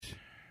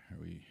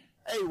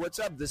Hey, what's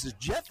up? This is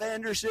Jeff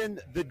Anderson,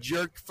 the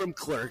jerk from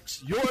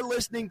Clerks. You're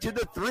listening to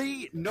the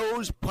Three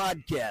Noes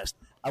podcast.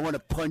 I want to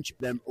punch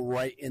them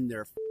right in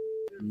their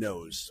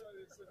nose.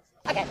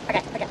 Okay.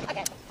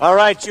 All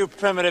right, you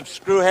primitive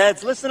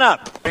screwheads, listen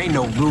up. There ain't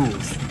no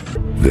rules.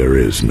 There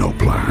is no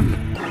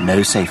plan.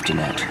 No safety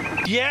net.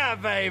 Yeah,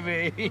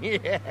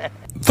 baby. Yeah.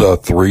 The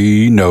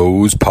Three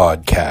Noes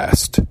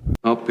podcast.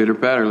 Oh, pitter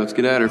patter, let's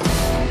get at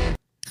her.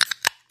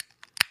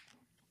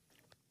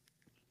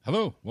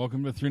 Hello,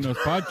 welcome to the Three Noes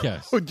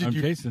podcast. I'm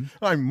Jason.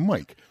 I'm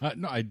Mike.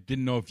 No, I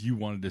didn't know if you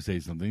wanted to say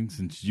something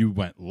since you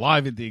went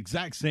live at the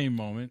exact same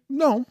moment.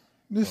 No,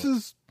 this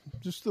is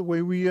just the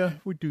way we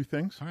do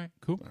things. All right,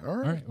 cool. All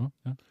right. Well,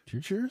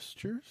 cheers.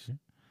 Cheers.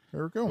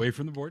 There we go. Away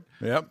from the board.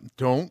 Yep.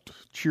 Don't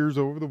cheers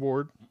over the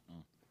board.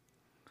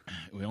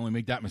 We only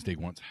make that mistake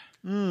once.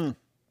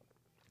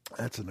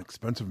 That's an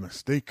expensive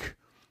mistake.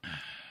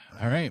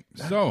 All right,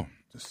 so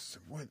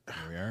What?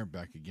 here we are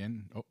back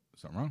again. Oh,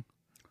 something wrong?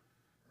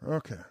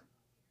 Okay.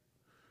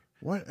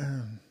 What?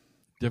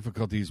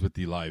 Difficulties with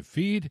the live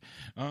feed.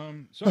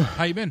 So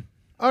how you been?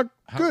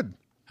 Good.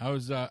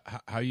 How's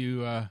how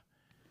you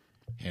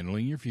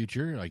handling your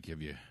future? Like,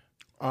 have you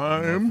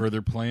I'm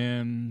further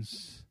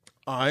plans?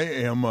 I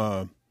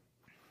am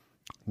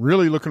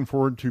really looking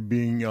forward to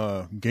being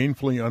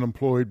gainfully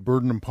unemployed,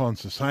 burden upon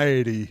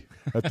society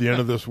at the end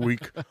of this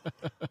week.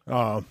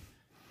 Yeah,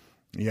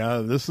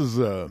 this is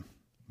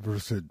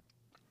versus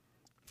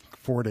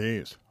 4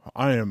 days.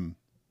 I am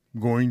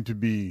going to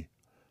be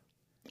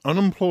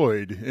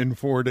unemployed in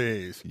 4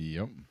 days.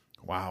 Yep.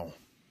 Wow.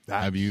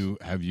 Have you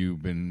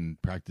been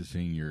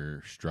practicing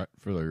your strut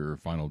for your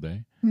final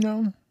day?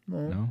 No.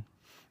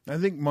 I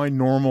think my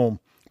normal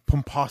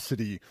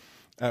pomposity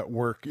at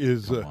work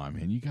is... Come on,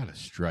 man. You got a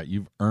strut.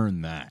 You've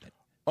earned that.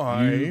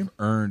 You've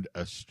earned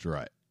a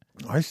strut.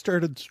 I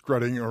started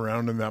strutting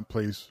around in that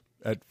place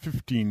at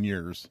 15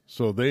 years.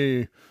 So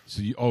they...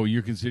 So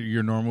you consider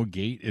your normal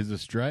gait is a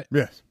strut?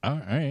 Yes.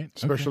 All right.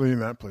 Especially in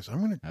that place. I'm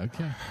going to...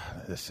 Okay.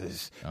 This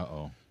is...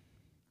 Uh-oh.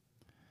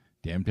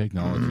 Damn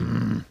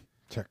technology.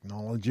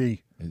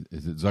 Technology.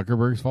 Is it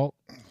Zuckerberg's fault?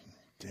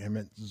 Damn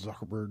it,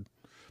 Zuckerberg.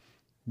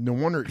 No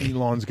wonder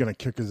Elon's going to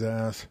kick his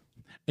ass.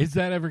 Is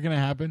that ever going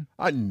to happen?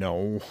 I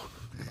know.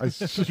 I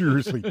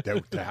seriously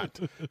doubt that.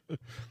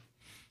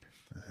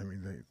 I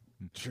mean,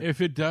 If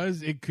it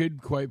does, it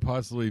could quite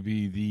possibly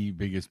be the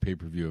biggest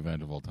pay-per-view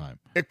event of all time.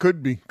 it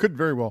could be. Could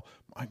very well.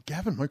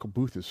 Gavin Michael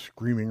Booth is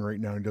screaming right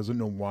now. He doesn't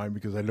know why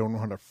because I don't know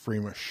how to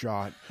frame a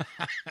shot.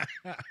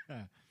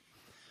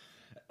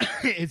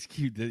 It's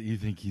cute that you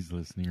think he's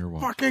listening or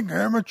what. Fucking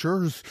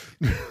amateurs.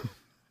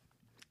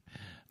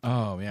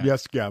 Oh, yeah.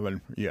 Yes,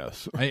 Gavin.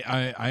 Yes.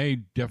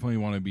 I definitely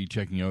want to be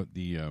checking out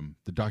the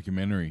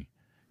documentary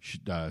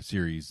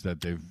series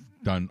that they've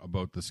done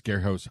about the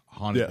Scarehouse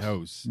Haunted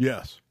House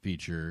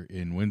feature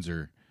in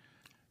Windsor.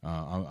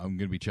 I'm going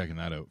to be checking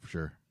that out for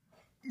sure.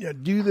 Yeah.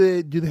 Do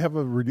they have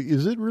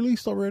is it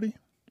released already?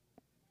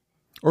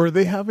 Or are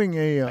they having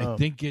a... I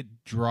think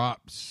it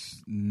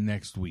drops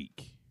next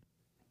week.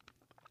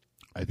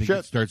 I think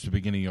it starts the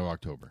beginning of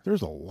October.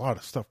 There's a lot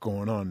of stuff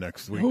going on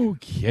next week. No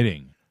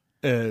kidding.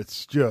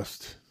 It's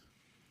just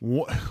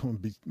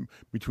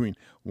between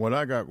what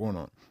I got going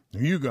on,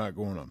 what you got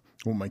going on,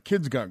 what my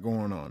kids got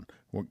going on,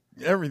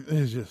 everything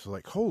is just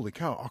like, holy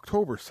cow,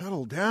 October,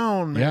 settle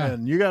down,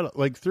 man. Yeah. You got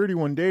like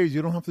 31 days.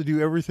 You don't have to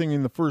do everything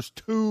in the first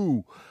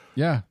 2.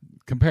 Yeah,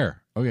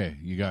 compare. Okay,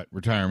 you got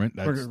retirement.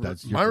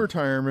 That's my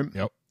retirement.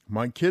 Yep.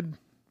 My kid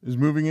is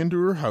moving into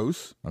her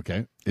house.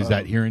 Okay. Is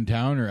that here in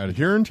town or out of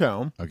here in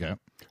town? Okay.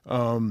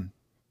 Her and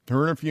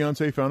her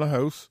fiance found a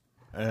house.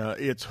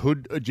 It's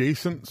hood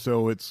adjacent,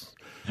 so it's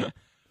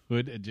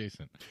hood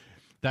adjacent.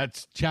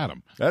 That's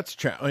Chatham. That's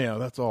Yeah,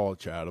 that's all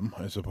Chatham,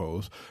 I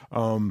suppose.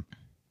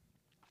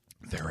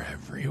 They're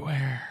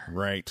everywhere.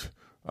 Right.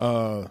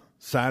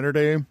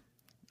 Saturday,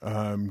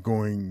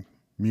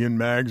 me and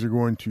Mags are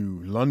going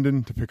to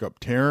London to pick up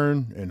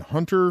Taryn and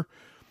Hunter.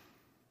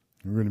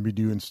 We're going to be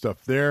doing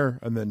stuff there.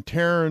 And then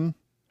Taryn.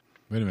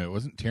 Wait a minute.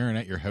 Wasn't Taryn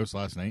at your house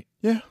last night?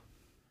 Yeah.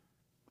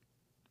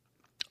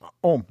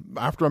 Oh,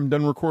 after I'm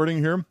done recording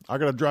here, I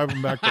got to drive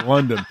him back to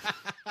London.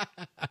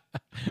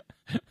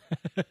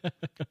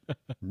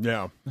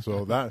 Yeah.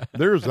 So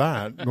there's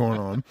that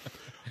going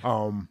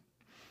on.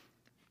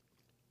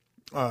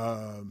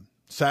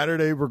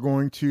 Saturday, we're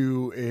going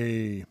to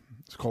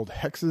it's called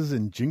Hexes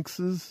and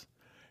Jinxes.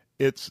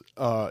 It's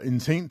in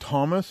St.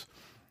 Thomas.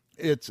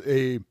 It's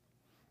a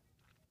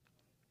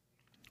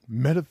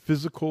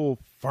metaphysical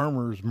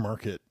farmer's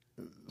market,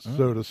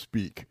 so to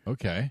speak.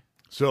 Okay.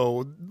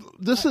 So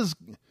this is...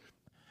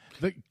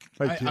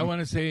 I want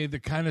to say the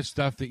kind of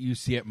stuff that you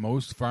see at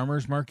most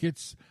farmers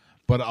markets,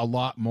 but a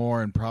lot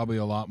more and probably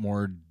a lot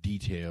more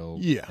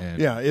detailed.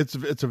 Yeah, it's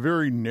a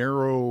very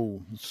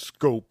narrow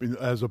scope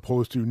as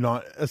opposed to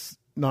not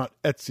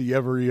Etsy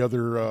every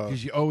other.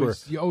 Because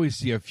you always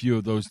see a few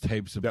of those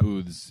types of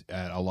booths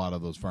at a lot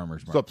of those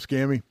farmers markets. What's up,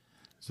 Scammy?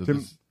 So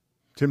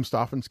Tim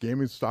Stoffen,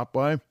 Scammy, stop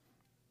by.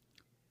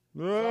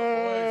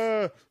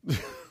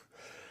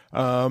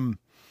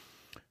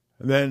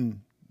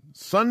 Then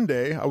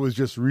Sunday, I was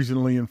just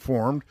recently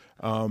informed,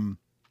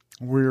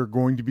 we're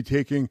going to be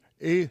taking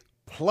a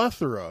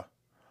plethora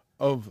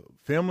of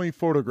family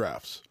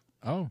photographs.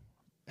 Oh,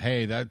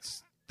 hey,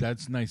 that's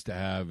nice to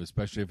have,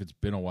 especially if it's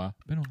been a while.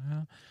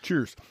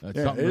 Cheers. That's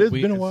Yeah, something it has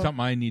been a while.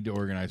 Something I need to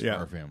organize for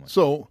our family.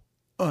 So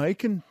I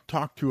can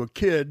talk to a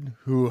kid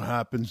who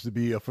happens to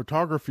be a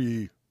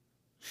photography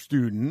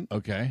student.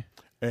 Okay.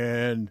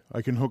 And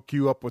I can hook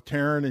you up with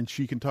Taryn, and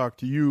she can talk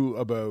to you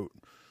about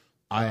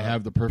I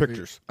have the perfect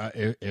pictures.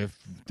 If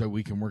that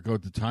we can work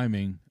out the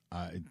timing.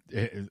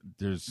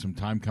 There's some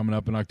time coming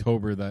up in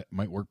October that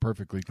might work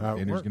perfectly because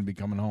Andrew's going to be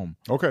coming home.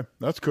 Okay,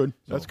 that's good.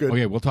 That's good.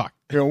 Okay, we'll talk.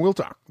 Yeah, we'll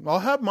talk. I'll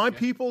have my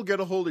people get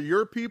a hold of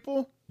your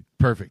people.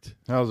 Perfect.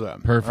 How's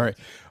that? Perfect.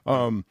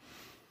 All right.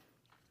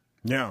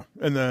 Yeah,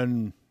 and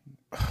then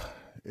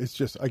it's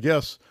just, I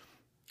guess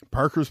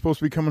Parker's supposed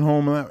to be coming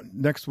home that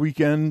next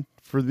weekend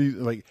for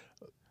the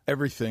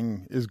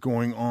everything is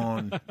going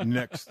on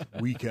next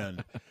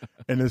weekend,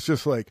 and it's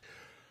just like,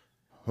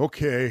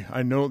 okay,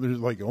 I know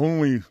there's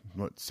only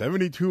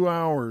 72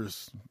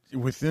 hours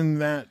within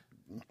that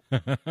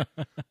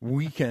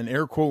weekend,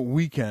 air quote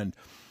weekend,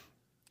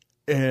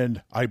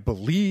 and I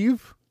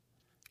believe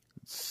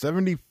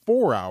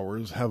 74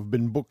 hours have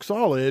been booked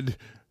solid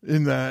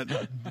in that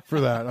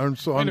for that. I'm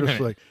just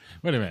like,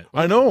 wait a minute.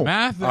 I know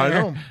math. There. I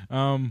know.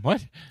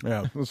 What?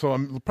 Yeah. So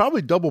I'm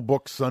probably double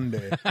booked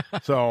Sunday.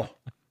 So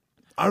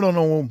I don't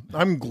know.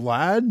 I'm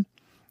glad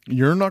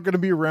you're not going to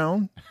be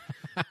around.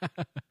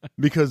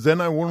 Because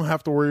then I won't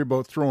have to worry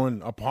about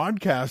throwing a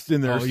podcast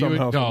in there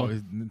somehow.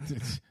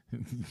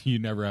 You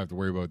never have to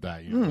worry about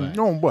that. You know that.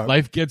 No, but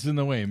life gets in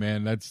the way,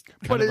 man. That's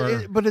but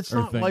it's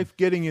not thing. Life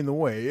getting in the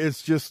way.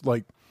 It's just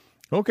like,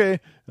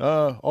 okay,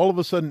 all of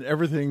a sudden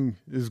everything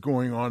is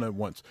going on at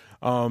once.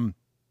 Yeah.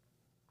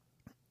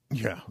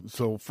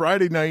 So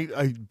Friday night,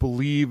 I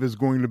believe, is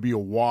going to be a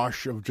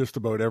wash of just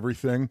about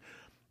everything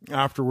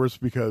afterwards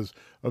because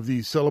of the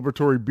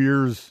celebratory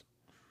beers.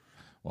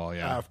 Well,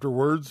 yeah.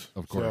 Afterwards,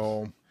 of course.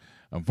 So,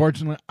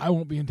 unfortunately, I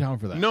won't be in town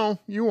for that. No,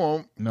 you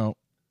won't. No,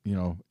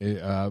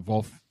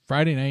 well,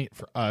 Friday night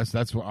for us.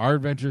 That's what our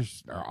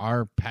adventures,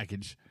 our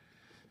package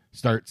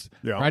starts.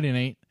 Yeah. Friday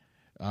night,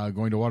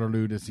 going to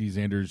Waterloo to see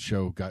Xander's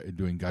show,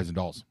 doing Guys and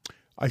Dolls.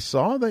 I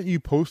saw that you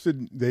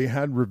posted. They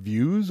had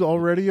reviews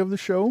already of the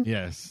show.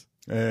 Yes.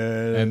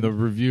 And the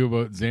review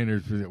about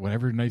Xander's,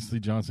 whenever Nicely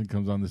Johnson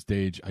comes on the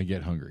stage, I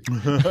get hungry.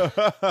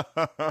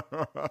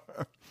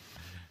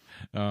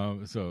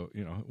 So,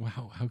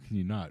 how can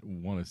you not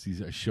want to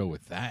see a show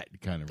with that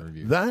kind of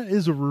review? That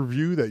is a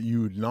review that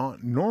you would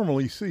not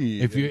normally see.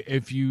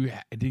 If you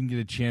didn't get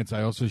a chance,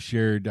 I also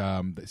shared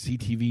the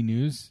CTV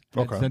News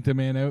that sent a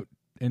man out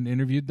and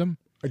interviewed them.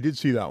 I did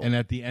see that one. And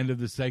at the end of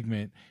the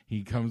segment,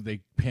 they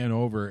pan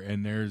over,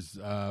 and there's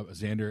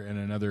Xander and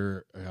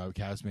another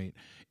castmate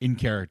in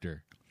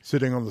character.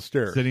 Sitting on the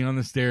stairs.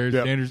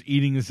 Yep. Xander's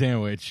eating the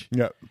sandwich.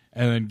 Yep.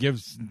 And then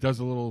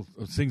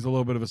sings a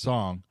little bit of a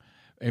song.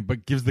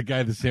 But gives the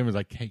guy the sandwich,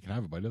 like, hey, can I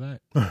have a bite of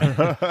that?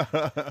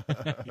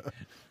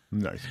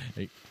 Nice.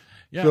 Hey,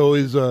 yeah. So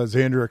is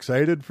Xander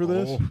excited for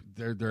this? Oh,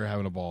 they're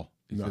having a ball.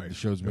 Nice. The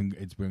show's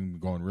been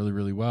going really,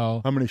 really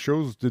well. How many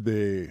shows did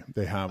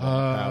they have?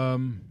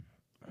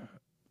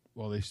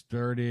 Well, they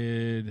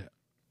started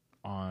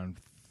on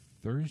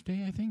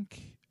Thursday, I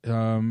think,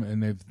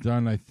 and they've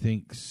done, I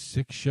think,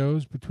 6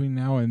 shows between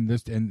now and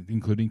this, and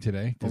including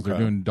today, because they're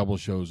doing double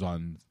shows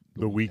on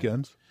the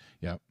weekends.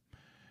 Yep,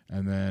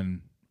 and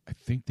then I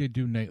think they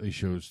do nightly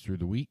shows through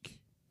the week.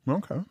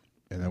 Okay.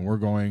 And then we're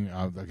going,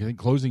 I think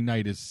closing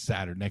night is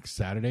next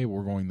Saturday.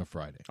 We're going the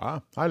Friday.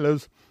 Ah, hi,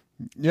 Liz.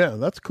 Yeah,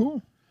 that's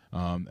cool.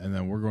 And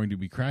then we're going to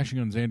be crashing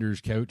on Xander's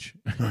couch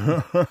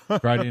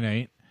Friday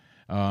night.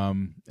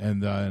 And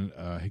then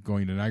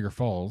going to Niagara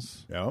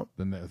Falls. Yeah.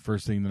 Then the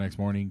first thing the next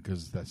morning,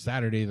 because that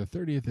Saturday, the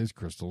 30th, is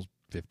Crystal's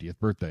 50th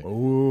birthday.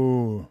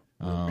 Oh,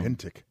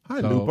 romantic.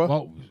 Hi, Lupa.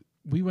 Well,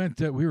 we were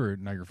at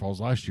Niagara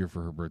Falls last year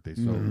for her birthday,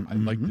 so I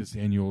like this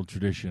annual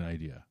tradition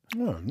idea.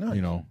 Oh,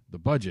 nice. The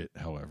budget,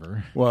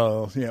 however.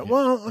 Well, yeah.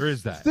 Well, there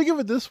is that. Think of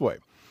it this way.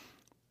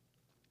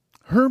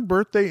 Her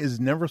birthday is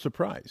never a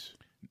surprise.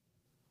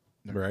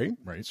 Right?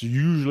 Right. It's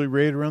usually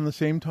right around the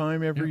same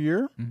time every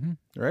year.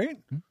 Mm-hmm. Right?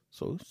 Mm-hmm.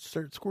 So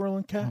start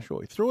squirreling cash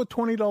away. Throw a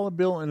 $20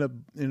 bill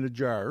in a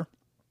jar.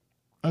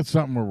 That's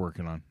something we're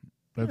working on.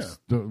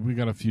 We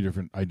got a few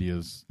different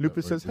ideas.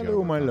 Lupa says,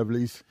 hello, my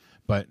lovelies.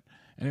 But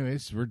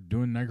anyways, we're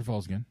doing Niagara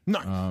Falls again.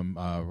 Nice. I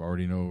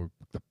already know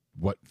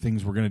what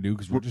things we're going to do,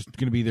 because we're just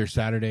going to be there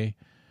Saturday,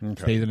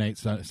 stay the night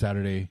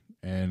Saturday,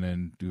 and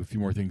then do a few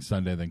more things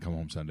Sunday, then come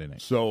home Sunday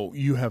night. So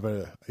you have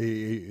a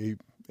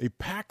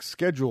packed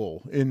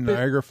schedule in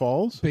Niagara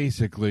Falls?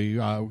 Basically,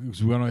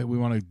 because we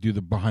want to do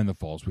the behind the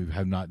falls. We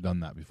have not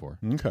done that before.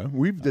 Okay,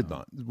 we've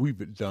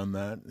done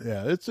that.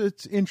 Yeah,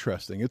 it's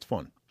interesting. It's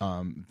fun.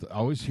 I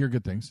always hear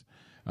good things.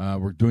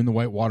 We're doing the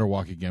White Water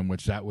Walk again,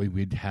 which that way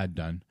we had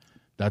done.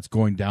 That's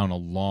going down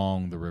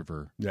along the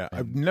river. Yeah,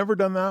 I've never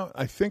done that.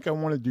 I think I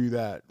want to do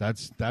that.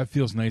 That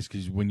feels nice,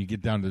 because when you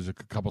get down, there's a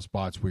couple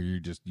spots where you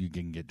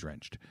can get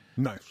drenched.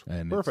 Nice,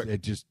 and perfect.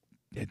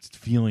 it's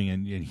feeling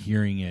and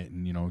hearing it,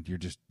 and you're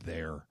just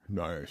there.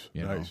 Nice.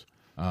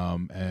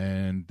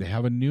 And they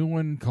have a new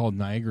one called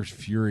Niagara's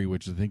Fury,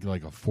 which is I think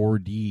like a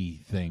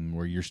 4D thing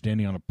where you're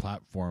standing on a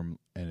platform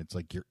and it's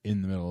like you're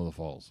in the middle of the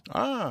falls.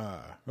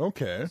 Ah,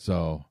 okay.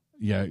 So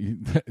yeah,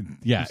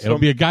 it'll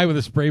be a guy with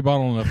a spray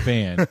bottle and a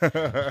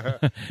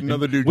fan.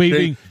 Another dude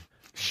waving.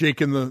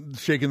 Shaking the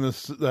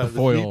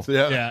foil. The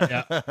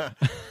yeah.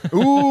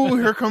 Ooh,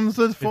 here comes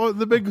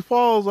the big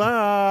falls.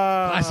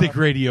 Classic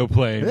radio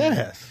playing.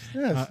 Yes.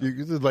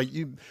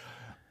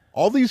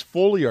 All these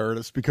Foley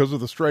artists, because of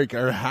the strike,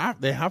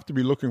 they have to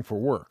be looking for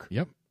work.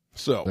 Yep.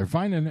 So they're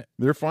finding it.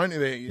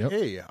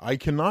 Hey, I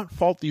cannot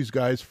fault these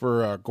guys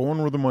for going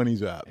where the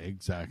money's at.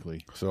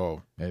 Exactly.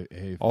 So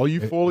hey, all you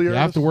Foley artists,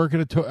 you have to work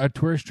at a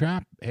tourist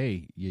trap.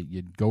 Hey,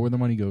 you go where the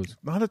money goes.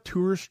 Not a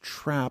tourist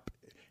trap.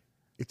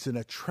 It's an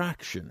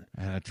attraction.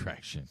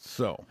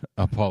 So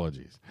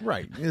apologies.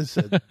 Right. It's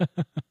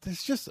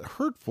just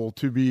hurtful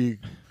to be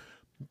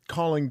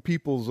calling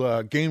people's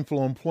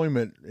gainful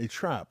employment a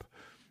trap.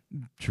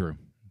 True.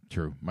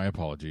 My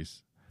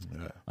apologies.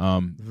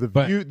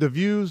 The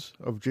views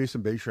of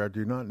Jason Bayshard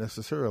do not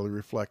necessarily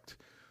reflect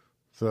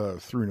the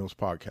Three Noes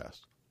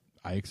podcast.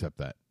 I accept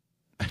that.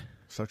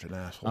 Such an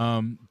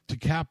asshole. To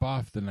cap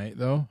off the night,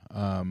 though,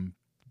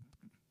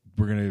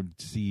 we're gonna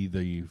see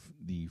the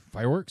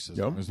fireworks as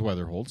long as the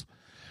weather holds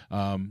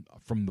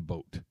from the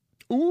boat.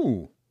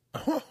 Ooh.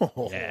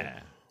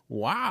 Yeah.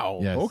 Wow.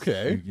 Yes.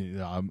 Okay.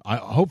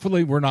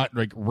 Hopefully we're not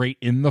like right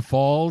in the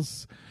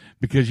falls,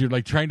 because you're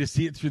like trying to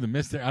see it through the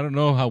mist there. I don't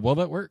know how well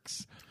that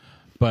works,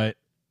 but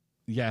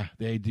yeah,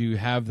 they do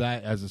have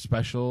that as a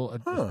special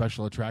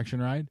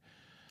attraction ride.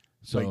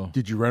 So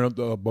did you rent out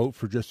the boat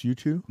for just you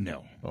two?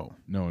 No. Oh.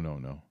 No.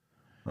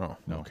 Oh,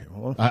 no. Okay.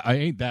 Well, I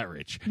ain't that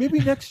rich. Maybe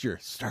next year.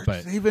 Start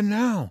saving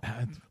now.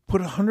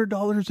 Put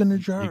 $100 in a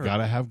jar. You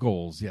gotta have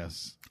goals.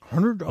 Yes.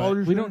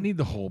 $100. We don't need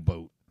the whole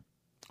boat.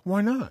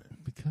 Why not?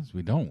 Because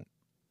we don't.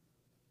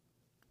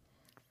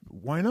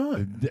 Why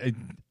not?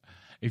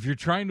 If you're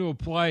trying to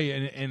apply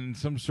in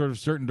some sort of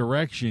certain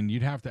direction,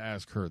 you'd have to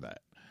ask her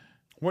that.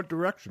 What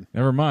direction?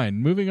 Never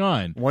mind. Moving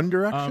on. One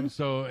Direction?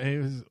 So it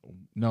was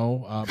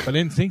but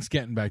NSYNC's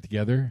getting back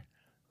together.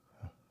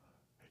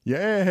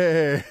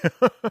 Yay!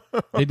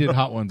 They did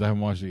Hot Ones. I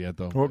haven't watched it yet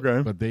though.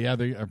 Okay, but they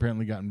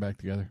apparently gotten back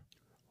together.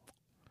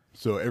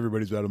 So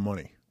everybody's out of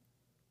money.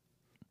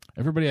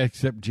 Everybody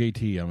except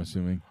JT, I'm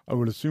assuming. I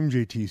would assume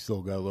JT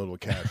still got a little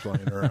cash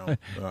lying around.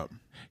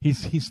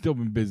 He's still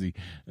been busy,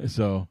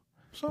 so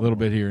somewhat. A little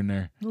bit here and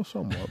there. No,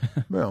 somewhat.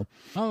 Well,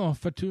 I don't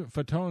know.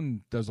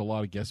 Fatone does a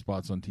lot of guest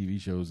spots on TV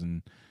shows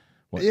and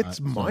whatnot. It's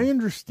my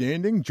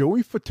understanding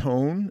Joey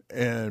Fatone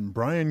and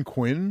Brian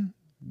Quinn,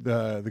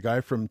 the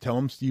guy from Tell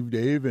 'em Steve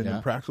Dave and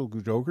Impractical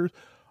Jokers,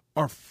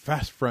 are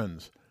fast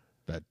friends.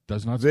 That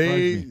does not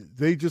surprise me.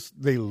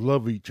 They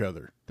love each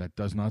other. That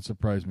does not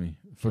surprise me.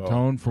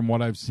 Fatone, from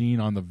what I've seen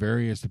on the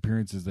various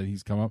appearances that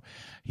he's come up,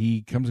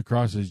 he comes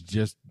across as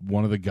just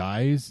one of the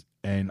guys,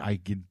 and I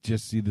could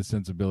just see the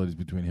sensibilities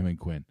between him and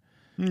Quinn.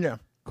 Yeah.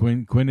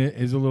 Quinn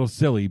is a little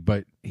silly,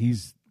 but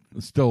he's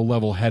still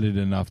level-headed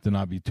enough to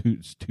not be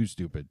too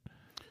stupid.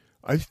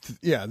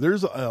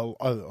 There's a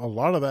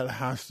lot of that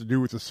has to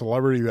do with the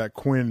celebrity that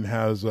Quinn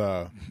has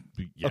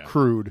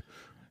accrued.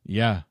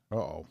 Yeah.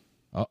 Uh-oh.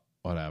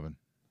 What happened?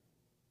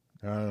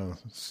 I don't know.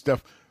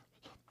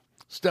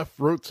 Steph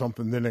wrote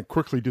something, then it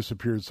quickly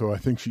disappeared, so I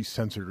think she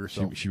censored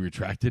herself. She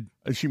retracted?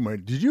 She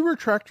might. Did you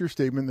retract your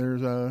statement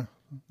there,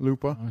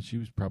 Lupa? She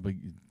was probably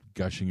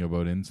gushing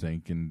about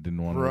NSYNC and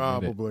didn't want to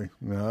Probably.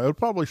 No, it'll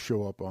probably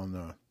show up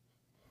on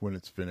when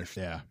it's finished.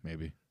 Yeah,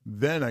 maybe.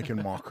 Then I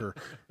can mock her.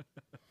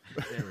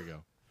 There we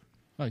go.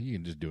 Oh, you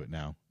can just do it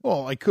now.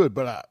 Well, I could,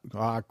 but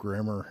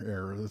grammar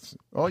error.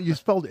 You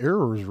spelled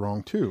errors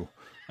wrong, too.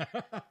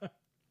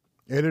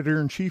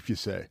 Editor-in-chief, you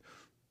say.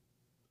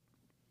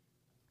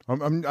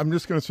 I'm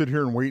just going to sit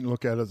here and wait and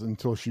look at it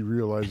until she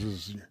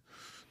realizes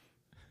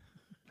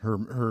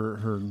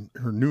her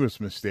newest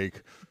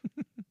mistake.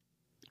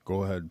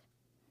 Go ahead.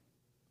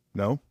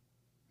 No?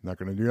 Not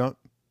going to do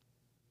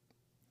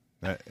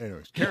that?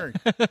 Anyways, carrying.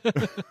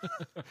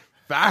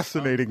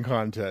 Fascinating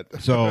content.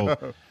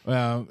 So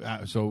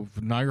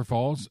Niagara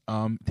Falls,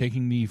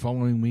 taking the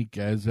following week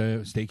as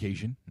a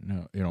staycation.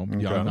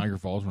 Niagara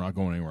Falls. We're not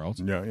going anywhere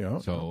else. Yeah.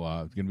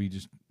 So it's going to be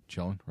just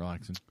chilling,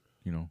 relaxing,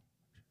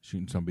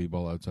 shooting some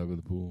b-ball outside of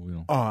the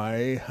pool.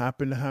 I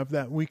happen to have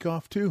that week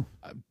off too.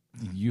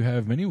 You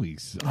have many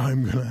weeks.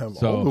 I'm going to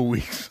have all the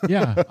weeks.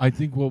 Yeah, I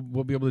think we'll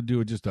be able to do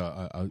it just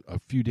a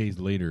few days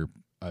later.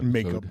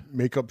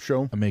 Makeup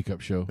show. A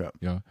makeup show.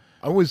 Yeah.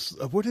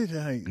 What did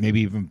I?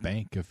 Maybe even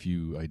bank a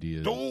few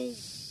ideas.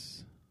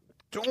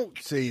 Don't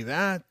say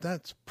that.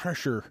 That's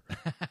pressure.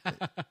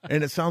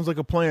 And it sounds like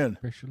a plan.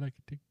 Pressure like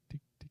a tick, tick,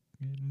 tick,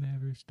 it'll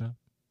never stop.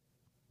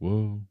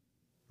 Whoa.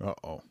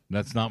 Uh-oh.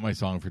 That's not my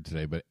song for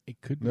today, but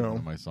it could be one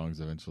of my songs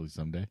eventually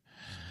someday.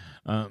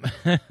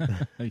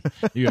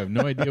 You have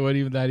no idea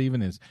what that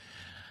even is.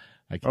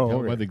 I can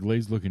tell by the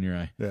glazed look in your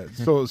eye. Yeah.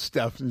 So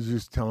Steph is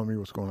just telling me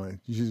what's going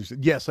on. She just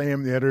said, yes, I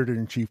am the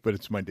editor-in-chief, but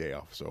it's my day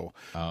off. So.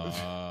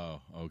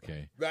 Oh,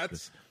 okay.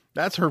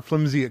 That's her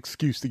flimsy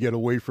excuse to get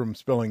away from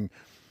spelling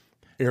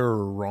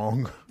error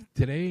wrong.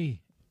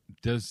 Today,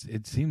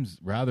 it seems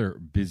rather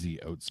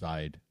busy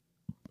outside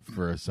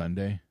for a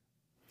Sunday?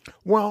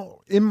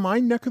 Well, in my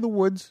neck of the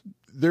woods,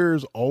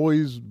 there's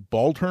always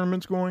ball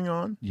tournaments going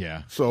on.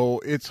 Yeah. So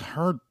it's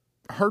hard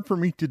for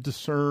me to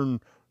discern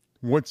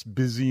what's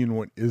busy and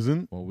what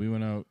isn't. Well, we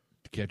went out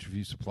to catch a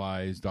few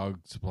supplies, dog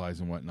supplies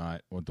and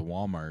whatnot, went to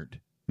Walmart,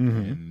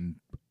 and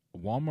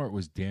Walmart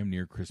was damn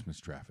near Christmas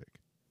traffic.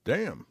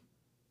 Damn.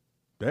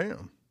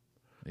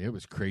 It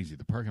was crazy.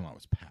 The parking lot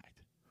was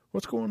packed.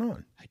 What's going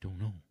on? I don't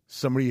know.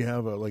 Somebody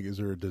have is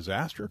there a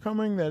disaster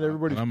coming that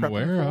everybody's I'm prepping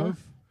aware for?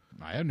 of.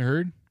 I hadn't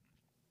heard.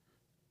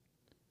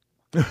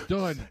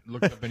 Still hadn't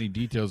looked up any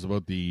details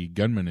about the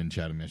gunman in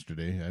Chatham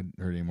yesterday. I hadn't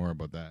heard any more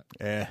about that.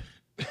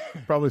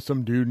 Probably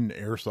some dude in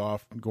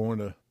airsoft going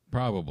to...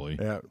 Probably.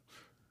 Yeah.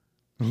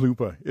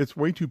 Lupa. It's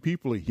way too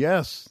peoply.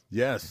 Yes.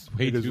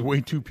 It is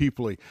way too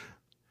peoply.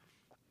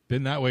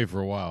 Been that way for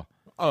a while.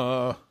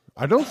 I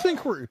don't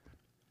think we're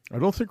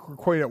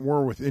quite at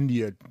war with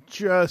India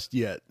just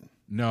yet.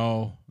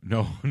 No.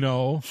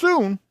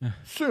 Soon.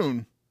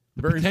 The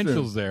Very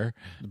potential's soon. there.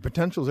 The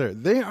potential's there.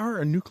 They are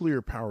a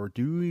nuclear power.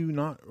 Do you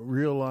not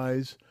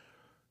realize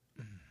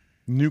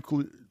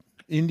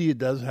India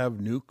does have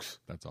nukes?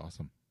 That's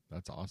awesome.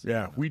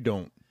 Yeah, we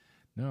don't.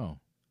 No.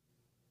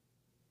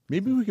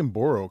 Maybe we can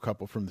borrow a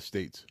couple from the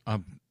States.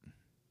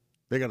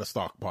 They got a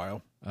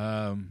stockpile.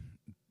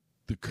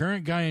 The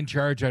current guy in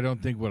charge, I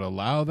don't think would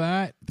allow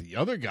that. The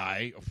other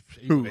guy,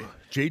 Who?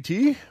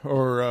 JT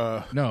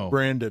or no,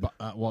 Brandon?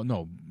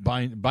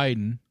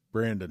 Biden.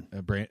 Brandon.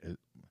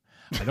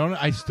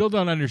 I still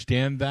don't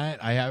understand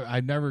that. I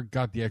never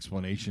got the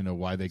explanation of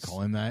why they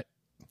call him that.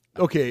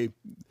 Okay,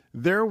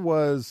 there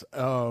was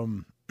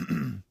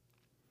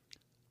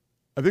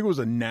I think it was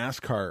a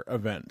NASCAR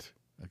event.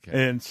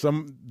 Okay. And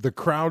the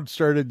crowd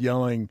started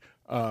yelling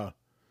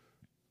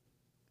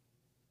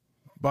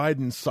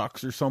Biden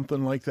sucks or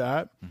something like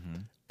that.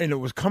 Mm-hmm. And it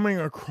was coming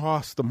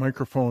across the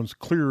microphones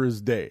clear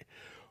as day.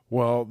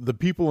 Well, the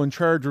people in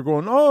charge were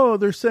going, oh,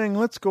 they're saying,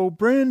 let's go,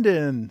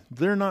 Brandon.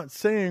 They're not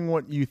saying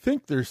what you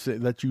think they're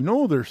saying, that you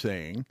know they're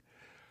saying.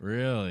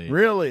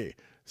 Really.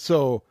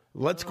 So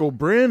let's go,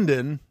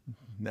 Brandon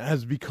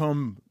has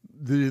become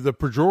the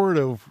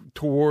pejorative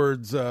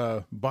towards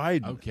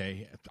Biden.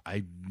 Okay.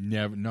 I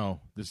never,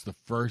 no. This is the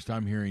first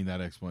I'm hearing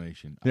that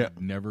explanation. Yeah.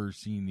 I've never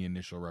seen the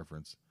initial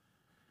reference.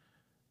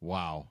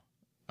 Wow.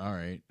 All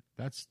right.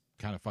 That's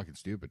kind of fucking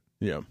stupid.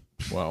 Yeah.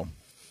 Wow.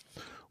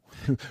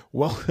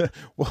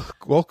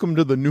 Welcome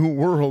to the new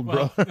world,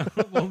 bro.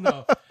 Well,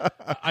 no.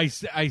 I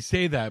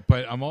say that,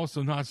 but I'm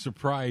also not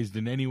surprised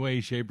in any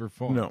way, shape, or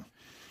form. No.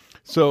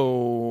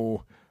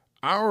 So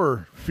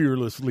our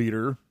fearless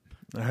leader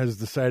has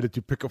decided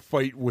to pick a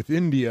fight with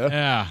India.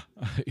 Yeah.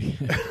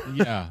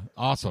 Yeah.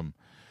 Awesome.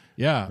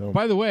 Yeah. No.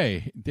 By the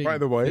way,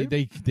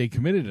 they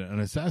committed an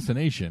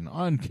assassination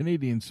on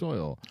Canadian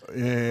soil.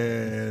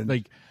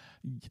 And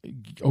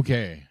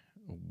okay.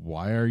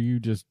 Why are you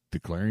just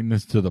declaring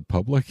this to the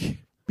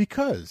public?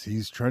 Because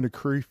he's trying to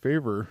curry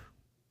favor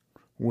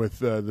with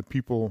the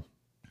people.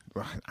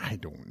 I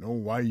don't know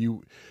why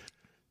you...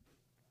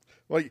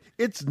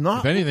 it's not...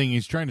 If anything,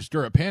 he's trying to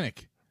stir up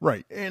panic.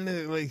 Right. And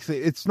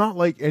it's not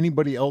like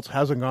anybody else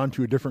hasn't gone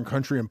to a different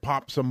country and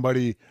popped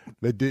somebody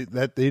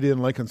that they didn't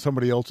like on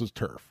somebody else's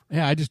turf.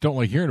 Yeah, I just don't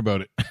like hearing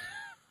about it.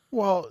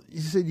 Well,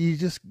 you said you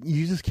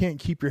just can't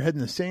keep your head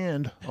in the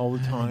sand all the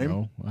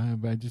time.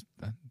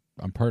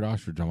 I'm part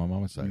ostrich on my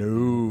mama's side.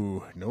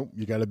 Nope.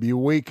 You got to be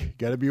awake.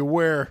 Got to be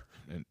aware.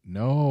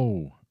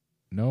 No,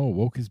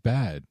 woke is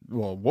bad.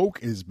 Well,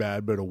 woke is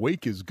bad, but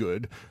awake is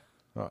good.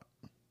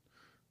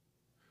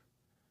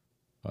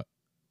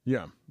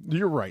 Yeah,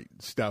 you're right,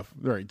 Steph.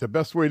 Right. The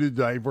best way to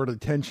divert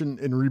attention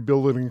and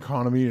rebuild an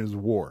economy is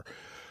war.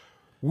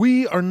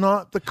 We are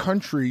not the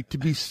country to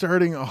be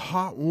starting a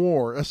hot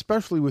war,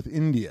 especially with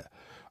India.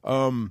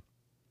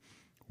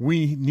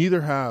 We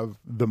neither have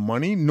the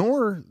money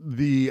nor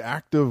the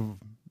active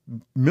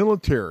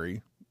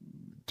military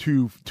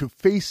to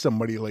face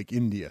somebody like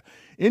India.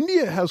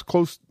 India has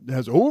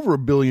over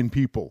 1 billion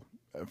people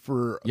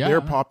for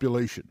their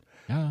population.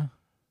 Yeah.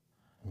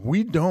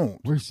 We don't.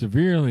 We're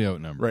severely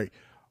outnumbered. Right.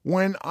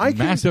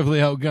 Massively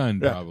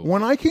outgunned, probably.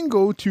 When I can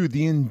go to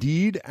the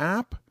Indeed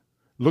app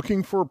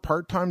looking for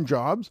part-time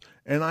jobs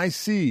and I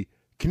see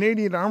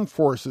Canadian Armed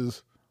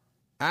Forces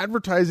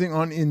advertising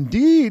on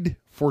Indeed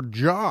for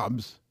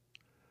jobs,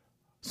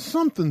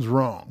 something's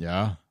wrong.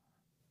 Yeah.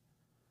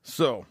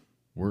 So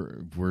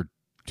we're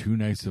too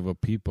nice of a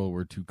people.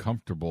 We're too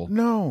comfortable.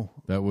 No.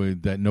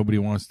 That nobody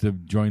wants to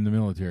join the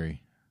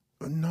military.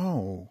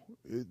 No.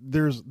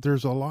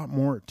 There's a lot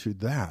more to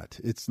that.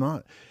 It's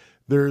not.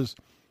 There's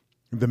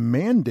the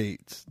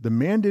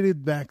mandated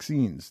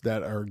vaccines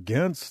that are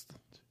against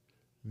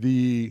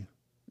the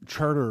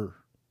charter.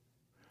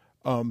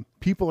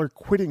 People are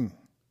quitting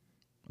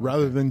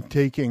rather than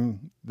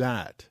taking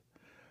that.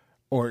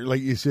 Or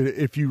like you said,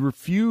 if you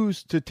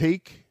refuse to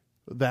take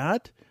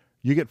that,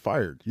 you get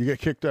fired. You get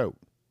kicked out.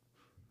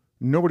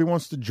 Nobody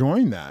wants to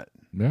join that.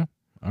 Yeah.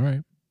 All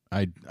right.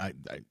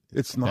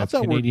 It's not that's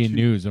that Canadian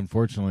news.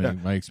 Unfortunately,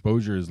 my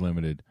exposure is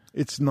limited.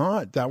 It's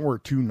not that we're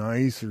too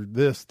nice or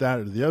this, that,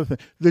 or the other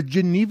thing. The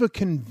Geneva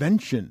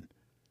Convention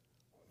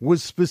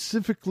was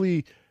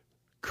specifically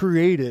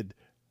created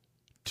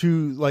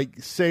to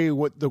like say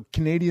what the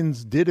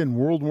Canadians did in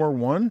World War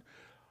I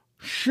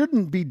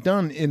shouldn't be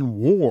done in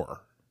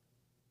war.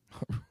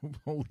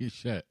 Holy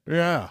shit.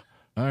 Yeah.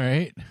 All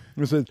right.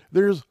 It said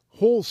there's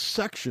whole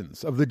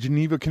sections of the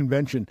Geneva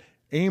Convention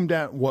aimed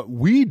at what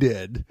we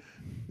did.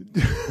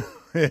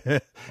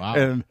 Wow.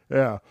 And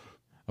yeah.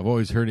 I've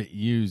always heard it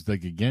used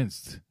like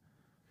against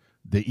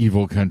the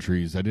evil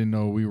countries. I didn't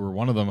know we were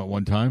one of them at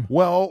one time.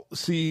 Well,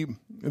 see,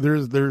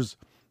 there's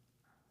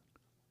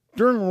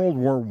during World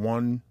War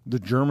I, the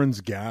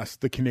Germans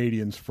gassed the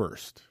Canadians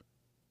first.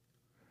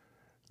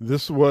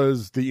 This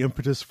was the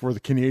impetus for the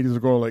Canadians to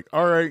go like,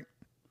 all right,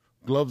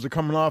 gloves are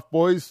coming off,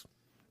 boys.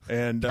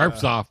 And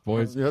tarps off,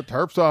 boys. Yeah,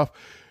 tarps off.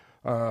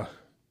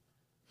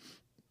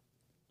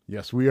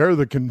 Yes, we are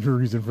the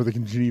reason for the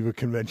Geneva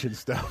Convention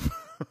stuff.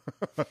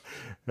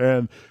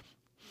 And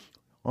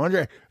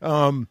Andre,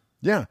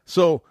 yeah,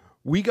 so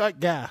we got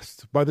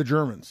gassed by the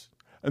Germans.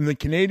 And the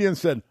Canadians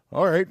said,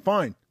 all right,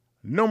 fine.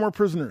 No more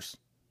prisoners.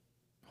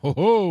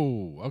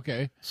 Oh,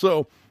 okay.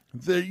 So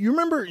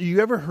you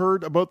ever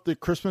heard about the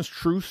Christmas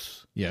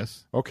truce?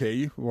 Yes.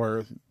 Okay,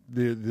 where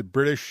the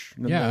British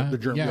and the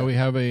Germans. Yeah,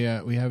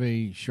 we have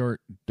a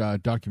short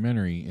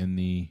documentary in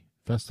the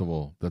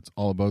festival that's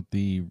all about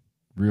the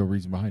real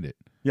reason behind it.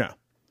 Yeah.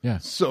 Yeah.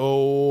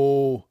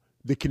 So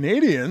the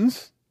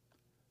Canadians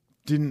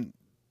didn't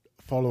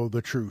follow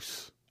the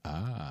truce.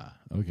 Ah,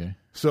 okay.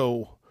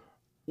 So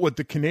what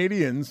the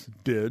Canadians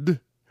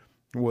did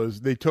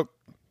was they took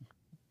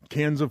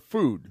cans of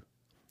food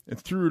and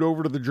threw it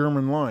over to the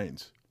German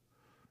lines.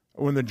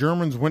 When the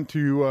Germans went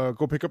to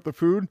go pick up the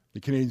food, the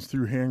Canadians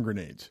threw hand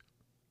grenades.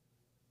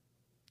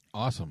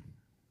 Awesome.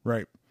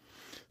 Right.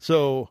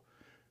 So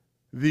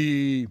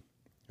there's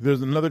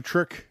another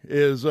trick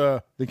is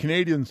the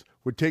Canadians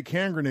would take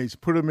hand grenades,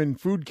 put them in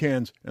food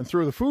cans, and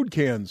throw the food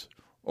cans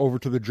over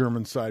to the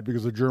German side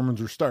because the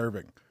Germans were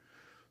starving.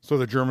 So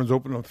the Germans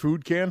open a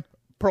food can,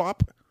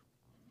 plop,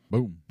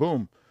 boom,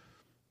 boom.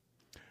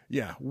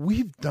 Yeah,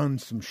 we've done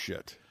some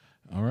shit.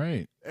 All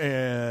right.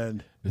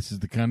 And this is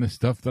the kind of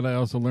stuff that I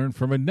also learned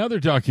from another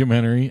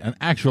documentary, an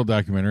actual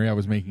documentary. I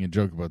was making a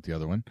joke about the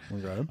other one.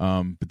 Okay.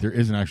 But there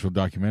is an actual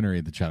documentary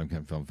at the Chatham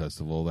Kent Film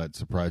Festival that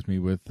surprised me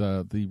with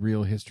the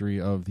real history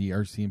of the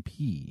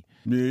RCMP.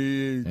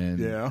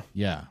 Yeah.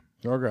 Yeah.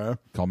 Okay.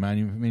 Called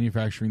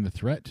Manufacturing the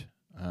Threat.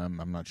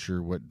 I'm not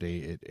sure what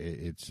day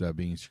it's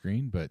being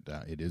screened, but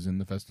it is in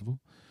the festival,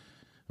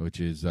 which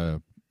is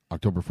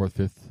October 4th,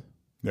 5th,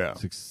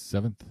 6th,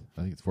 7th.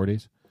 I think it's 4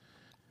 days.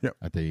 Yep.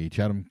 At the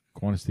Chatham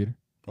Kiwanis Theater.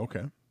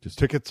 Okay.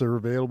 Tickets are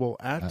available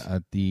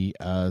at the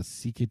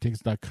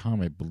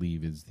cktickets.com, I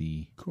believe, is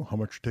the... Cool. How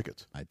much are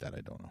tickets? That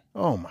I don't know.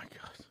 Oh, my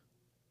God.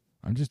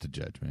 I'm just a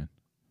judge, man.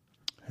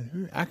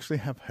 We actually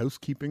have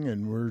housekeeping,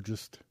 and we're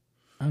just...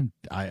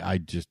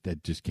 That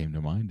just came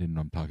to mind, and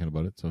I'm talking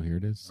about it, so here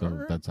it is.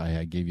 So that's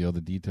I gave you all the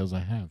details I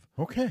have.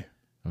 Okay.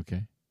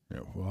 Yeah,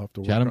 we'll have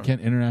to Chatham Kent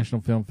International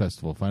Film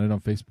Festival. Find it on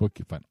Facebook.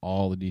 You find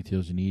all the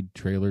details you need,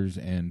 trailers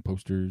and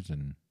posters,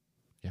 and...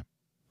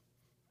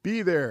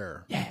 Be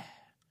there. Yeah.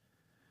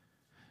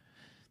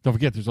 Don't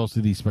forget, there's also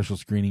the special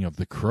screening of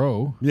The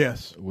Crow.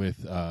 Yes.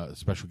 With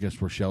special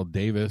guest Rochelle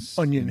Davis.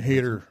 Onion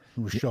hater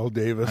Rochelle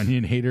Davis.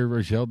 Onion hater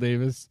Rochelle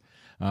Davis,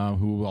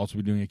 who will also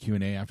be doing a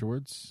Q&A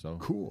afterwards. So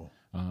cool.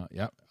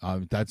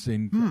 That's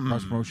in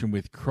cross-promotion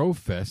with Crow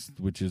Fest,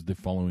 which is the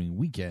following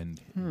weekend.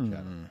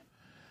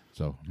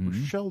 So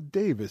Rochelle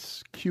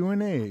Davis,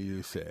 Q&A,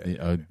 you say.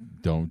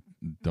 Don't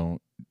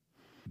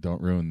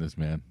ruin this,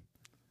 man.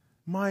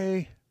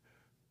 My...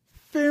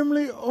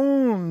 family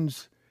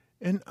owns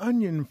an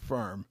onion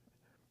farm.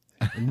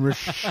 And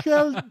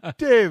Rochelle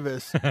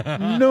Davis,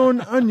 known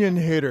onion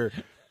hater,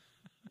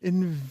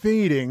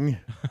 invading.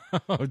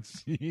 Oh,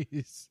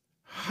 jeez.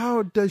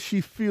 How does she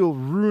feel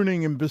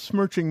ruining and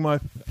besmirching my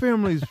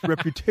family's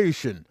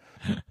reputation?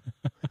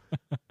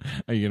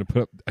 Are you going to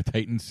put up a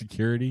Titan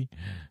security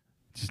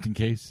just in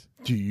case?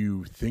 Do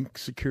you think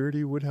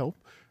security would help?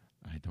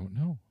 I don't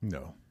know.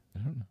 No. I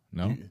don't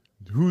know. No.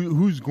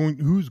 Who's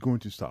going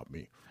to stop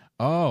me?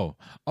 Oh,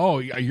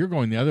 you're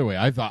going the other way.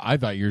 I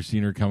thought you're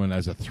seeing her coming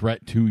as a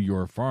threat to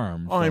your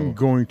farm. So I'm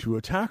going to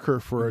attack her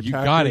for attacking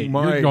you got it.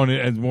 my... You're going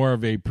as more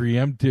of a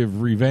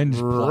preemptive revenge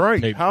plot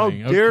right. type How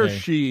thing. dare Okay.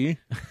 she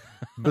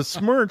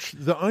besmirch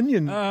the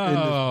onion? And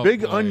this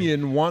big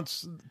onion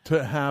wants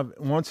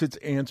its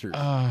answers.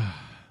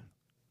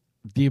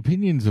 The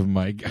opinions of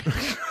Mike.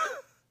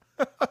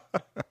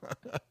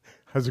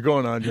 How's it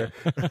going, Andre?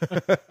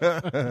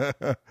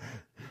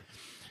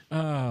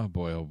 Oh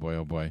boy, oh boy,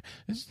 oh boy.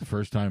 This is the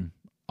first time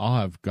I'll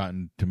have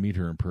gotten to meet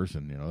her in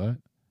person, you know that?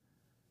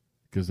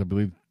 Because I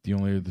believe the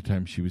only other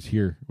time she was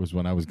here was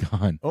when I was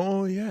gone.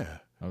 Oh, yeah.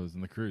 I was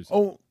in the cruise.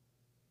 Oh,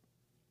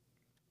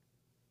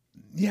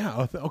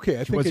 Yeah. Okay.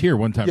 I She think was here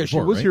one time. Yeah,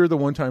 before, she was right? here the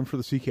one time for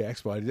the CK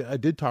Expo. I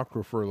did talk to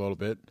her for a little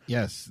bit.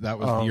 Yes, that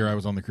was the year I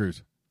was on the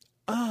cruise.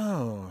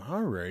 Oh,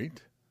 all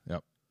right.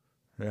 Yep.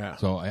 Yeah.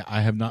 So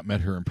I have not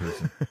met her in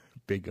person.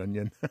 Big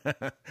onion.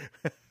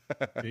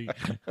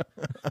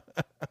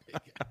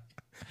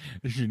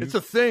 It's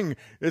a thing.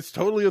 It's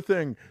totally a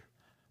thing.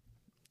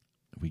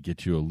 We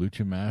get you a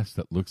lucha mask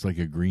that looks like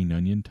a green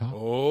onion top.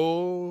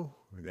 Oh,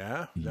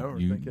 yeah. Now we're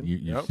thinking.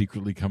 You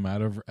secretly come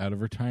out of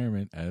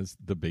retirement as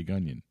the Big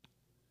Onion.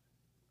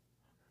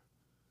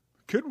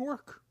 Could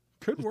work.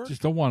 Could work.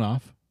 Just a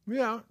one-off.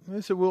 Yeah.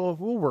 I said we'll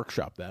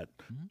workshop that.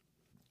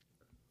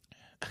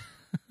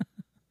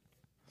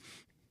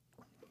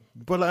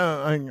 But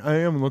I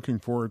am looking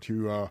forward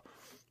to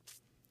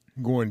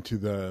going to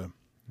the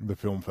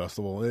film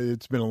festival.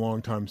 It's been a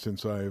long time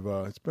since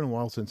it's been a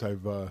while since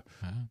I've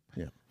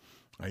yeah.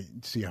 I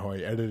see how I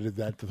edited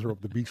that to throw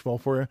up the beach ball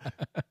for you.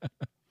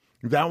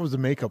 That was the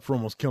makeup for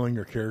almost killing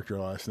your character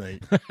last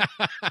night.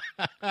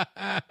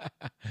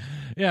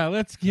 Yeah,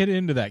 let's get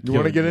into that. You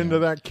want to get into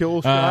that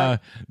kill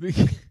shot?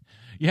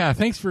 Yeah,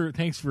 thanks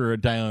for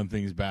dialing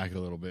things back a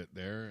little bit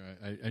there.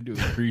 I do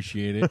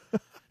appreciate it.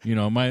 You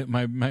know, my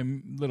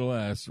little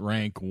ass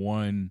rank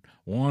 1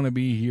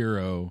 wannabe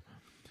hero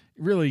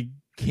really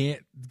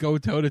can't go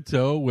toe to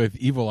toe with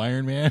Evil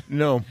Iron Man.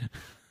 No.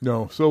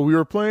 So we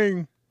were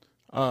playing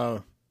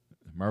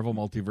Marvel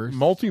Multiverse.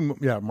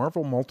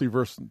 Marvel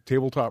Multiverse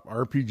tabletop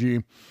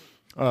RPG.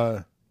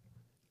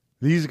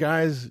 These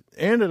guys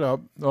ended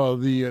up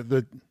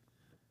the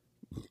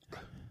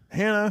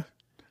Hannah,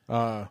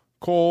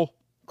 Cole,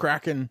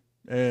 Kraken,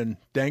 and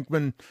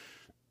Dankman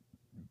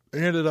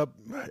ended up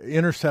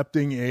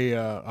intercepting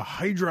a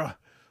Hydra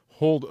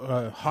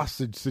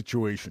hostage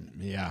situation.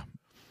 Yeah,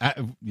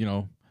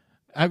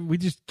 we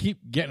just keep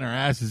getting our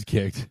asses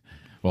kicked.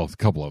 Well, it's a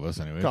couple of us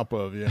anyway.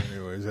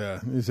 Anyways,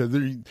 yeah. He said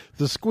the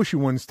squishy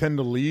ones tend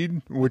to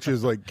lead, which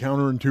is like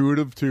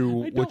counterintuitive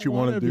to what you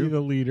want to do. Be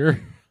the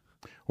leader.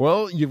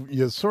 Well,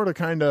 you sort of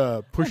kind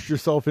of pushed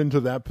yourself into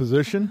that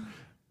position.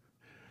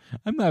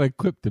 I'm not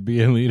equipped to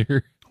be a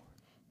leader.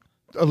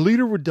 A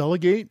leader would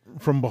delegate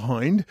from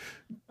behind.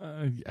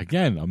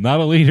 Again, I'm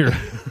not a leader.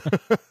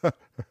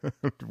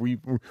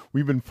 We've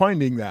been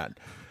finding that.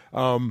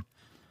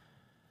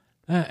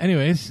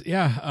 Anyways,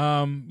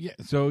 yeah.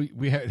 So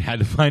we had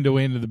to find a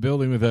way into the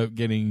building without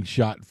getting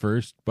shot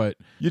first, but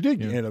you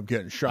did end up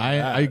getting shot.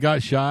 I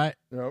got shot,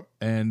 yep.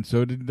 And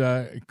so did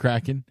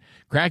Kraken.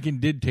 Kraken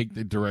did take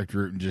the direct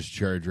route and just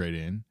charge right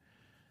in.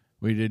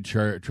 We did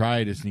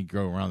try to sneak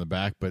go around the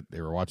back, but they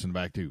were watching the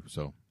back too.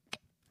 So,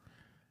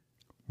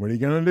 what are you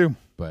gonna do?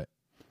 But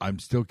I'm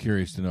still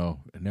curious to know.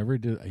 I never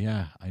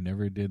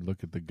did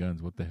look at the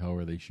guns. What the hell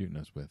were they shooting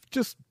us with?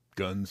 Just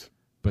guns.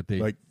 But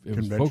it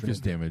was focus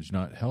damage,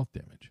 not health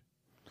damage.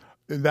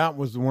 That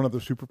was one of the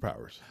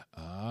superpowers.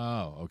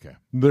 Oh, okay.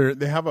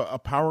 They have a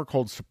power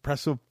called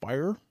suppressive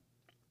fire.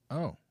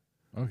 Oh,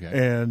 okay.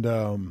 And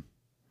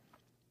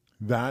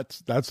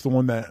that's the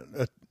one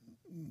that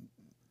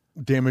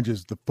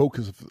damages the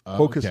focus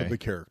of the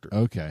character.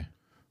 Okay.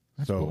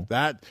 That's so cool.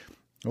 That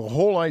the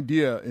whole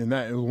idea in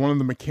that is one of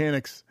the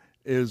mechanics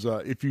is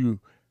if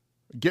you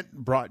get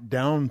brought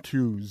down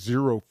to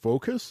zero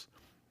focus,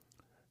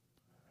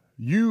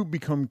 you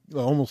become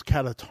almost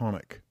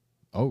catatonic.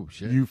 Oh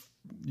shit!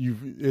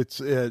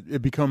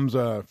 It becomes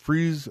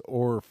freeze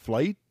or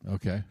flight.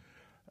 Okay.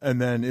 And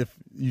then if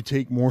you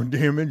take more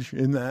damage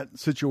in that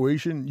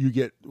situation, you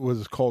get what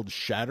is called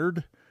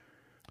shattered.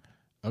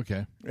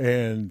 Okay.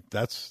 And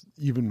that's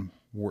even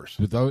worse.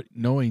 Without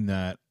knowing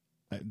that,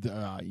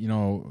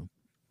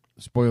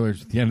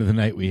 spoilers. At the end of the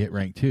night, we hit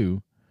rank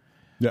 2.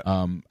 Yeah.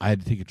 I had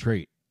to take a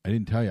trait. I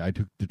didn't tell you. I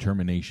took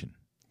determination.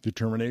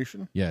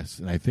 Determination? Yes,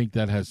 and I think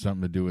that has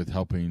something to do with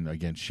helping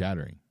against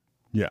shattering.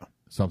 Yeah.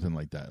 Something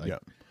like that.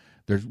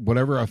 There's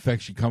whatever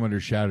effects you come under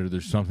shatter,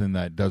 there's something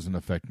that doesn't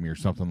affect me or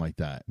something like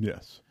that.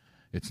 Yes.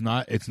 It's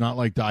not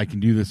like I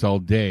can do this all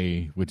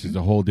day, which is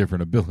a whole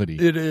different ability.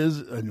 It is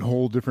a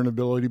whole different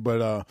ability,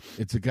 but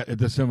it's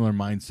a similar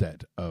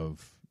mindset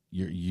of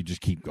you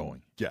just keep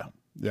going. Yeah.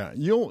 Yeah.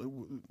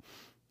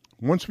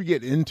 Once we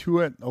get into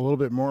it a little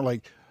bit more,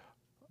 like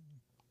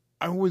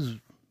I was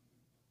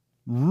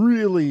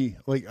really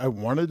I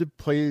wanted to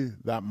play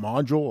that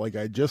module. Like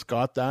I just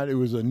got that. It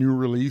was a new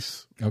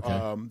release.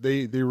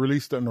 Okay. They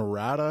released an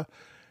errata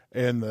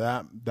and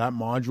that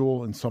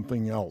module and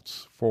something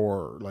else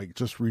for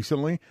just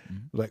recently.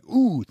 Mm-hmm. Like,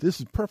 ooh, this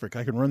is perfect.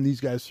 I can run these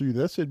guys through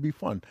this. It'd be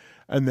fun.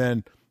 And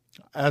then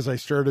as I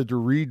started to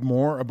read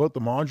more about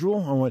the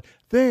module, I went,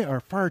 they are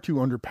far too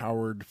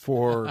underpowered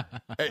for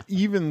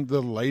even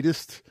the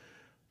lightest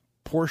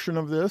portion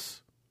of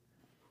this.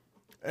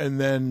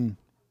 And then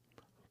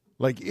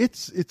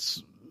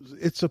it's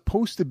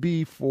supposed to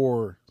be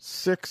for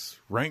 6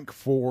 rank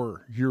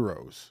 4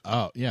 heroes.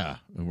 Oh yeah,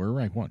 and we're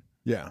rank 1.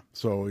 Yeah,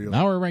 so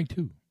now we're rank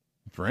 2.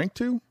 Rank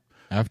 2.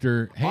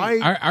 After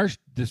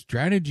the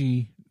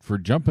strategy for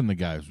jumping the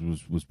guys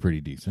was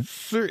pretty decent.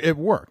 Sir, it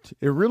worked.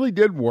 It really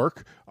did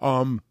work.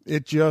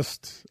 It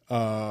just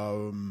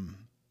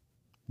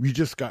we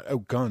just got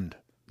outgunned.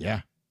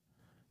 Yeah.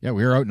 Yeah,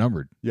 we were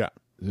outnumbered. Yeah.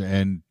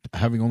 And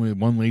having only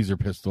one laser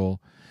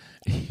pistol,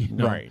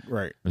 right.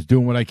 I was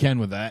doing what I can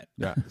with that.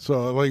 Yeah.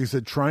 So, like I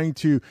said, trying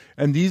to,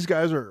 and these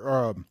guys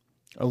are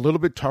a little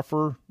bit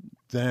tougher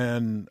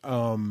than,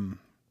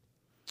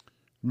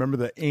 remember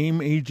the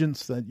AIM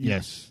agents that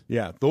Yes.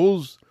 Yeah,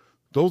 those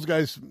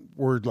guys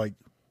were like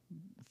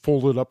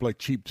folded up like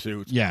cheap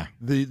suits. Yeah.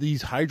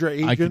 These Hydra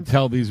agents, I could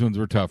tell these ones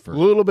were tougher. A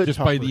little bit just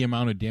tougher. by the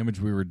amount of damage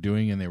we were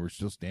doing, and they were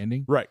still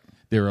standing. Right.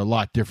 They were a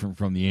lot different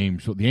from the AIM.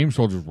 So the AIM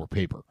soldiers were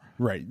paper.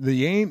 Right.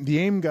 The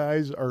AIM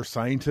guys are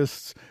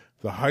scientists.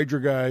 The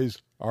Hydra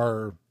guys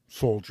are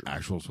soldiers.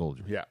 Actual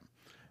soldiers. Yeah.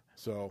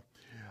 So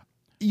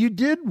you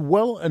did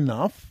well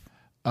enough.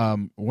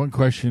 One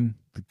question,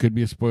 it could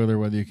be a spoiler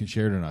whether you can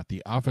share it or not.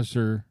 The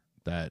officer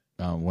that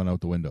went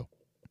out the window.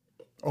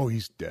 Oh,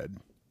 he's dead.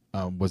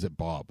 Was it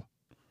Bob?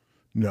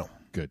 No.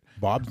 Good.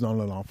 Bob's not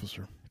an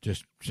officer.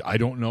 Just I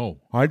don't know.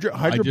 Hydra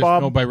I just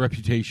Bob know by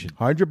reputation.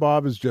 Hydra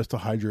Bob is just a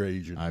Hydra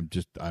agent.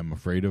 I'm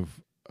afraid of.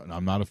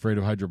 I'm not afraid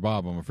of Hydra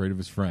Bob. I'm afraid of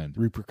his friend.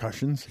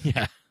 Repercussions.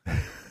 Yeah.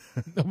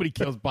 Nobody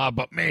kills Bob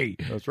but me.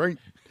 That's right.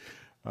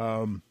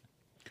 No,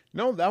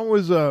 that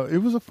was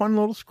it was a fun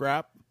little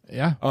scrap.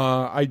 Yeah.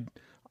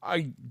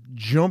 I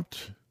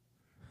jumped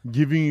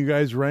giving you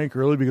guys rank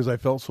early because I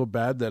felt so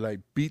bad that I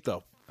beat the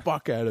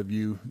fuck out of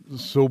you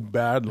so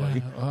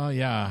badly. Oh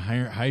yeah,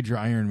 Hydra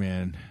Iron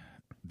Man.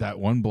 That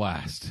one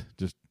blast,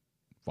 just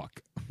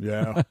fuck.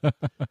 Yeah.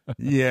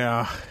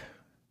 Yeah.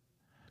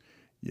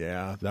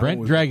 Yeah.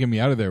 Brent dragging me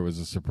out of there was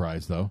a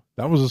surprise, though.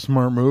 That was a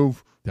smart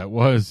move. That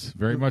was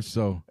very much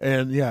so.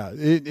 And yeah,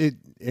 it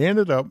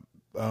ended up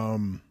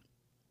fucking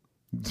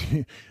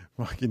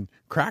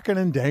Kraken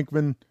and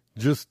Dankman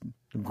just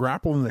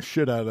grappling the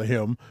shit out of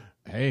him.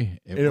 Hey,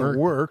 it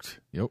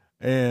worked. Yep.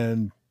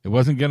 And it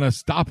wasn't gonna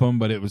stop him,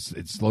 but it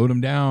slowed him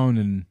down,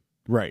 and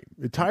right,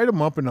 it tied him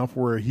up enough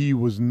where he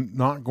was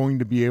not going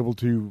to be able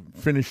to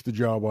finish the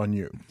job on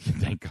you.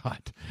 Thank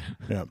God.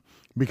 Yeah,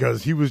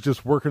 because he was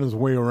just working his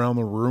way around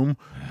the room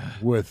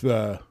with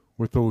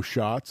those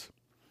shots.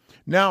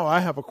 Now I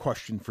have a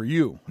question for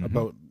you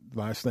about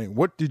last night.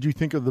 What did you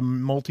think of the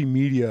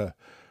multimedia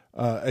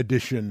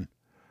edition?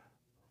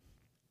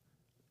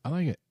 I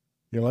like it.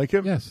 You like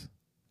it? Yes.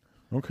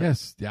 Okay.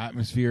 Yes, the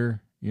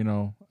atmosphere.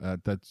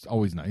 That's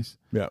always nice.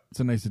 Yeah, it's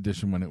a nice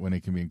addition when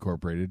it can be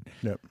incorporated.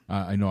 Yep.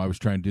 I know I was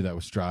trying to do that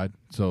with Strahd,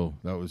 so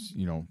that was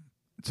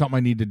it's something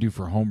I need to do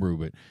for homebrew,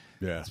 but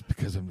yeah, it's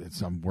because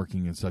I'm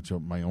working in such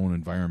my own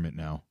environment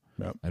now.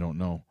 Yep. I don't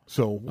know.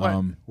 So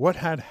what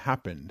had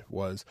happened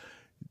was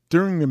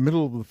during the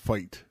middle of the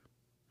fight,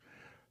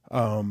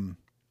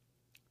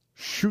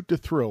 "Shoot to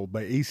Thrill"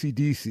 by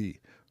AC/DC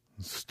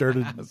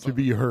started to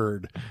be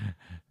heard.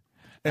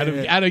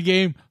 At a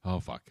game? Oh,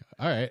 fuck.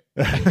 All right.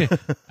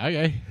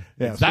 Okay.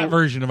 Yeah, it's that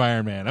version of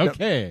Iron Man.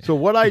 Okay. Yeah. So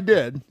what I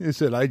did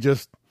is I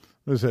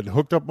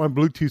hooked up my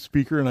Bluetooth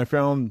speaker and I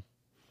found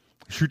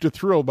 "Shoot to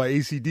Thrill" by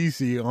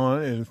AC/DC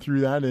on and threw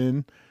that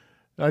in.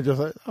 And I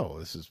just thought, oh,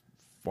 this is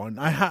fun.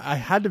 I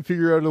had to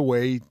figure out a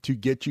way to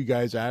get you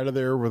guys out of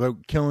there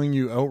without killing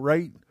you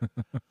outright.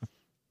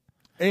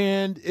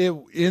 And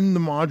in the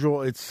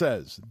module, it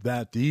says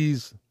that the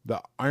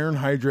Iron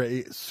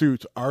Hydra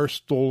suits are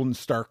stolen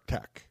Stark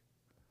tech.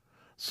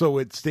 So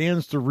it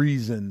stands to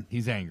reason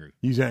he's angry.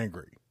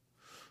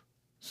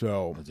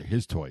 So those are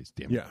his toys,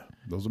 damn it. Yeah,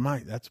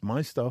 that's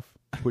my stuff.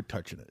 Quit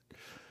touching it.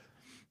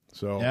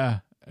 So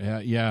yeah.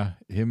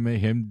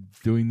 Him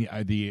doing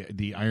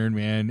the Iron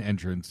Man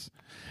entrance,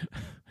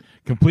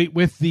 complete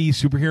with the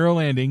superhero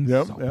landing.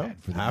 Yep, so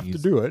have to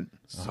do it.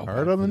 So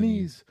hard on the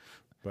knees.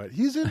 But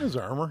he's in his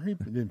armor. He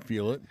didn't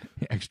feel it.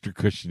 Extra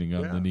cushioning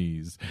on the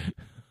knees.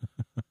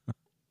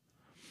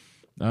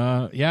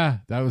 That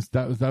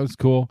was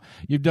cool.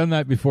 You've done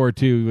that before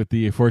too with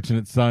the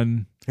Fortunate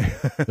Son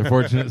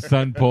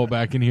pull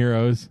back in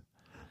Heroes.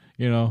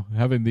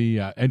 Having the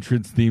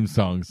entrance theme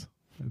songs.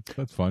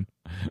 That's fun.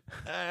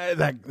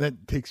 That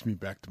takes me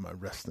back to my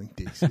wrestling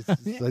days.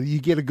 You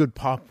get a good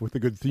pop with a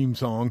good theme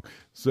song.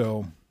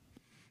 So,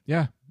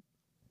 yeah,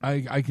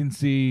 I can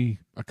see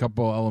a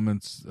couple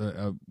elements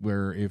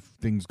where if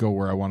things go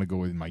where I want to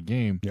go in my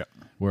game,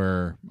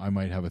 where I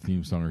might have a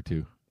theme song or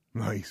two.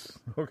 Nice.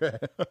 Okay.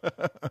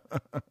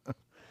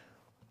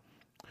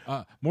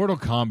 Mortal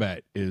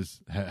Kombat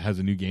has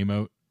a new game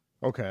out.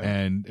 Okay.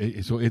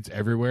 And so it's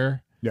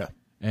everywhere. Yeah.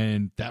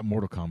 And that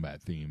Mortal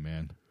Kombat theme,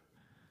 man.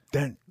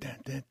 Dun, dun,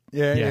 dun.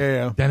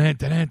 Yeah. Dun, dun,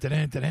 dun,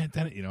 dun, dun,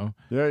 dun,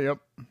 Yeah, yep.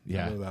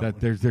 Yeah.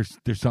 There's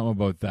something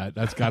about that.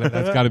 That's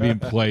gotta be in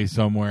play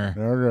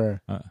somewhere.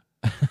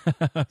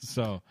 Okay.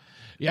 So,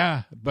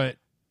 yeah, but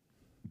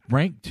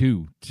rank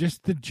 2,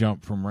 just the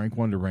jump from rank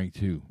 1 to rank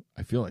 2.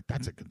 I feel like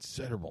that's a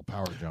considerable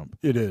power jump.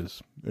 It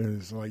is. It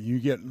is like you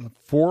get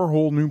 4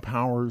 whole new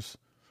powers,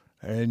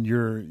 and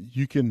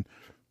you can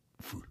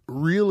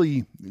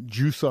really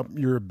juice up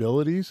your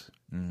abilities,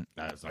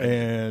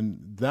 and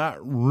that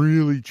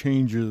really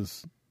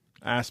changes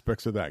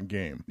aspects of that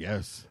game.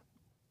 Yes,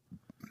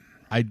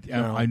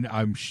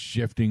 I'm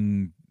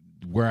shifting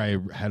where I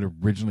had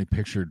originally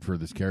pictured for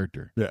this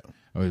character. Yeah,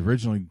 I was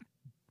originally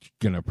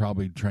gonna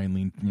probably try and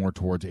lean more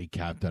towards a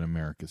Captain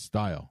America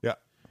style. Yeah.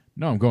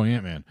 No, I'm going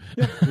Ant-Man.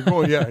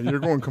 You're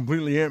going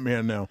completely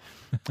Ant-Man now.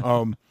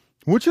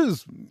 Which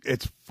is,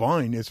 it's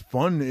fine. It's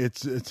fun.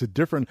 It's a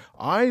different,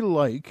 I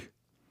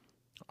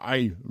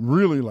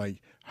really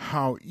like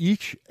how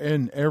each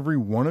and every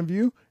one of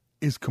you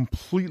is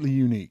completely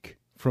unique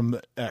from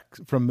the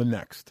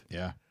next.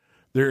 Yeah.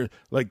 There's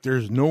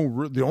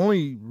no, the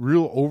only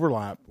real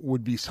overlap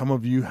would be some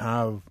of you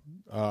have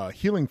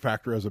healing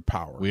factor as a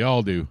power. We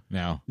all do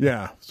now.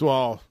 Yeah.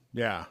 So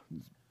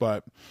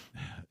but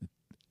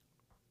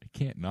I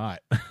can't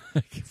not.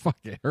 Fuck,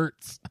 it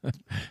hurts.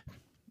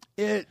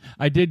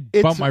 I did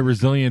bump my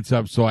resilience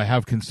up, so I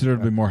have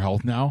considerably more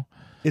health now.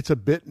 It's a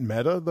bit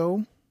meta,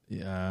 though.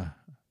 Yeah.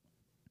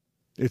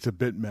 It's a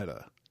bit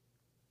meta.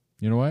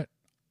 You know what?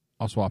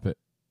 I'll swap it.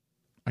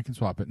 I can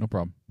swap it, no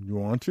problem. You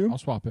want to? I'll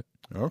swap it.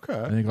 Okay.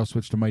 I think I'll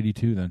switch to Mighty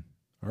 2 then.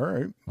 All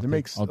right.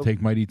 I'll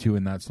take Mighty 2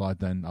 in that slot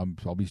then.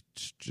 I'll be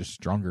just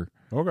stronger.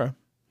 Okay.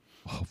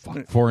 Oh,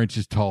 fuck. 4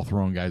 inches tall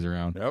throwing guys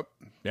around. Yep.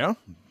 Yeah.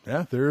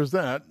 Yeah, there's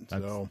that.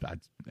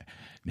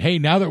 Hey,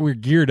 now that we're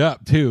geared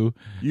up, too.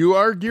 You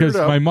are geared up.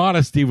 Because my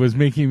modesty was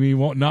making me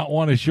not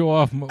want to show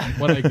off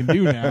what I can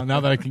do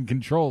now that I can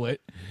control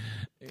it.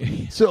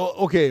 So,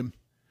 okay.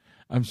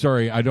 I'm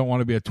sorry. I don't want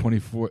to be a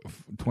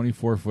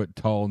 24-foot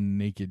tall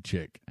naked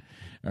chick.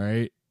 All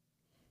right?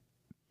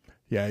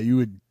 Yeah, you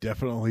would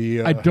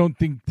definitely... I don't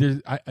think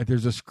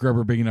there's a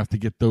scrubber big enough to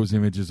get those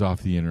images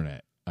off the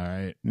internet. All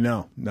right?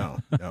 No.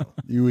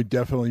 You would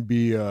definitely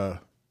be...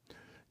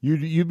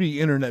 You'd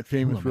be internet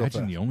famous real fast.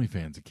 Imagine the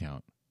OnlyFans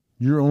account.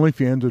 Your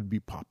OnlyFans would be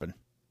popping.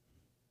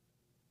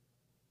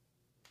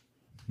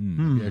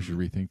 Maybe I should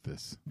rethink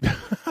this.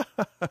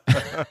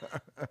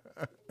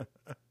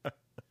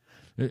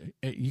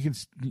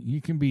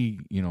 You can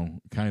be,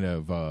 kind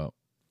of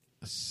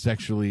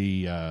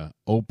sexually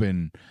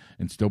open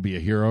and still be a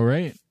hero,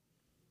 right?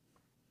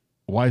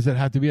 Why does that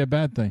have to be a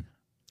bad thing?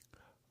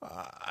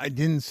 I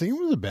didn't say it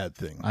was a bad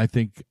thing. I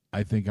think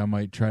I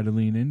might try to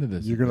lean into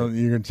this. You're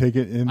gonna take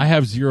it in. I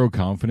have zero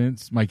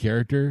confidence. The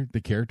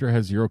character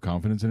has zero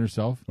confidence in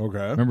herself.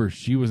 Okay. Remember,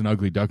 she was an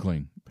ugly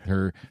duckling.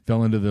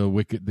 Fell into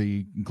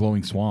the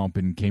glowing swamp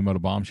and came out a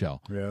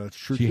bombshell. Yeah, that's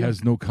true. She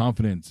has no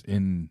confidence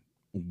in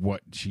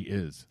what she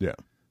is. Yeah.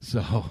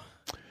 So,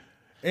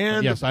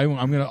 and yes,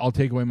 I'll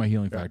take away my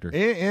healing factor.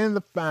 And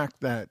the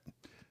fact that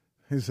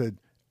he said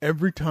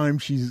every time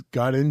she's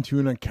got into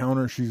an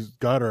encounter, she's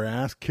got her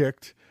ass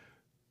kicked.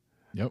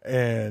 Yep.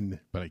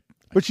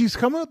 But she's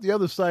come out the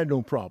other side,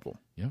 no problem.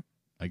 Yep.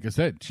 Like I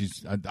said,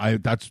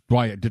 that's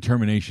why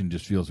determination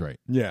just feels right.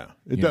 Yeah,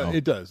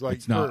 it does. Like,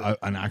 it's not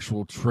an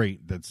actual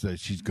trait that says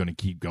she's going to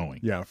keep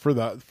going. Yeah, for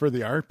the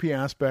RP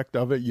aspect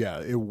of it,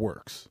 yeah, it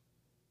works.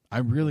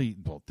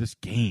 This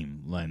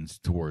game lends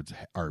towards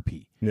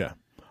RP. Yeah.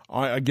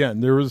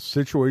 There was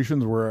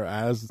situations where,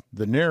 as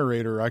the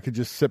narrator, I could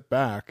just sit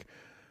back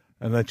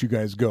and let you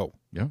guys go.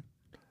 Yeah.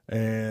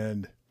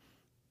 And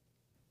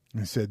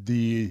I said,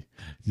 you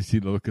see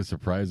the look of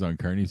surprise on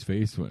Carney's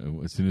face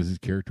as soon as his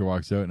character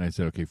walks out, and I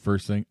said, okay,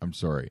 first thing, I'm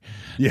sorry.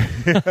 Yeah.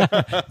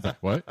 Like,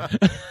 what?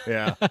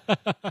 Yeah.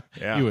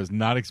 He was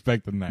not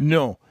expecting that.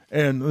 No.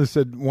 And I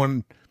said,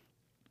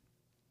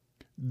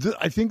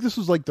 I think this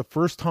was like the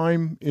first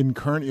time in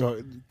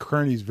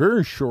Carney's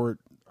very short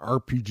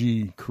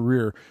RPG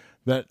career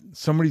that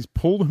somebody's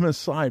pulled him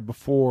aside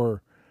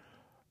before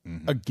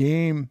a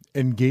game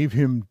and gave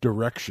him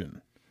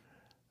direction.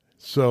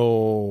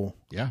 So,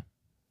 yeah.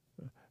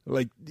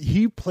 Like,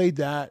 he played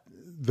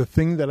the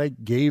thing that I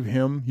gave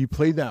him, he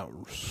played that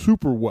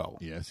super well.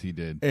 Yes, he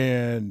did.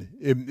 And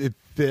it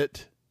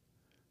fit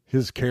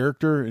his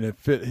character and it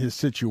fit his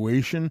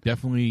situation.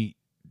 Definitely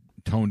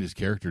toned his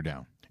character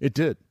down. It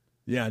did.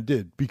 Yeah, it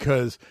did.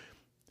 Because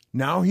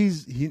now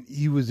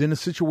he was in a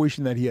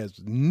situation that he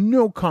has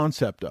no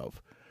concept of.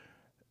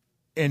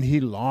 And he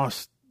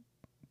lost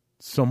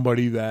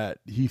somebody that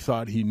he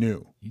thought he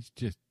knew.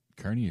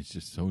 Carney is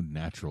just so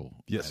natural.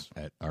 Yes.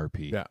 At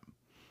RP. Yeah.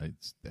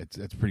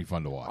 It's pretty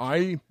fun to watch.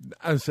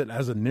 I said,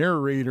 as a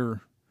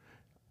narrator,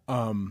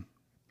 I'm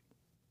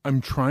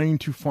trying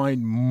to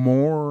find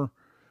more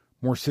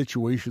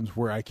situations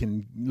where I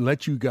can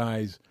let you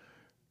guys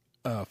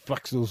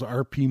flex those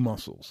RP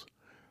muscles.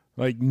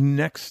 Like,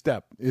 next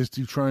step is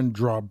to try and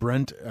draw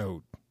Brent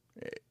out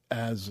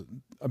as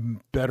a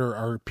better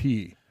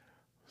RP.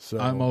 So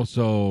I'm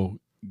also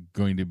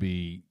going to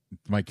be,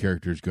 my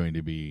character is going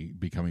to be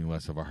becoming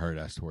less of a hard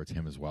ass towards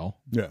him as well.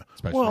 Yeah.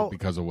 Especially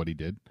because of what he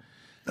did.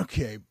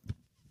 Okay.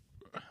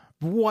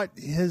 What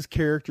his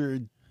character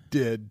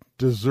did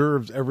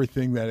deserves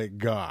everything that it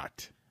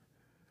got.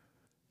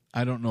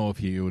 I don't know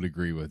if you would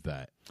agree with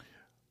that.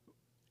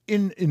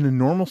 In a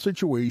normal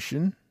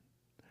situation,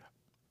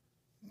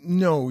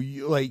 no,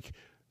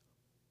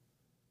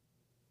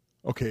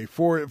 okay,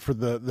 for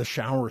the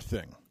shower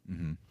thing.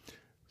 Mm-hmm.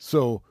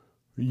 So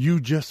you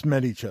just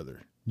met each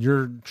other.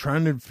 You're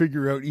trying to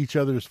figure out each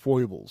other's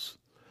foibles.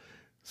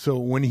 So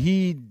when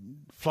he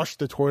flushed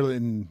the toilet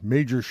and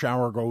made your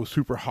shower go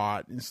super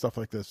hot and stuff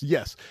like this,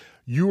 yes,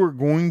 you are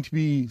going to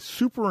be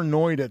super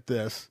annoyed at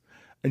this,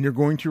 and you're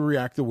going to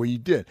react the way you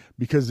did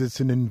because it's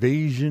an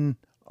invasion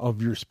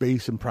of your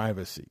space and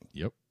privacy.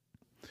 Yep.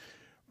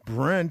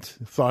 Brent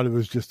thought it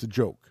was just a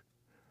joke.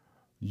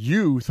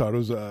 You thought it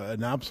was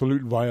an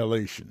absolute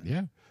violation.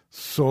 Yeah.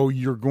 So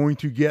you're going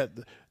to get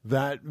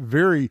that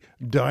very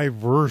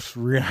diverse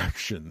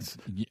reactions.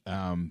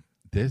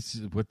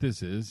 What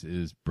this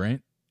is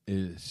Brent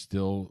is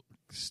still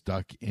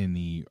stuck in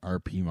the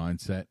RP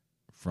mindset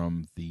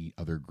from the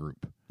other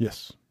group.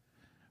 Yes.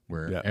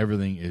 Where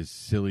everything is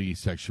silly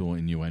sexual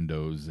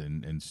innuendos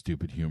and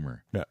stupid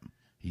humor. Yeah.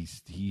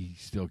 He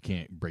still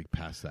can't break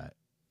past that,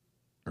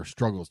 or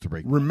struggles to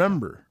break.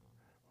 Remember,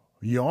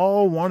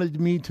 y'all wanted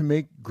me to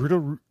make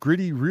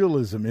gritty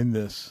realism in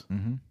this.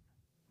 Mm-hmm.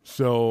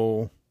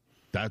 So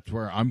that's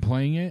where I'm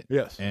playing it.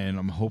 Yes. And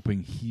I'm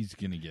hoping he's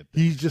going to get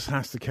this. He just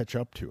has to catch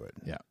up to it.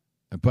 Yeah.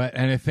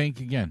 And I think,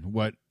 again,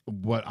 what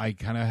I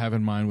kind of have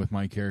in mind with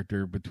my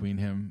character with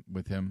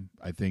him,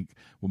 I think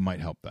might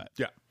help that.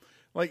 Yeah.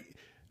 Like,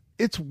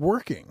 it's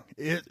working.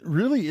 It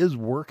really is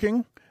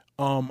working.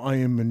 I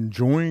am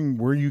enjoying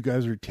where you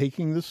guys are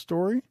taking this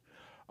story.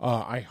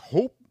 I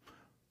hope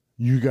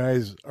you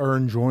guys are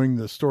enjoying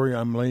the story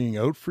I'm laying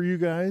out for you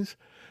guys.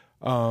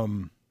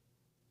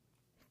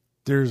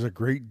 There's a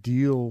great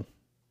deal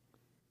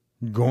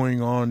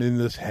going on in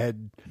this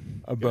head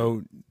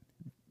about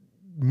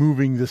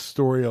moving this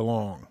story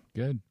along.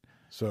 Good.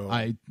 So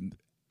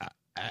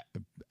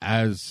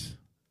as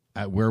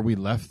at where we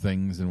left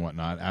things and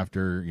whatnot,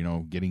 after,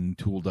 getting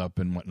tooled up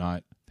and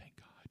whatnot, thank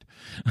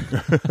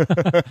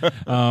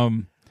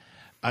God.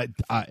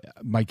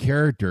 My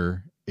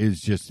character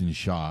is just in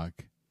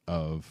shock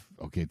of,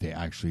 okay,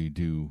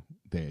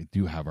 they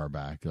do have our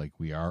back. Like,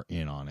 we are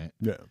in on it.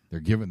 Yeah. They're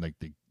giving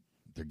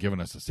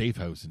us a safe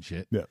house and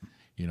shit. Yeah.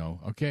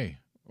 Okay,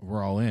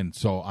 we're all in.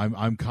 So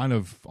I'm kind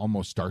of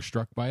almost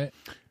starstruck by it.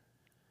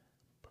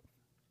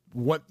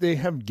 What they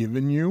have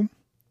given you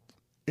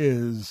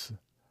is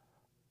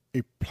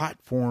a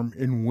platform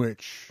in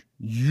which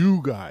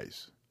you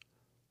guys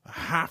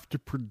have to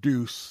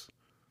produce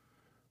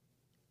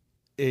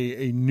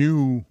a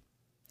new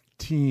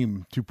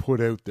team to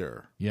put out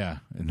there. Yeah.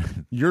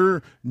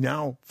 You're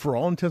now, for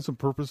all intents and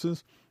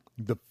purposes,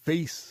 the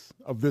face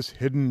of this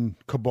hidden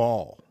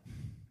cabal.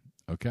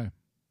 Okay.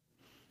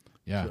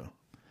 Yeah. So.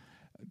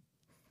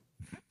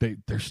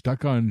 They're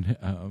stuck on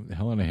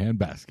Hell in a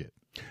Handbasket.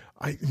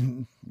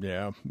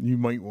 You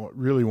might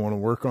really want to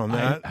work on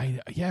that.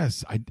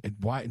 Yes.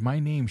 Why my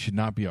name should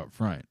not be up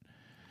front.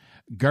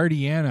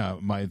 Guardiana,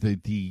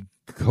 the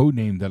code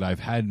name that I've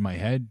had in my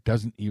head,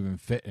 doesn't even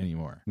fit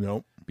anymore.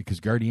 Nope. Because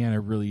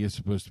Guardiana really is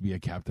supposed to be a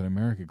Captain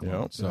America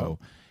clone. Yep, so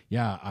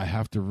I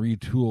have to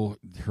retool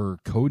her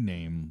code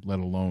name, let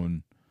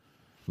alone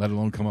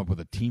come up with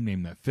a team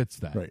name that fits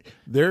that. Right.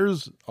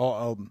 There's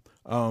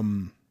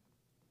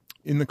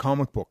in the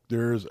comic book,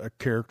 there's a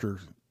character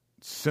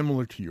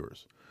similar to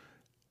yours,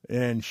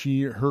 and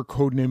her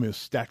code name is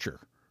Stature.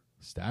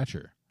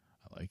 Stature,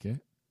 I like it.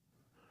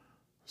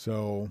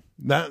 So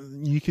that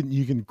you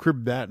can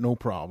crib that, no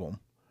problem.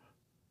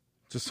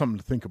 Just something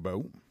to think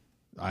about.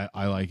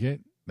 I like it.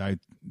 I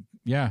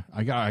got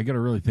to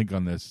really think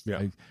on this.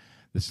 Yeah.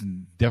 This is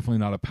definitely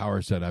not a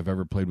power set I've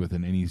ever played with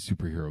in any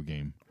superhero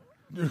game.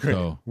 Okay.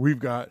 So we've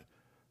got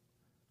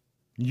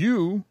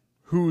you,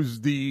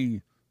 who's the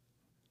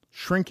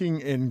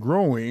shrinking and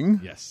growing.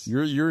 Yes.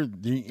 You're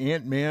the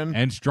Ant-Man.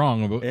 And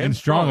strong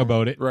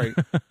about it. Right.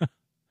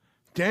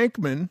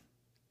 Dankman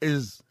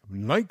is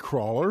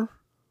Nightcrawler.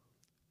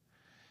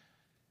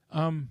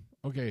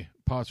 Okay,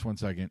 pause 1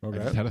 second. Okay.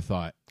 I just had a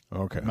thought.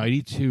 Okay.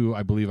 Mighty 2,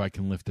 I believe I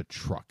can lift a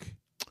truck.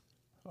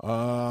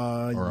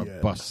 Or a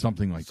bus,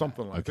 something like that.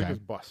 Okay. I think it's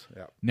bus,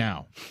 yeah.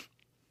 Now,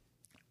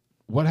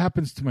 what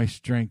happens to my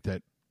strength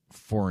at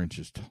 4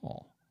 inches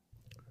tall?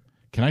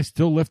 Can I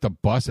still lift a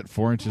bus at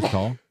 4 inches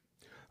tall?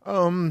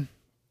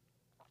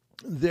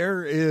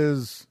 There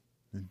is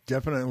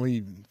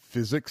definitely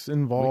physics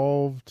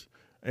involved,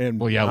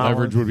 and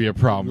leverage would be a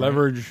problem.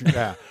 Leverage, right?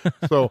 Yeah.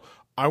 So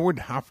I would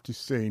have to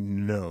say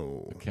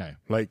no. Okay,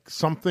 like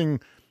something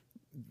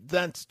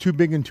that's too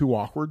big and too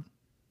awkward.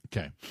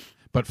 Okay,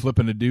 but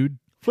flipping a dude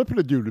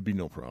would be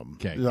no problem.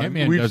 Okay,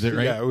 Ant-Man does it,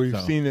 right? Yeah, we've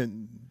seen it.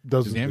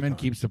 Does Ant-Man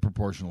keeps the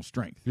proportional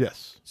strength?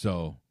 Yes.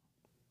 So,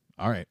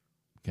 all right.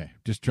 Okay,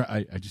 just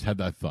try. I just had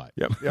that thought.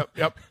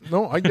 Yep.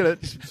 No, I get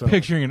it. So.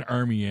 Picturing an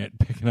army ant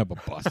picking up a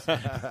bus.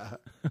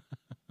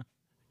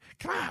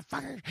 Come on,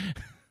 fucker!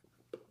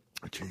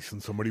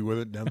 Chasing somebody with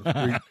it down the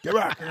street. Get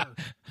back here!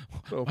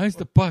 So, why is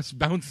the bus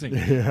bouncing?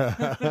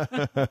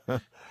 Yeah.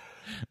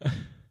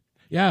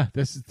 Yeah,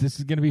 this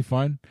is going to be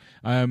fun.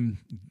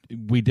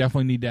 We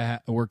definitely need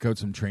to work out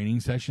some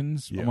training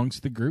sessions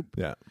amongst the group.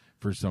 Yeah.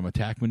 For some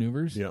attack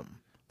maneuvers. Yeah.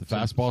 The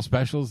fastball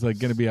specials are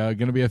going to be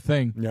a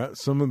thing. Yeah,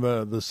 some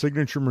of the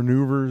signature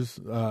maneuvers,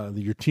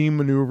 your team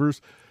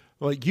maneuvers,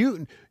 like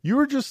you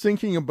were just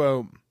thinking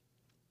about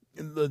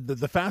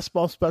the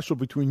fastball special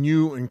between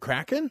you and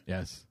Kraken.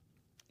 Yes,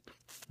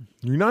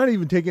 you're not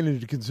even taking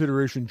into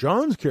consideration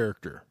John's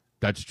character.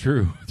 That's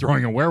true.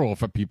 Throwing a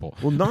werewolf at people.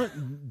 Well, not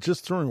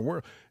just throwing a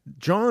werewolf.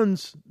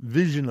 John's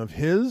vision of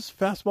his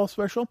fastball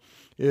special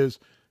is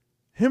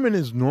him in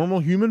his normal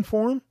human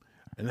form,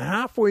 and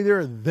halfway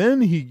there,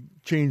 then he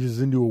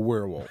changes into a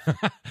werewolf.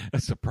 A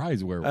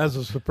surprise werewolf. As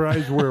a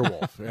surprise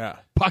werewolf, yeah.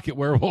 Pocket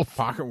werewolf.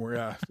 Pocket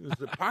werewolf. Is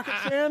it pocket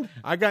sand?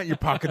 I got your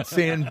pocket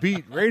sand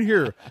beat right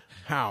here.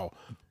 How?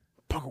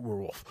 Pocket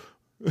werewolf.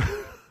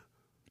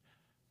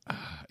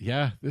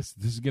 Yeah, this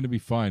is going to be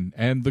fun.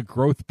 And the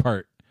growth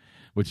part,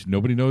 which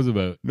nobody knows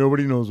about.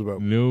 Nobody knows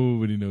about.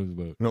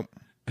 Nope.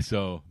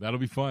 So that'll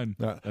be fun.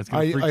 That's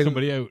going to freak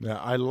somebody out. Yeah,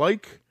 I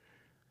like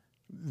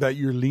that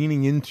you're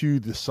leaning into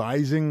the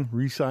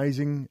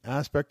resizing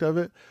aspect of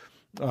it,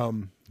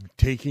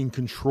 taking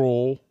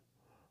control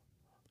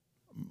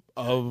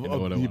of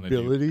the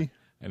ability.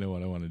 I know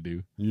what I want to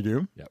do. You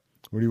do? Yep.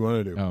 What do you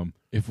want to do?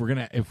 If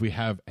we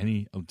have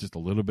just a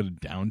little bit of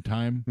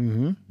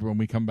downtime when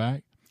we come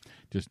back,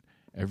 just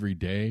every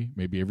day,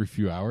 maybe every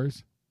few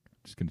hours,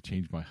 just going to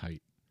change my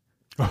height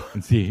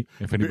and see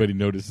if anybody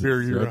notices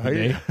throughout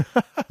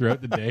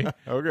the day.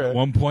 Okay. At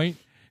one point,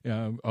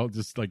 I'll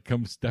just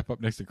come step up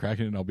next to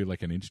Kraken and I'll be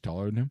like an inch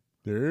taller than him.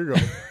 There you go.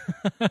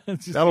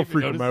 That'll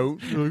freak him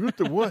out. You're like,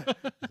 what?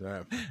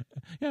 Yeah,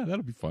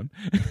 that'll be fun.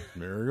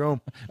 There you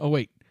go. Oh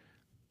wait,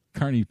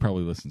 Carney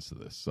probably listens to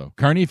this. So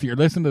Carney, if you're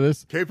listening to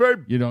this,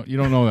 K-Pipe. you don't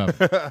know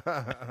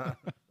that.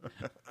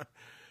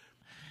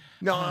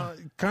 No,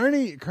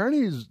 Carney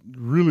is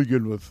really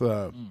good with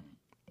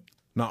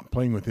not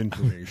playing with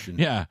information.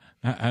 Yeah,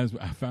 as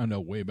I found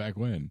out way back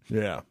when.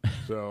 Yeah.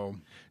 So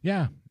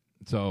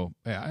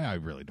I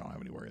really don't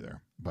have any worry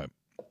there. But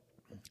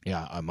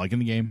yeah, I'm liking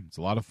the game. It's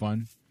a lot of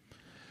fun.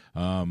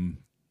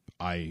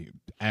 I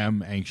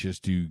am anxious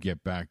to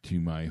get back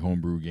to my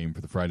homebrew game for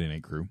the Friday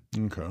Night Crew.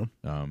 Okay.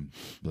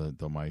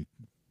 My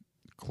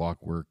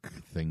clockwork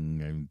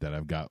thing that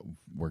I've got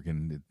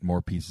working,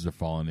 more pieces are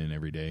falling in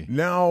every day.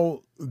 Now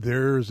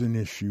there's an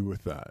issue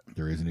with that.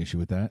 There is an issue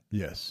with that?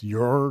 Yes.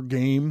 Your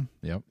game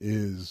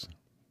is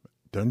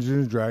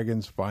Dungeons and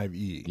Dragons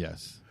 5e.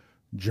 Yes.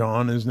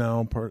 John is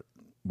now part.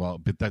 Well,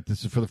 but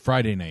this is for the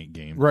Friday night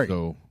game, right?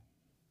 So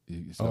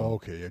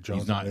okay. Yeah,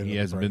 John's he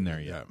hasn't been there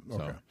yet. Yeah,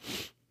 okay.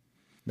 So.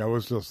 That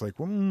was just like,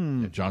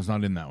 yeah, John's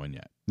not in that one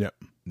yet. Yep.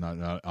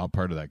 Not all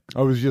part of that.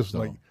 I was just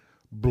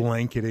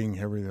blanketing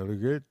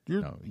everything.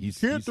 He's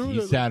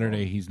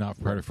Saturday. He's not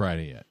part of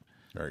Friday yet.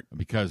 Right.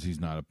 Because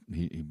he's not a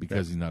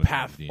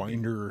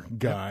Pathfinder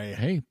guy. Yeah.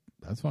 Hey,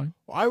 that's fine.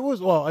 I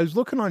was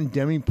looking on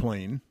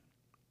Demiplane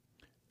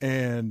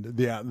and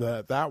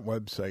that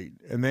website,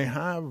 and they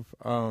have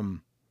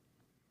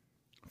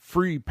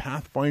free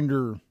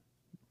Pathfinder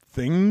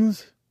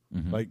things,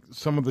 like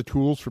some of the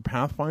tools for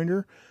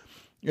Pathfinder.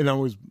 And I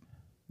was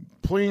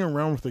playing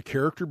around with the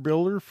character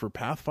builder for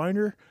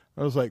Pathfinder.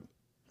 I was like,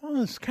 oh,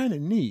 that's kind of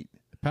neat.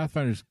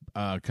 Pathfinder's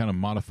kind of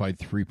modified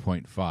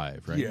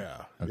 3.5, right?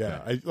 Yeah.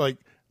 Okay. Yeah.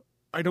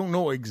 I don't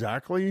know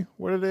exactly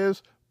what it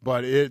is,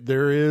 but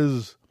there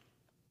is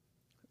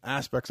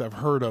aspects I've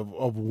heard of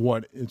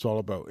what it's all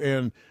about.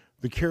 And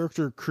the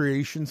character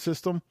creation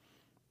system,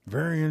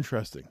 very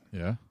interesting.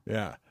 Yeah.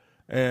 Yeah.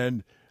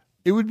 And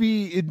it'd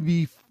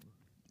be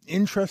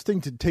interesting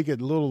to take a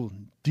little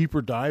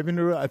deeper dive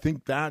into it. I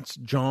think that's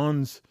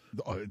John's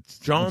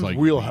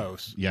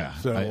wheelhouse. Yeah.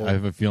 So, I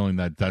have a feeling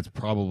that's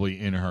probably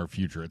in our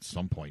future at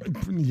some point.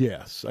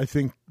 Yes. I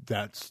think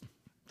that's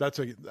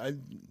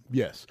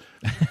yes.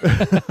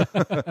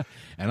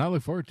 And I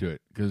look forward to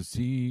it because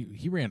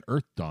he ran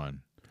Earth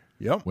Dawn.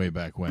 Yep. Way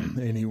back when.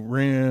 And he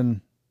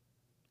ran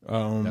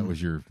that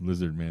was your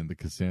lizard man, the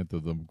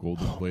Cassantha, the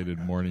golden plated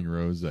morning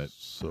rose that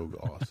so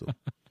awesome.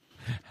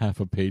 Half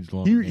a page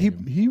long.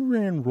 He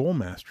ran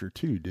Rollmaster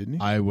too, didn't he?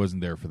 I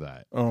wasn't there for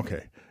that. Oh,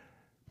 okay.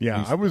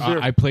 Yeah, I was there.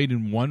 I played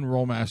in one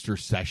Rollmaster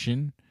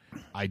session.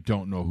 I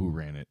don't know who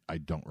ran it. I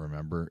don't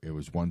remember. It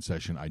was one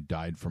session. I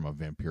died from a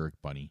vampiric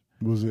bunny.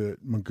 Was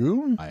it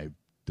Magoon?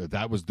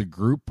 That was the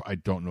group. I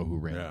don't know who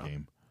ran the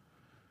game.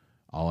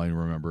 All I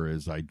remember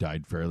is I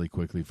died fairly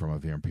quickly from a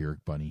vampiric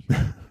bunny.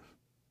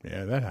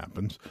 Yeah, that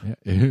happens. Yeah,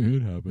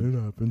 it happens. It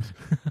happens.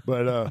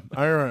 But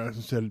I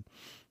said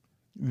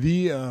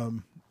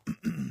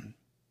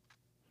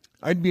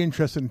I'd be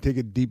interested in take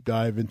a deep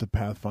dive into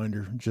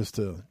Pathfinder just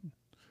to.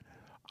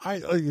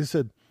 Like I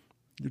said,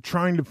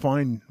 trying to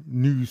find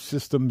new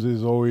systems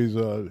is always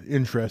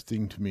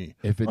interesting to me.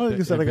 If it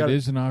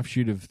is an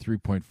offshoot of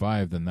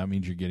 3.5, then that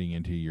means you're getting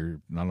into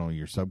not only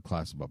your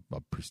subclasses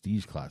but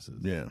prestige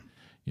classes. Yeah.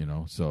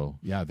 So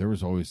yeah, there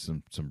was always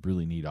some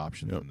really neat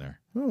options in there.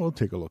 Well, we'll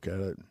take a look at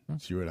it.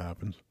 See what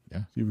happens.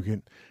 Yeah. See if we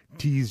can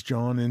tease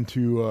John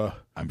into.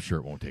 I'm sure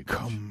it won't take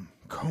much.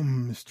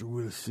 Come, Mr.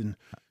 Wilson.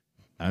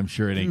 I'm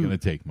sure it ain't going to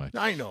take much.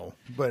 I know,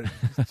 but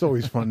it's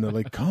always fun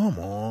to come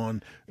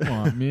on. Come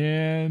on,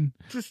 man.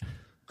 Just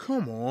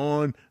come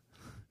on.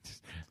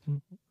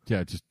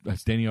 Just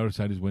standing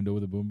outside his window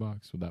with a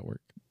boombox. Would that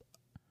work?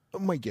 I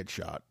might get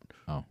shot.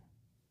 Oh.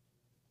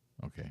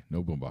 Okay,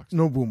 no boombox.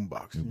 No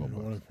boombox. No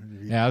boombox.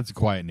 Yeah, it's a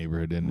quiet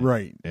neighborhood, isn't it?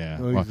 Right. Yeah.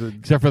 Well,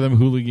 except for them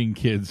hooligan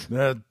kids.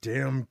 That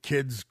damn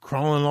kids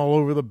crawling all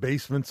over the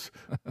basements.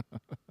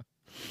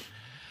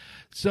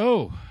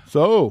 So,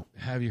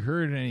 have you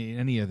heard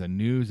any of the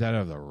news out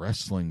of the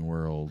wrestling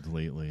world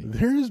lately?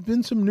 There's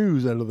been some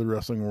news out of the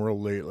wrestling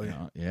world lately.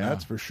 Yeah.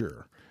 That's for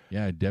sure.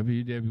 Yeah,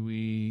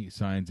 WWE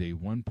signs a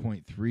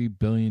 $1.3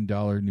 billion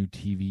new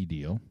TV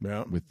deal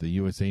with the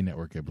USA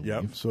Network, I believe.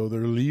 Yep, so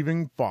they're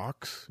leaving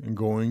Fox and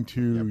going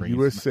to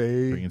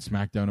USA. Bringing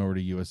SmackDown over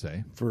to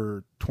USA.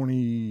 For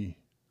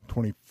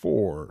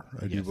 2024,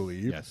 I do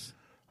believe. Yes.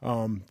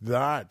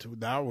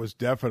 That was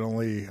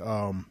definitely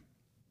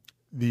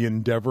the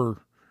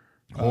Endeavor.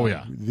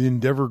 The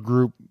Endeavor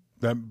group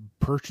that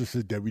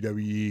purchases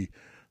WWE.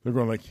 They're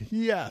going like,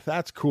 yeah,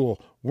 that's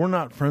cool. We're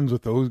not friends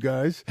with those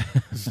guys,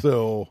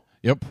 so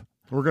yep,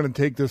 we're going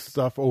to take this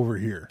stuff over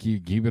here.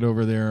 Keep it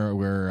over there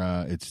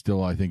where it's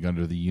still, I think,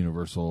 under the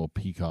Universal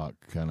Peacock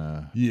kind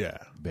of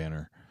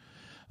banner.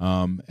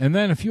 And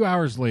then a few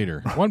hours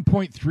later,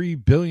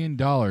 $1.3 billion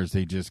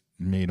they just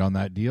made on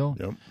that deal.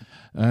 Yep.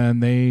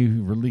 And they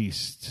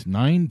released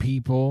 9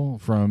 people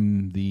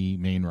from the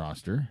main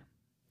roster.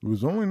 It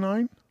was only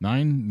 9?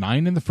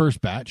 9 in the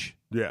first batch.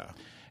 Yeah.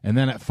 And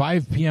then at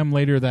 5 p.m.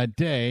 later that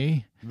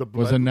day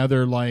was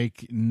another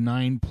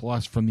 9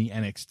 plus from the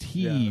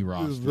NXT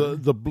roster.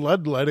 The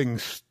bloodletting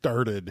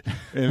started,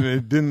 and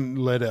it didn't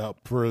let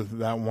up for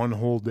that one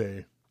whole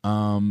day.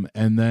 And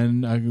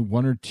then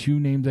 1 or 2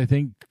 names, I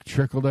think,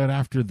 trickled out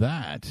after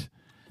that.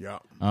 Yeah.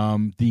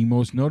 The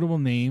most notable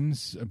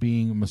names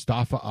being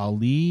Mustafa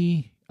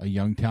Ali, a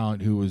young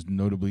talent who was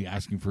notably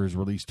asking for his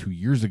release 2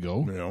 years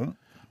ago. Yeah.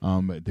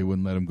 They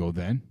wouldn't let him go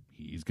then.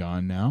 He's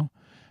gone now.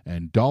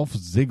 And Dolph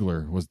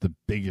Ziggler was the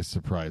biggest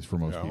surprise for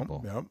most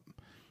people. Yep.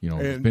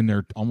 He's been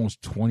there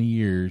almost 20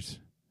 years,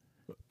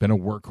 been a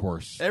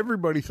workhorse.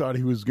 Everybody thought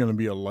he was going to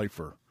be a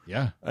lifer.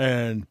 Yeah.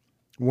 And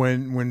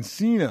when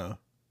Cena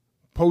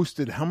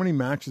posted how many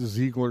matches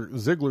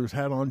Ziggler's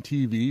had on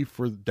TV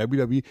for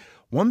WWE,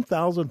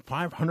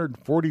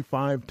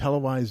 1,545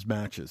 televised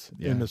matches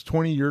in his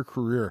 20-year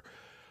career.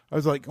 I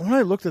was like, when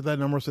I looked at that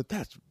number, I said,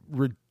 that's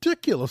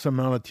ridiculous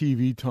amount of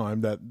TV time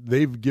that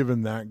they've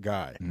given that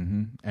guy.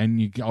 Mm-hmm. And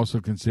you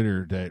also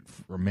consider that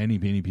for many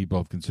people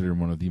have considered him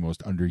one of the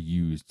most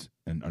underused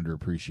and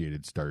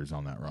underappreciated stars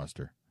on that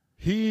roster.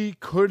 He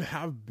could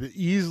have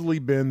easily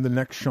been the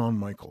next Shawn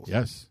Michaels.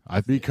 Yes.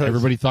 Because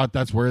everybody thought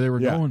that's where they were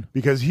going.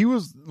 Because he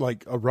was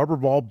like a rubber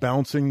ball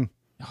bouncing.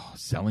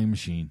 Selling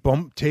machine.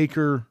 Bump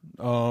taker.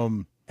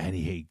 And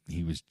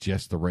he was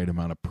just the right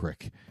amount of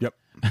prick. Yep.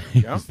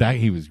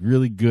 He was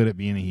really good at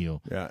being a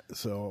heel. Yeah.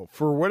 So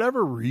for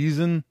whatever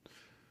reason,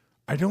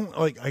 I don't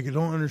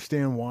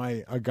understand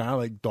why a guy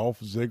like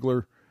Dolph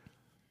Ziggler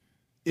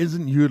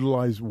wasn't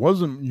utilized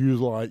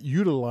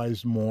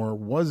more,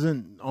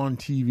 wasn't on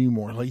TV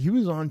more. Like, he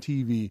was on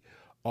TV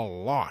a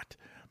lot,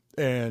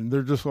 and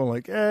they're just going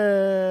like,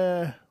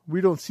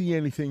 we don't see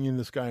anything in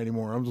this guy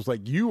anymore. I'm just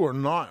like, you are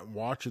not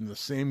watching the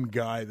same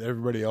guy that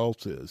everybody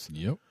else is.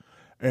 Yep.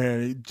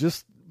 And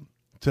just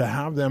to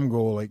have them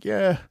go like,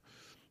 yeah,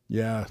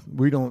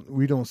 we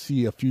don't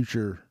see a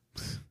future.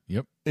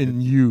 Yep.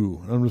 In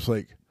you. I'm just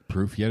like,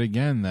 proof yet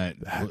again that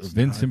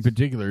Vince in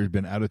particular has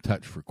been out of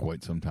touch for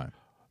quite some time.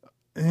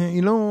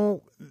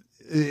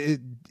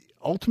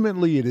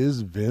 Ultimately it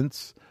is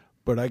Vince,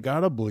 but I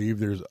gotta believe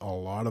there's a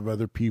lot of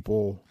other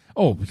people.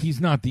 Oh,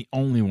 he's not the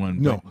only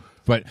one. No,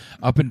 but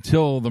up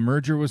until the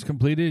merger was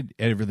completed,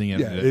 everything.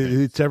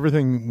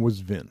 Everything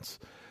was Vince.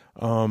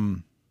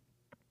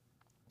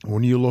 When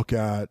you look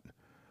at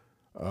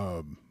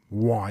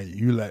why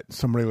you let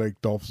somebody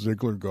like Dolph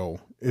Ziggler go,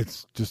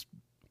 it's just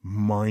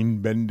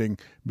mind bending,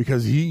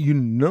 because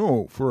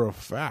for a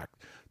fact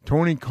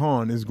Tony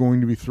Khan is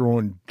going to be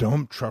throwing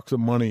dump trucks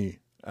of money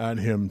at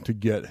him to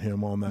get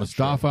him on that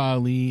Mustafa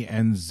Ali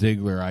and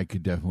Ziggler, I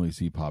could definitely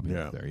see popping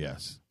up there,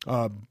 yes.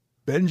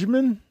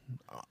 Benjamin,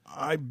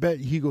 I bet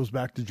he goes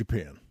back to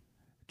Japan.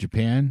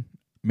 Japan?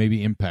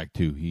 Maybe Impact,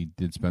 too. He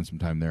did spend some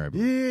time there, I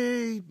believe.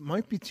 Yeah, he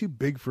might be too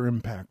big for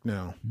Impact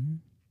now.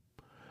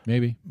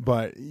 Maybe.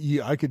 But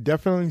I could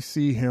definitely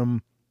see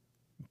him,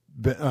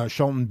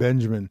 Shelton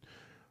Benjamin,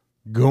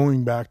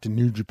 going back to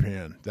New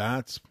Japan.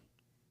 That's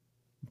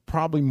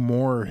probably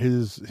more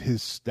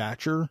his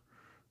stature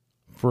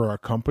for a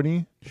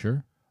company.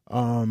 Sure.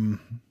 I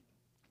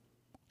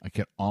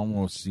could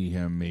almost see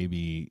him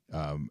maybe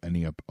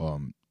ending up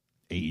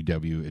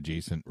AEW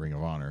adjacent Ring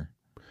of Honor.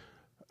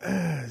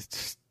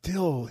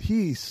 Still,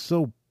 he's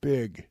so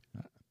big.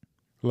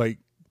 Like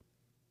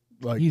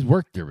he's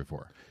worked there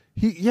before.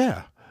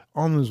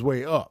 On his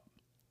way up.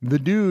 The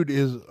dude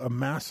is a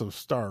massive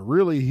star.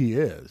 Really, he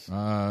is.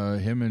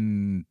 Him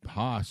and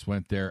Haas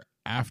went there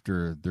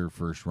after their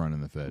first run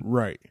in the Fed.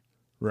 Right.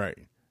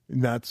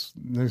 And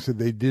they said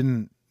they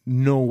didn't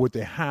know what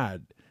they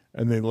had,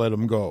 and they let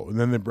him go, and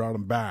then they brought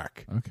him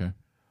back. Okay.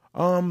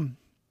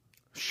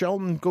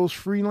 Shelton goes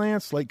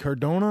freelance like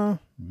Cardona,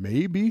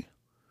 maybe.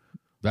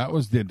 That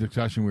was the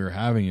discussion we were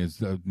having.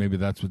 Is maybe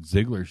that's what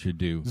Ziggler should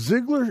do.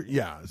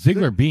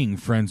 Ziggler being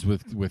friends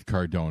with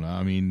Cardona.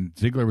 I mean,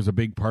 Ziggler was a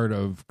big part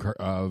of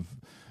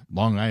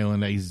Long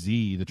Island AZ,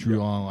 the True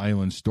Long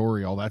Island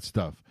story, all that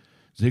stuff.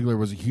 Ziggler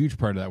was a huge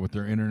part of that with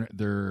their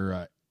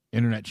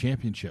internet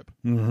championship.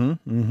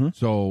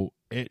 So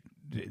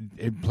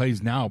it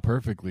plays now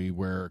perfectly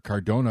where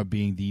Cardona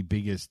being the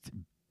biggest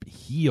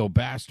heel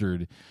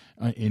bastard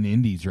in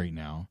indies right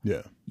now.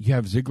 Yeah. You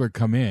have Ziggler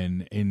come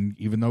in, and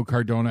even though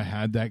Cardona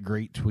had that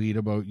great tweet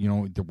about,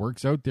 the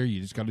work's out there,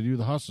 you just got to do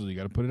the hustle, you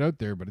got to put it out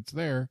there, but it's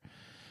there.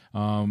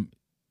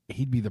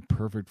 He'd be the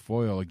perfect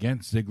foil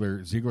against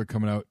Ziggler. Ziggler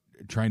coming out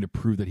trying to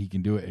prove that he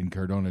can do it, and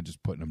Cardona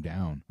just putting him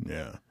down.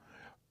 Yeah.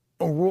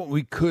 Or what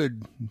we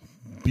could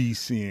be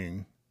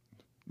seeing,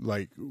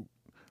 like,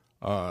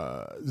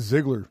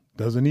 Ziggler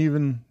doesn't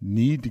even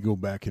need to go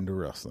back into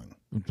wrestling.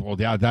 Well,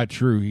 yeah, that's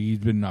true. He's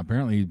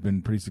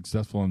been pretty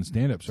successful on the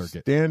stand-up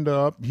circuit. Stand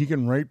up, he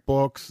can write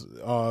books,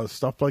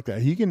 stuff like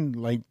that. He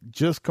can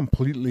just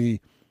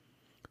completely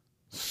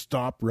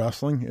stop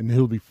wrestling, and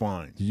he'll be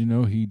fine. Did you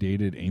know he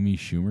dated Amy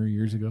Schumer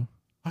years ago?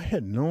 I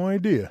had no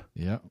idea.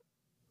 Yeah,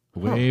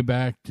 way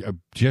back,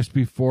 just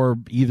before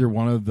either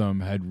one of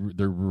them had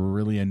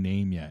really a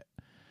name yet.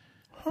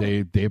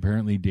 They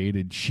apparently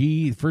dated.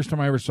 First time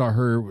I ever saw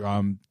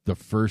her, the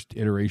first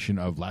iteration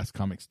of Last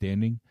Comic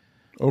Standing.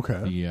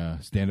 Okay. The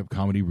stand-up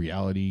comedy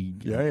reality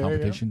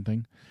competition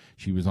thing.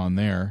 She was on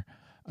there.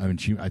 I mean,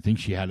 I think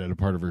she had it a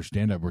part of her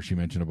stand-up where she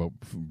mentioned about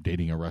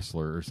dating a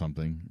wrestler or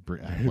something.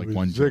 It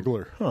was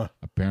Ziggler. Huh.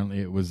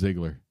 Apparently it was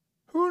Ziggler.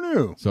 Who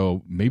knew?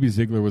 So maybe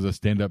Ziggler was a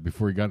stand-up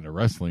before he got into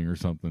wrestling or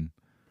something.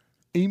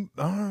 He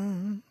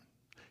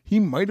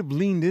might have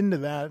leaned into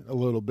that a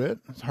little bit.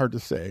 It's hard to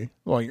say.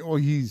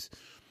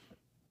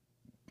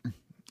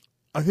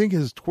 I think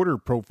his Twitter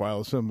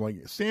profile is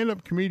some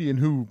stand-up comedian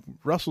who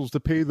wrestles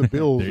to pay the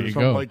bills or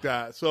something like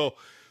that. So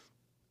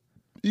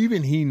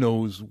even he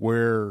knows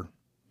where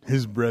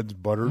his bread's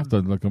buttered. I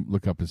have to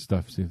look up his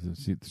stuff. See,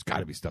 there's got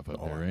to be stuff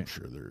out there, right? I'm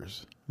sure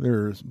there's.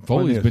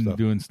 Foley's been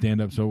doing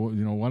stand-up, so why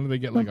don't they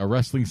get a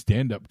wrestling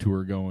stand-up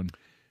tour going?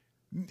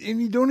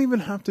 And you don't even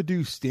have to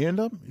do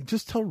stand-up. You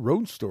just tell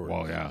road stories.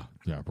 Well, yeah,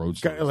 road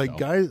stories.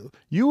 Guys,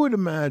 you would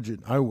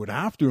imagine, I would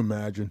have to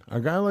imagine,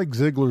 a guy like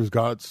Ziggler's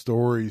got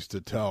stories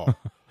to tell.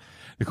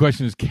 The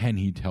question is, can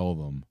he tell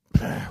them?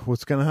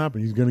 What's going to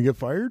happen? He's going to get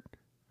fired?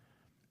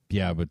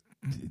 Yeah, but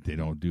they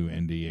don't do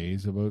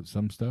NDAs about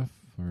some stuff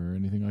or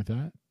anything like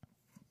that?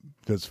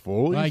 That's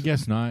Foley? Well, I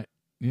guess not.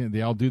 Yeah,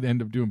 they all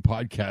end up doing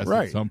podcasts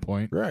at some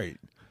point. Right.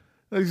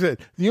 Like I said,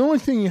 the only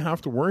thing you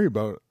have to worry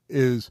about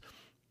is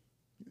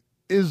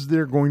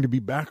there going to be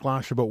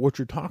backlash about what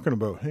you're talking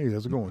about? Hey,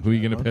 how's it going? Who are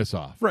you going to piss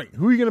off? Right.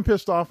 Who are you going to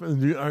piss off?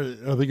 And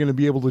are they going to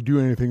be able to do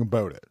anything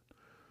about it?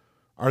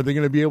 Are they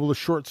going to be able to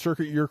short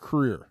circuit your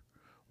career?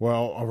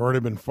 Well, I've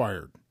already been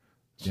fired.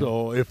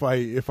 So if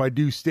I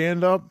do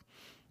stand up,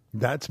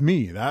 that's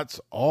me. That's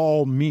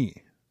all me.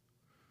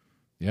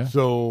 Yeah.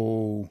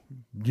 So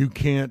you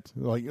can't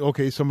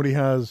somebody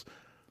has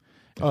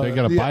they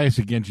got a bias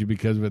against you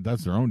because of it.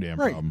 That's their own damn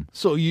problem.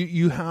 So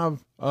you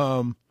have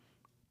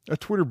a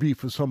Twitter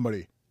beef with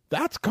somebody.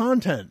 That's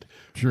content.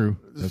 True.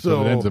 That's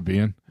what it ends up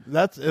being.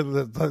 That's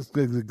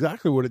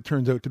exactly what it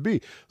turns out to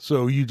be.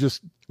 So you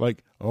just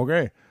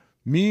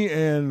me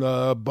and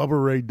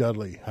Bubba Ray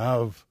Dudley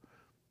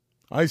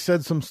I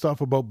said some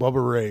stuff about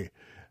Bubba Ray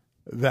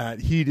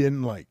that he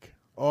didn't like.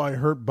 Oh, I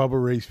hurt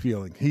Bubba Ray's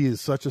feelings. He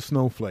is such a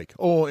snowflake.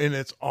 Oh, and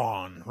it's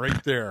on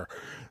right there.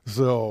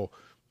 So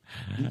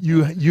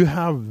you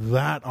have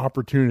that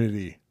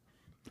opportunity.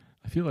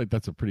 I feel like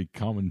that's a pretty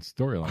common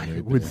storyline.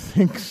 I would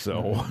think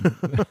so.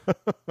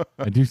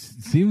 It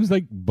seems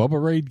like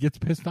Bubba Ray gets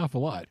pissed off a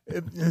lot.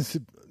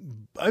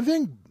 I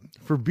think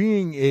for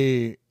being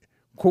a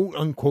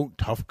quote-unquote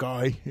tough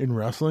guy in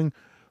wrestling,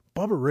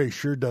 Bubba Ray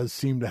sure does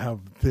seem to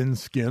have thin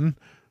skin.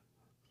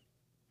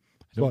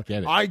 I don't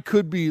get it. I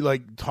could be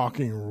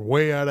talking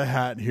way out of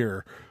hat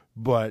here,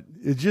 but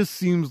it just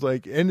seems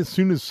like, and as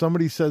soon as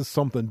somebody says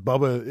something,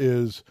 Bubba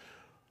is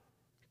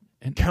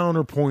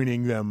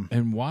counterpointing them.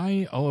 And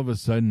why all of a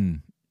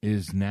sudden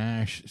is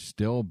Nash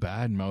still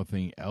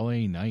bad-mouthing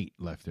LA Knight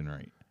left and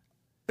right?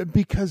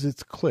 Because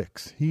it's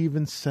clicks. He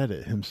even said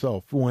it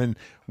himself. When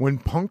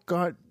Punk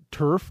got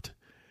turfed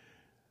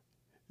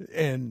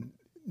and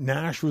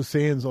Nash was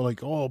saying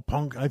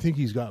Punk, I think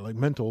he's got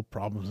mental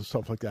problems and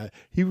stuff like that.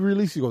 He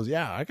goes,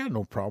 yeah, I got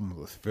no problem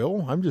with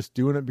Phil. I'm just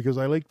doing it because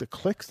I like the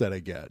clicks that I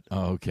get.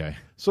 Oh, okay.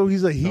 So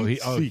he's a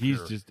heat seeker. He's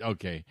just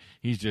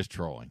He's just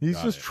trolling.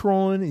 He's just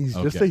trolling. He's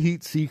just a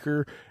heat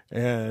seeker,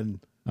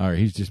 and all right,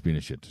 he's just being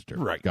a shit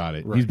disturber. Right. Got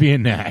it. Right. He's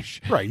being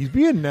Nash. Right. He's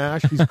being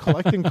Nash. He's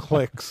collecting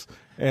clicks,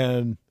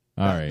 and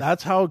all right.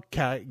 That's how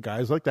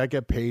guys like that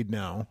get paid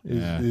now.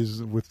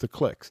 Is with the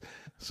clicks.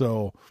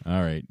 So,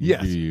 all right.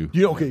 Yes. You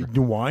know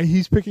why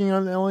he's picking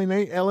on LA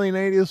Knight? LA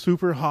Knight is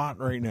super hot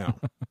right now.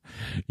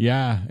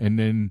 Yeah. And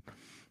then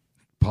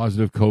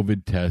positive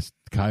COVID test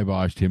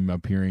kiboshed him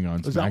appearing on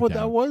SmackDown. Is that what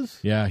that was?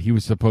 Yeah, he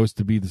was supposed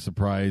to be the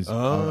surprise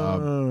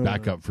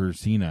backup for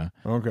Cena.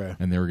 Okay.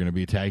 And they were going to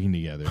be tagging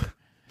together.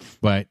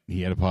 But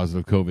he had a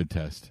positive COVID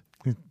test.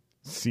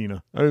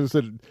 Cena. I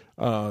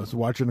was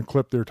watching a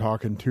clip. They're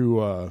talking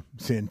to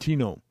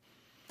Santino.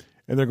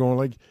 And they're going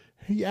like,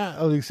 yeah,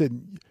 like I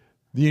said,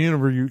 the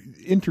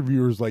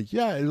interviewer's like,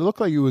 yeah, it looked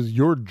like it was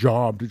your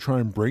job to try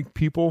and break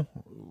people,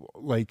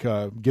 like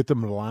get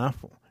them to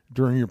laugh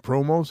during your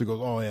promos. He goes,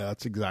 oh yeah,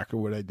 that's exactly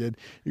what I did.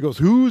 He goes,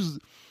 who is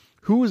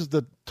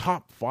the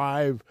top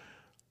 5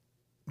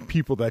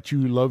 people that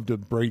you love to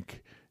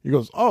break? He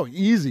goes, oh,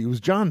 easy. It was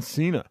John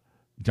Cena.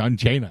 John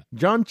Cena.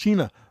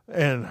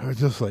 And I was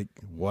just like,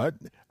 what?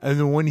 And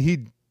then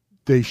when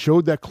they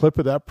showed that clip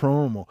of that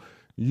promo,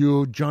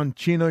 you, John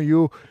Cena,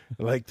 you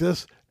like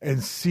this,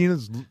 and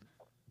Cena's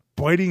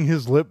biting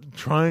his lip,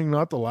 trying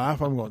not to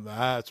laugh. I'm going,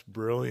 that's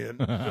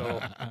brilliant.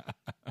 So,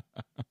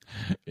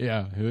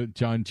 yeah,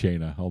 John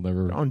Cena.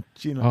 John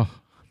Cena. Oh,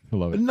 I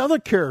love it. Another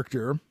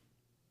character,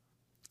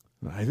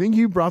 I think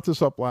you brought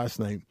this up last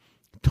night,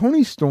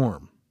 Toni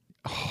Storm.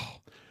 Oh,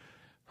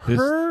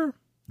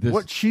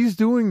 what she's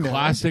doing now.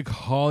 Classic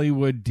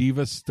Hollywood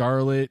diva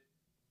starlet,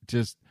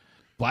 just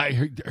black.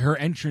 Her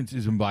entrance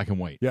is in black and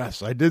white.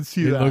 Yes, I did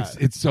see that.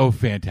 It's so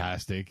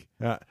fantastic.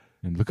 Yeah.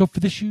 And look out for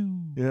the shoe.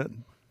 Yeah.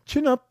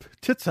 Chin up,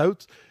 tits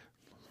out.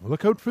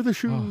 Look out for the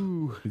shoe.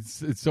 Oh,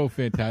 it's so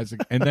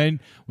fantastic. And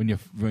then when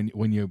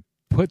you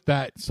put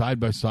that side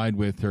by side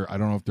with her, I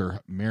don't know if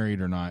they're married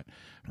or not,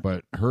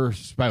 but her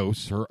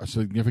spouse, her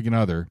significant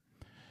other,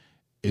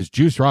 is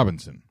Juice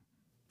Robinson.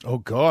 Oh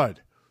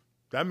God,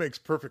 that makes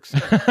perfect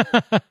sense.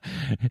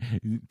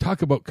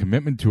 Talk about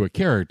commitment to a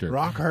character.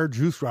 Rock hard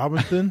Juice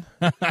Robinson.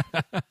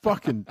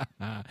 Fucking.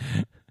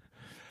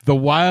 The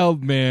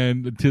wild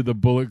man to the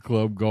Bullet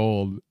Club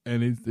Gold,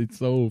 and it's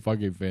so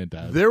fucking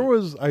fantastic.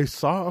 I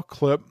saw a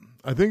clip.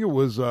 I think it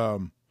was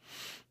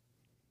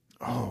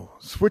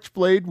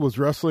Switchblade was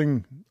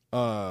wrestling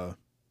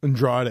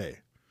Andrade,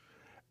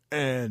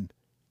 and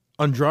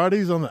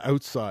Andrade's on the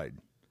outside,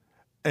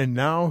 and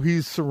now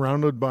he's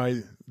surrounded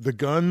by the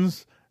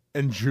Guns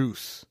and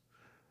Juice,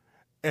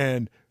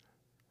 and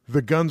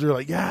the Guns are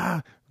like,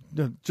 yeah,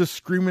 just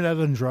screaming at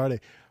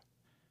Andrade,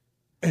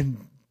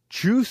 and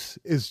Juice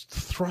is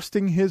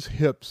thrusting his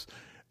hips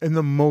in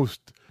the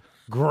most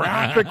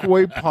graphic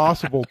way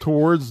possible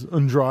towards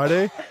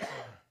Andrade.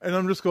 And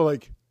I'm just going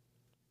like,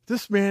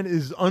 this man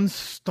is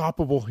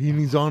unstoppable.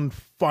 He's on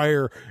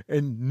fire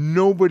and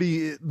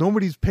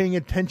nobody's paying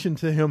attention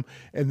to him.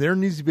 And there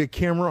needs to be a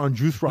camera on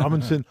Juice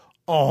Robinson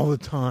all the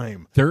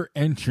time. Their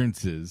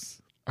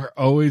entrances are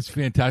always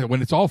fantastic.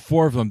 When it's all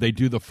 4 of them, they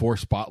do the 4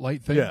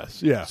 spotlight thing.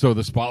 Yes, yeah. So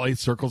the spotlight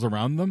circles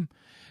around them.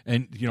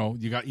 And,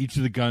 you got each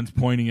of the Guns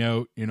pointing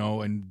out,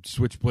 and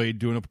Switchblade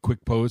doing a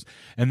quick pose.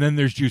 And then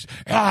there's Juice.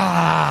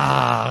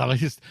 Like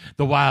just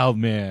the wild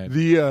man.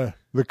 The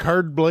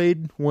card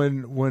blade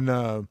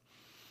when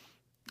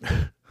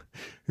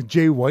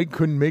Jay White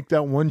couldn't make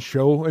that one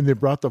show and they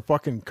brought the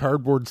fucking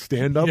cardboard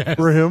stand-up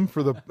for him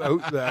for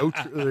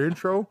the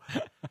intro.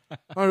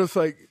 I was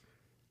like,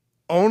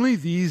 only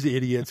these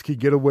idiots could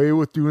get away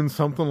with doing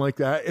something like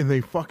that, and they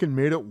fucking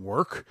made it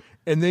work.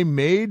 And they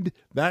made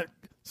that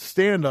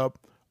stand-up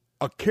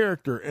a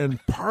character and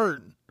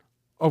part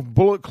of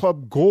Bullet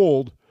Club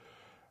Gold,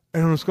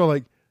 and I was going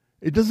like,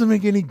 it doesn't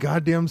make any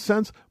goddamn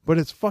sense, but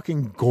it's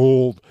fucking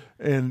gold,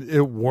 and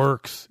it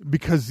works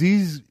because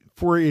these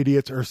 4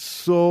 idiots are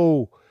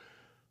so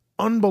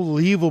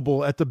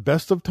unbelievable at the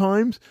best of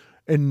times,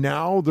 and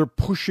now they're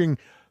pushing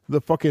the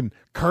fucking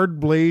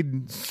card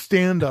blade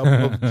stand-up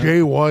of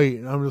Jay White,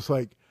 and I'm just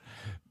like,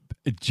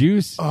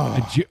 Juice.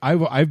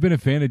 I've been a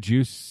fan of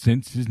Juice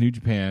since his New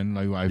Japan.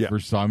 I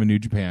first saw him in New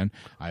Japan.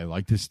 I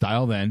liked his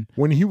style then.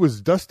 When he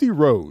was Dusty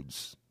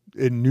Rhodes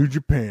in New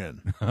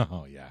Japan.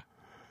 Oh yeah,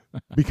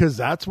 because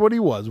that's what he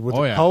was with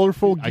the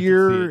colorful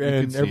gear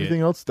and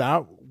everything else.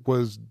 That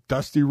was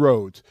Dusty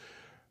Rhodes.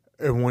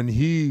 And when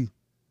he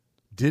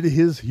did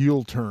his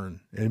heel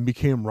turn and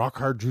became Rock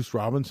Hard Juice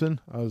Robinson,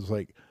 I was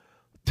like,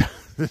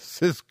 this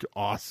is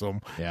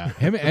awesome. Yeah,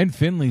 him and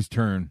Finley's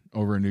turn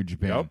over in New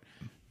Japan. Yep.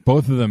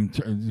 Both of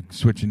them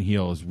switching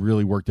heels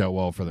really worked out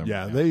well for them.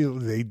 Yeah,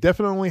 they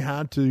definitely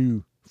had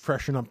to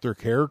freshen up their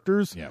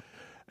characters. Yep.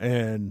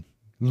 And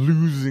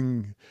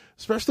losing,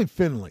 especially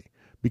Finley,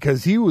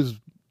 because he was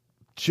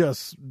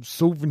just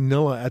so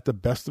vanilla at the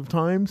best of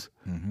times.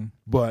 Mm-hmm.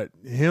 But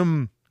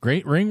him...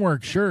 Great ring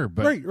work, sure,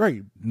 but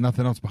right.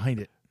 Nothing else behind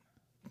it.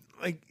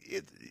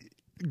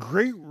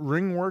 Great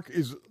ring work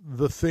is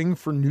the thing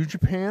for New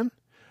Japan,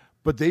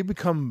 but they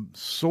become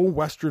so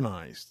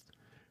westernized.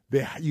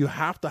 You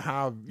have to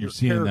have your You're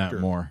seeing character.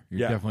 that more.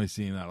 You're definitely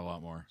seeing that a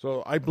lot more.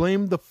 So I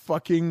blame the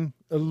fucking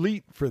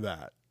Elite for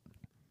that.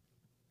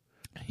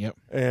 Yep.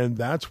 And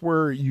that's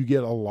where you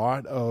get a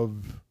lot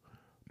of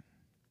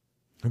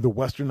the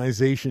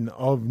westernization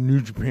of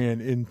New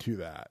Japan into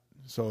that.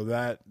 So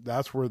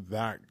that's where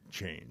that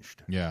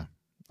changed. Yeah.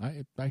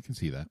 I can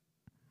see that.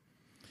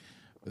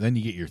 But then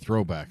you get your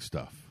throwback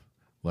stuff.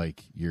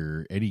 like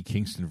your Eddie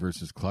Kingston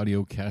versus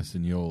Claudio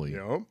Castagnoli.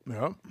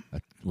 Yep.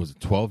 Was it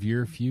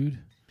 12-year feud?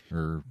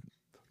 Or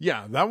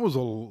yeah, that was a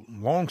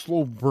long,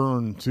 slow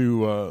burn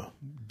to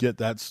get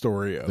that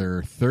story out.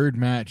 Their third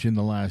match in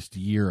the last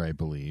year, I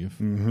believe.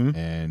 Mm-hmm.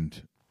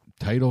 And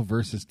title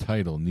versus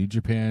title, New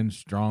Japan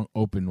Strong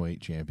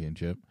Openweight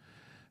Championship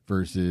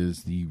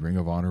versus the Ring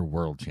of Honor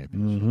World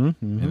Championship. Mm-hmm,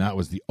 mm-hmm. And that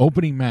was the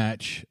opening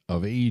match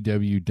of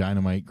AEW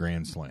Dynamite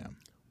Grand Slam.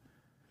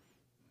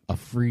 A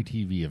free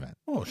TV event.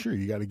 Oh, sure.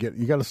 You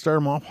got to start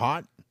them off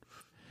hot,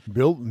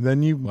 build, and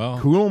then you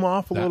cool them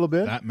off a little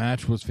bit. That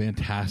match was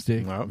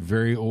fantastic. Wow.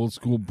 Very old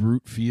school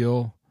brute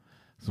feel.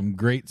 Some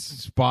great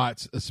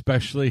spots,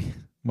 especially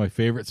my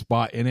favorite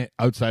spot in it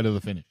outside of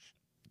the finish.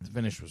 The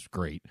finish was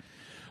great.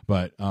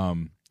 But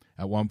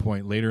at one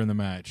point later in the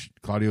match,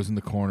 Claudio's in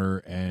the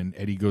corner and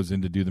Eddie goes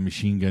in to do the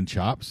machine gun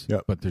chops,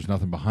 but there's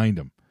nothing behind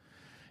him.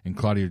 And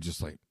Claudio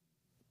just like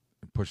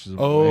pushes it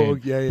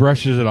away,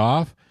 brushes it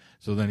off.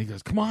 So then he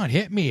goes, "Come on,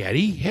 hit me,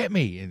 Eddie, hit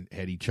me." And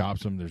Eddie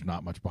chops him. There's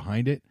not much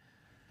behind it.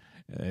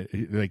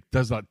 He like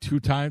does that two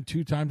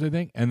times, I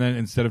think. And then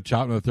instead of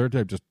chopping the third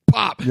time, just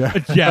pop, a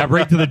jab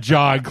right to the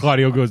jaw, and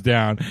Claudio goes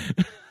down.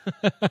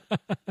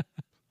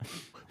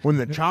 When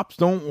the chops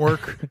don't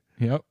work,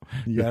 you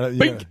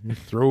gotta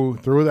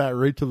throw that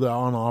right to the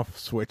on-off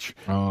switch.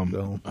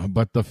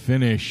 But the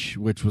finish,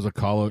 which was a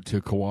call out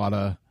to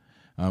Kawada,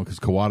 because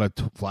Kawada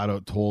flat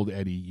out told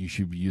Eddie, "You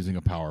should be using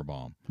a power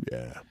bomb."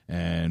 Yeah,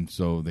 and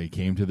so they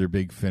came to their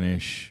big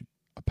finish,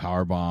 a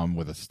power bomb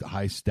with a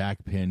high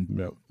stack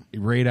pin,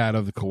 right out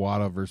of the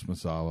Kawada versus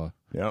Misawa.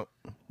 Yep,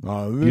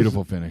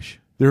 beautiful finish.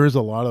 There is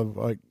a lot of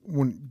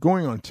when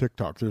going on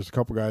TikTok. There's a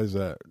couple guys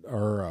that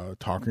are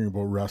talking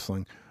about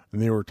wrestling.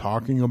 And they were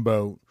talking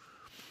about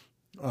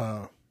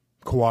Kawada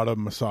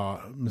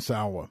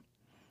Misawa,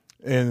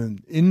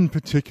 and in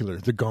particular,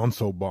 the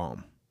Gonzo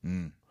bomb.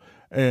 Mm.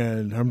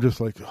 And I'm just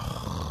like,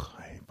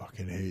 I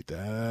fucking hate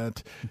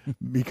that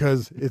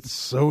because it's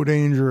so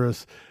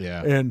dangerous.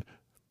 Yeah. And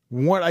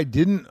what I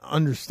didn't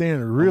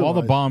understand or realize... Of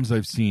all the bombs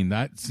I've seen,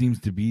 that seems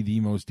to be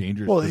the most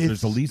dangerous. Well,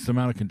 there's the least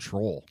amount of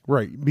control.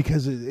 Right,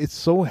 because it's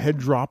so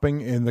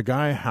head-dropping, and the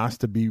guy has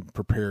to be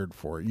prepared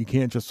for it. You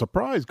can't just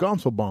surprise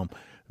Gonzo bomb,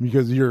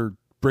 because you're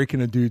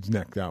breaking a dude's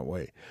neck that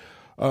way.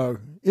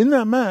 In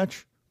that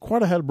match,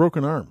 Quada had a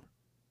broken arm.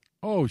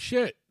 Oh,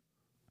 shit.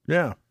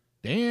 Yeah.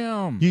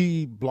 Damn.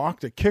 He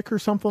blocked a kick or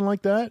something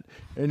like that,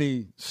 and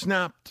he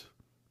snapped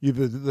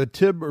either the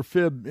tib or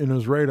fib in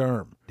his right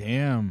arm.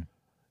 Damn.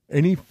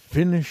 And he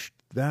finished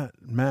that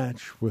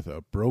match with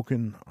a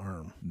broken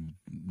arm.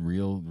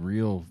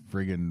 Real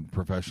friggin'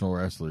 professional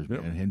wrestlers.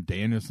 Yep. And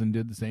Danielson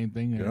did the same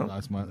thing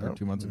last month or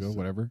 2 months ago,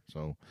 whatever.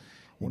 So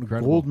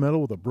incredible. Gold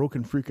medal with a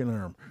broken freaking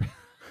arm.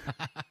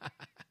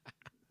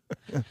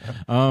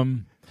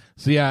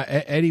 So yeah,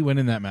 Eddie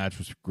winning that match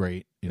was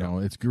great. You know,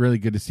 it's really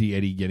good to see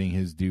Eddie getting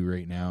his due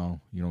right now.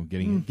 You know,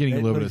 getting a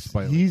little bit of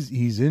spite.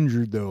 He's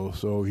injured though,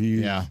 so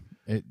he's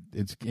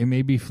it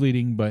may be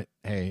fleeting, but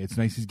hey, it's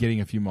nice he's getting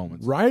a few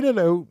moments. Ride it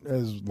out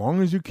as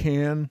long as you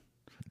can,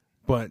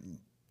 but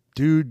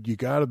dude, you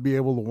got to be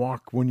able to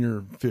walk when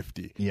you're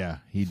 50. Yeah,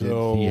 he did.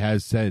 He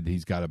has said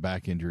he's got a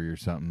back injury or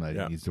something that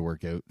he needs to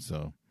work out.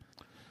 So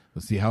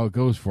let's see how it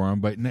goes for him.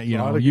 But you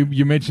know,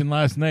 you mentioned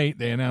last night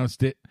they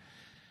announced it.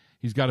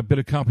 He's got a bit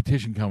of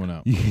competition coming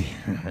up.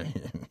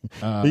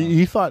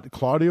 He thought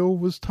Claudio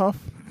was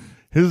tough.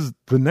 The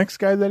next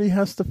guy that he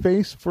has to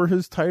face for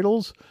his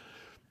titles.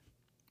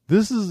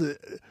 This is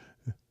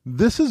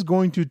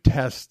going to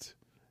test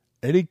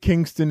Eddie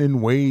Kingston in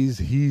ways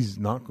he's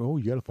not. Oh,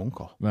 you got a phone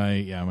call.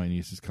 My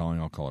niece is calling.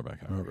 I'll call her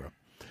back.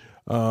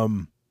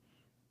 Okay.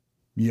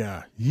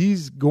 Yeah,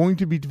 he's going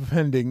to be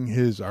defending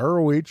his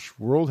ROH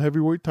World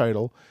Heavyweight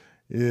title,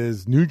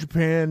 his New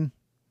Japan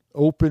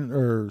Open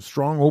or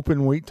Strong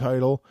Open Weight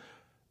title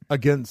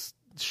against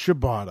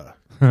Shibata.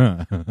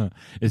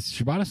 Is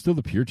Shibata still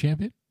the pure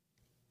champion?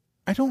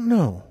 I don't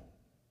know.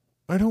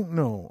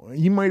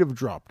 He might have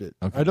dropped it.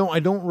 Okay. I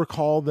don't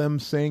recall them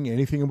saying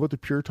anything about the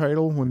pure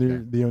title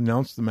when they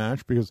announced the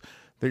match, because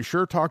they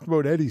sure talked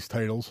about Eddie's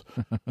titles.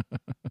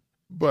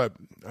 But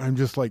I'm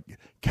just like,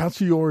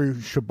 Katsuyori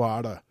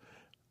Shibata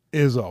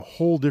is a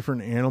whole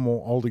different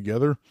animal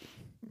altogether.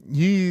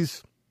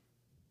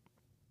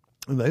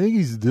 I think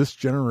he's this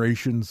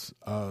generation's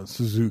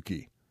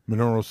Suzuki,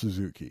 Minoru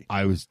Suzuki.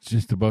 I was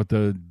just about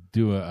to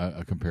do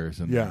a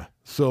comparison. Yeah.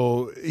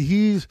 So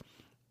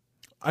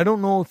I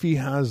don't know if he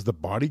has the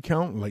body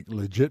count, like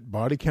legit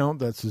body count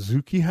that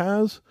Suzuki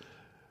has.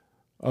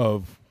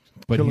 But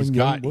he's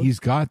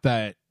got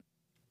that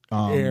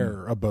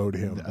air about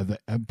him.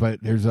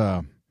 But there's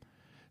I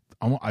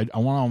want to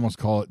almost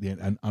call it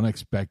an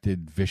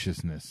unexpected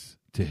viciousness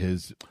to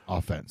his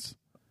offense.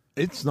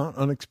 It's not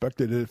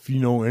unexpected if you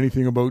know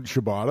anything about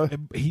Shibata.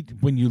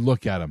 When you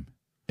look at him,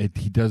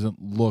 he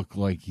doesn't look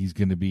like he's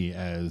going to be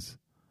as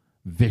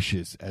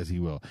vicious as he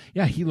will.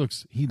 Yeah, he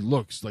looks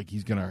like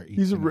he's gonna.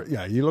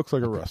 He looks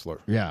like a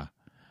wrestler. Yeah,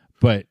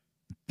 but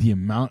the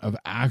amount of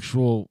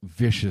actual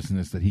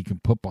viciousness that he can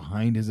put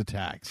behind his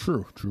attacks,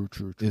 true,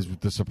 is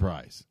the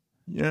surprise.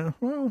 Yeah,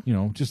 well,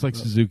 just like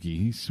Suzuki,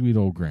 he's sweet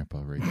old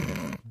grandpa, right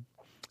there.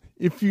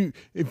 If you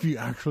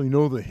actually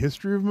know the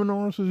history of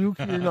Minoru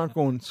Suzuki, you're not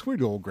going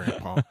sweet old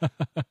grandpa.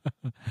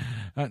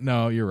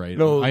 No, you're right.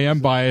 No, I am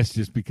biased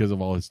just because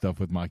of all his stuff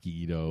with Maki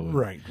Ito.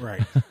 Right.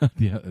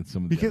 Yeah, and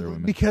some of the other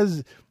women.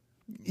 Because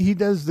he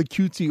does the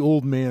cutesy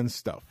old man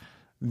stuff.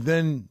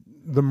 Then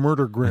the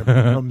murder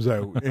grandpa comes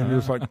out, and you're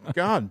just like,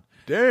 God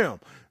damn.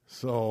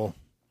 So,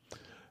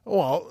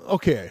 well,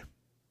 okay.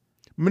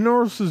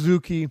 Minoru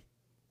Suzuki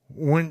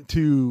went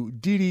to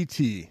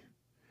DDT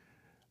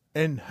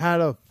and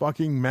had a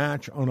fucking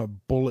match on a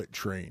bullet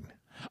train.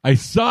 I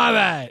saw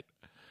that.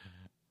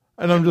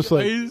 And I'm just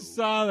like... I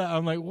saw that.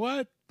 I'm like,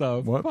 what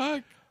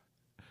the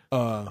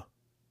fuck?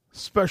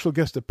 Special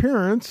guest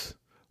appearance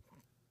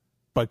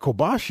by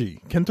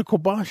Kobashi, Kenta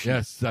Kobashi.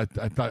 Yes, I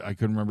thought I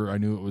couldn't remember. I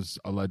knew it was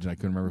a legend. I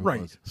couldn't remember who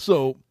it was.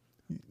 So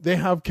they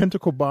have Kenta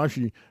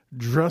Kobashi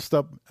dressed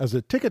up as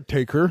a ticket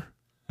taker,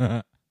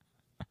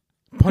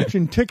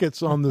 punching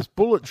tickets on this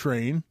bullet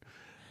train.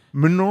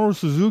 Minoru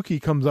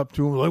Suzuki comes up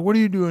to him like, "What are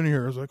you doing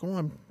here?" I was like, "Oh,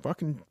 I'm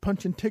fucking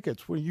punching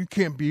tickets. Well, you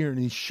can't be here." And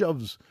he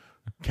shoves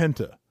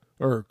Kenta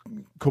or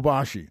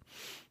Kobashi.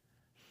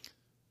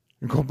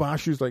 And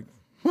Kobashi's like,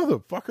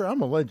 "Motherfucker,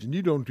 I'm a legend.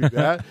 You don't do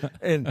that."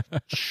 And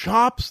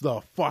chops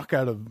the fuck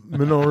out of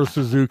Minoru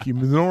Suzuki.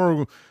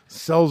 Minoru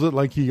sells it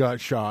like he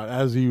got shot,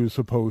 as he was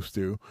supposed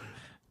to.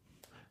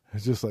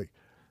 It's just like,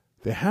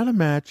 they had a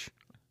match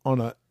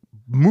on a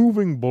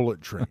moving bullet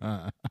train.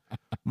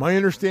 My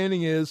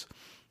understanding is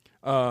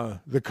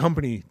the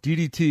company,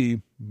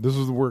 DDT, this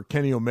is where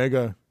Kenny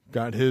Omega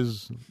got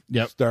his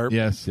start.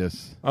 Yes.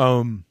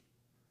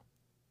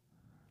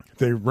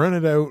 They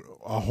rented out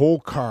a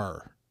whole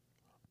car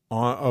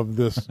of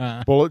this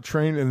bullet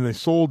train, and they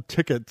sold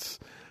tickets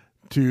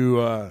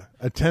to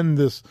attend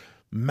this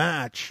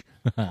match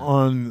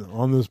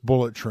on this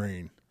bullet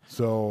train.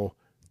 So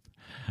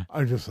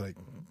I'm just like,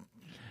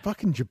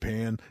 fucking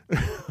Japan.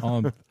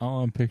 all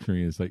I'm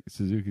picturing is like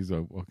Suzuki's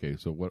like, okay,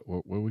 so what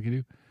we can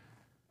do?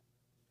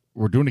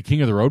 We're doing a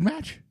King of the Road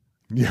match?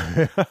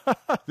 Yeah.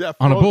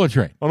 On a bullet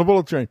train. On a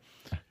bullet train.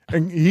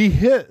 And he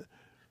hit.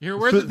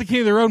 Where's the King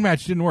of the Road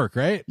match didn't work,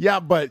 right? Yeah,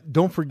 but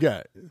don't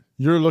forget,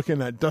 you're looking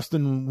at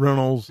Dustin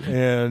Reynolds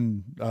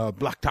and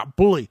Blacktop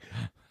Bully.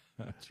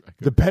 That's right.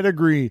 The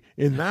pedigree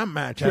in that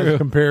match as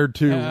compared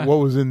to what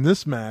was in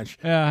this match,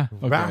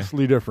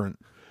 vastly different.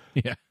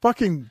 Yeah.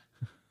 Fucking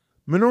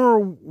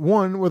Minoru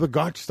won with a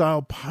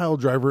Gotch-style pile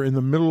driver in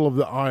the middle of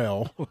the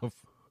aisle.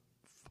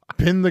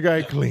 Pin the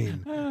guy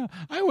clean.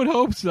 I would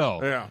hope so.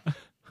 Yeah.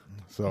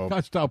 So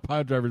Gotch-style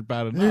pile driver's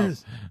bad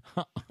enough.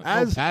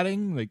 As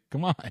padding, like,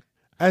 come on.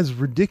 As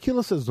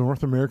ridiculous as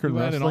North American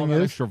wrestling all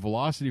that is, extra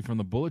velocity from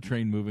the bullet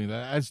train moving,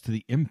 that adds to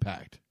the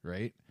impact,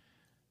 right?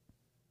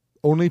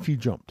 Only if he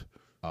jumped.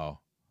 Oh.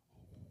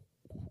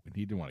 And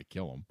he didn't want to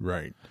kill him.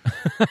 Right.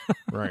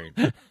 Right.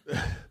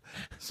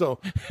 So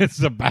it's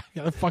the back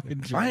of the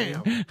fucking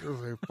train. It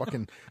was a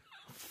fucking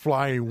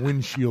fly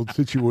windshield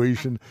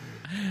situation.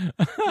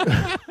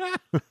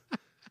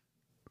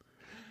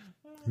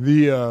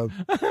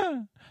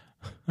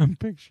 I'm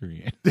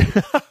picturing it.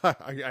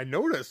 I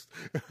noticed.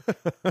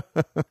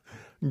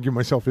 Give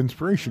myself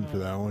inspiration for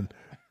that one.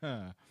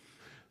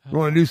 You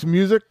want to do some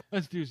music?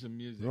 Let's do some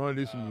music. You want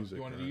to do some music?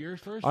 You want to do yours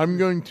first? I'm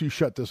going to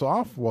shut this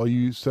off while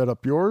you set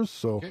up yours.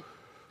 So, okay.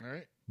 All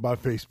right. By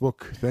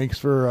Facebook. Thanks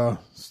for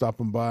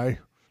stopping by.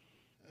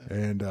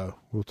 And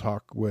we'll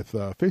talk with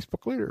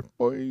Facebook later.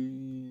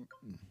 Bye.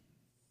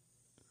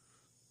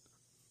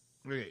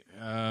 Okay.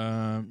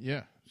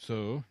 Yeah.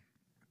 So,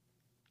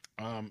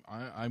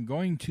 I'm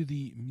going to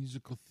the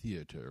musical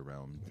theater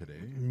around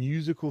today.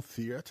 Musical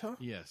theater?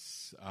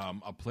 Yes.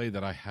 A play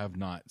that I have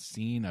not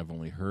seen. I've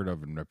only heard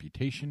of in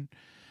reputation.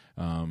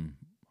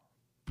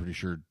 Pretty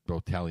sure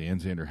both Tally and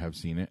Xander have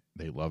seen it.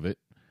 They love it.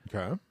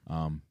 Okay.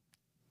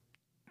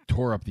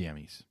 Tore up the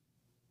Emmys.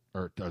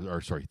 Or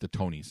sorry, the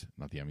Tonys,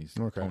 not the Emmys.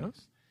 Okay.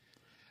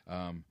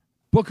 Tonys.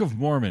 Book of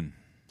Mormon.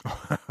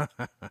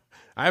 I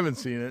haven't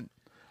seen it.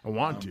 I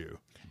want to.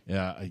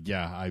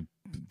 Yeah.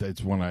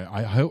 That's one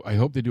I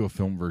hope they do a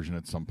film version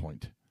at some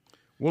point.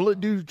 Will it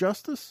do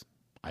justice?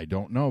 I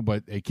don't know,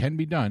 but it can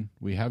be done.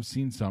 We have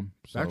seen some.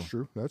 So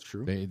That's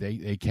true.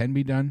 They can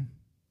be done.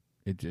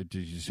 It you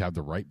just have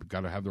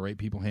got to have the right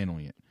people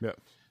handling it. Yeah.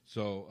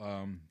 So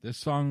this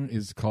song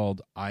is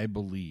called "I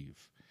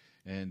Believe,"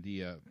 and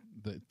the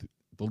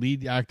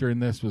lead actor in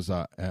this was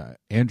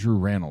Andrew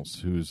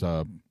Rannells, who's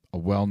a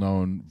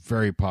well-known,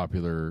 very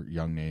popular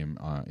young name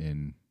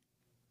in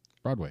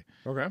Broadway.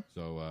 Okay.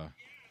 So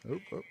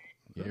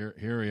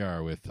here we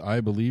are with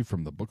 "I Believe"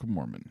 from the Book of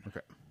Mormon.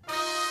 Okay.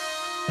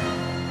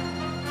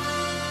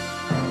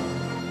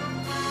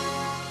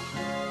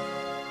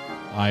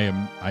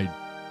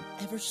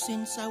 Ever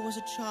since I was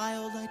a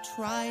child, I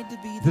tried to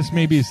be. This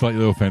may be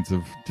slightly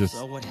offensive. Just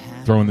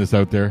throwing this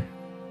out there.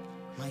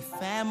 My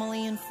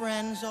family and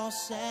friends all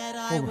said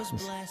I was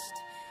blessed.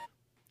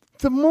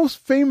 The most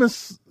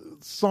famous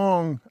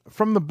song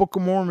from the Book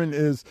of Mormon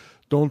is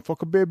 "Don't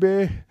Fuck a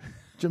Baby."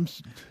 Jim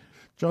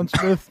John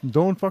Smith,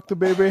 Don't Fuck the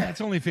Baby. That's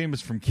only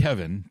famous from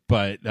Kevin,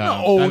 but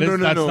no.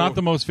 That's not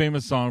the most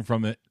famous song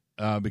from it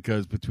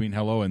because between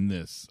Hello and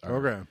this,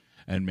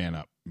 and Man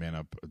Up,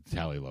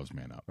 Tally loves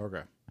Man Up.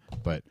 Okay,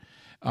 but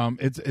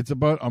it's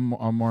about a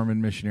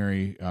Mormon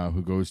missionary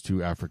who goes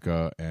to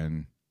Africa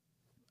and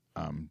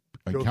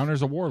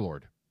encounters a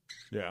warlord.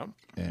 Yeah,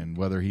 and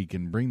whether he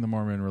can bring the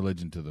Mormon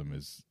religion to them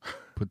is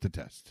put to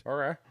test.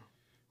 Okay.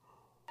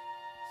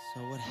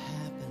 So what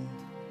happened?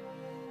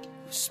 It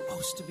was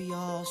supposed to be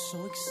all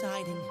so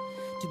exciting,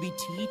 to be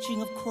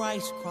teaching of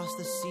Christ across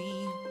the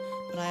sea,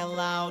 but I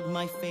allowed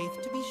my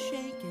faith to be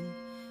shaken.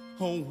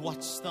 Oh,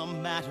 what's the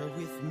matter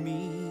with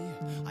me?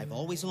 I've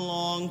always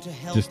longed to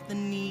help the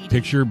needy.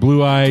 Picture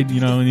blue-eyed,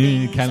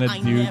 kind of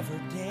dude.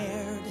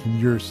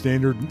 Your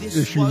standard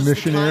issue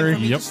missionary.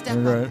 Yep. All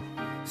right.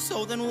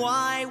 So then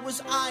why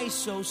was I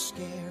so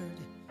scared?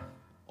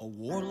 A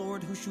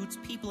warlord who shoots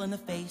people in the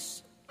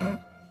face.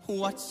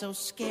 What's so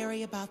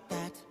scary about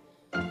that?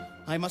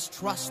 I must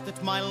trust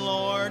that my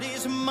Lord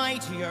is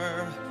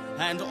mightier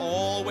and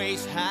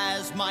always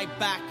has my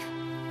back.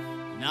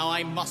 Now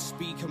I must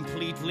be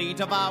completely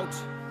devout.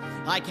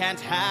 I can't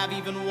have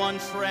even one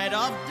shred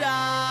of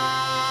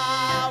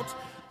doubt.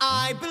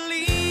 I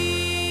believe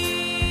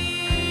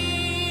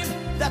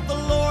that the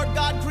Lord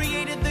God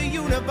created the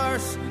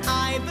universe.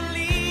 I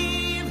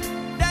believe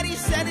that he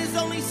sent his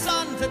only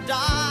son to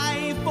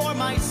die for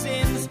my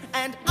sins.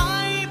 And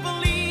I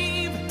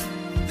believe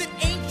that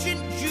ancient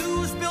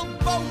Jews built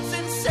boats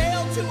and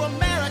sailed to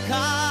America.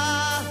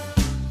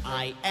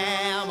 I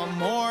am a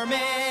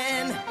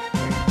Mormon,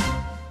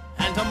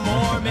 and a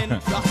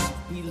Mormon just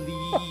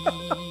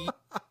believe.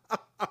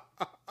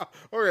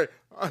 Okay,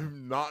 I've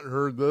not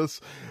heard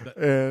this,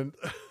 and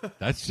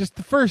that's just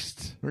the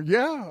first.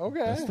 Yeah, okay,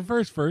 that's the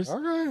first.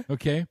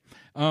 Okay.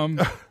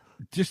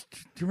 Just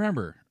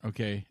remember,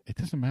 okay, it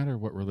doesn't matter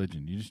what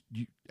religion. You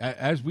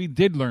as we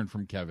did learn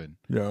from Kevin,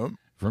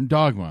 from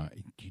Dogma,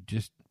 you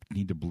just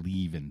need to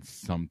believe in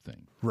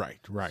something. Right.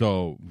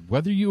 So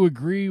whether you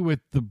agree with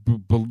the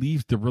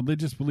beliefs, the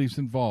religious beliefs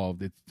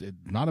involved, it's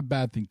not a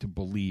bad thing to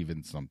believe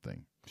in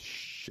something.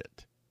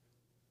 Shit.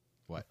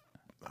 What?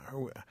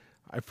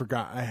 I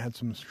forgot. I had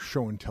some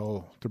show and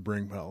tell to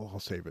bring. Well, I'll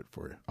save it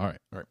for you. All right.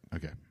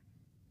 Okay.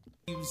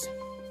 You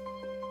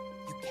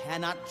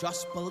cannot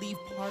just believe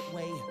part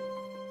way.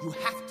 You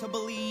have to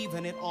believe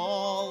in it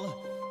all.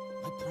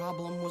 My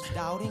problem was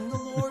doubting the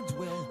Lord's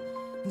will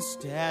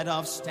instead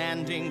of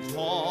standing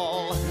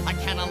tall. I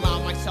can't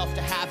allow myself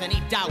to have any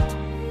doubt.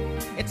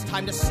 It's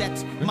time to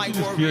set my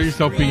worries free. Feel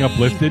yourself being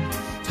uplifted?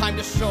 Time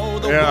to show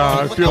the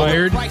world what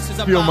the price is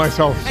about. Feel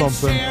myself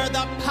something. And share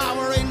the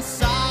power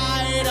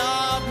inside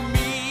of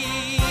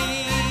me.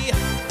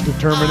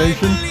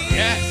 Determination?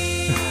 Yes.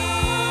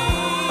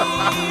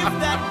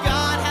 That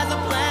God has a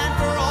plan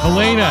for all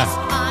Helena. of us.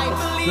 I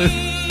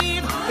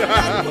believe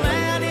that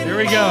plan Here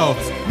we go.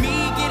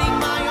 Me getting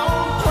my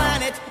own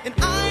planet, and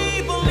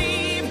I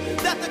believe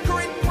that the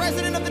current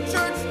president of the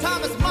church,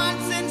 Thomas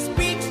Monson,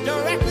 speaks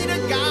directly to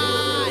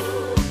God.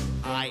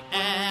 I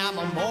am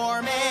a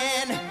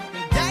Mormon.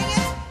 Dang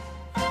it,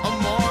 a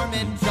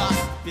Mormon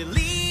just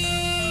believes.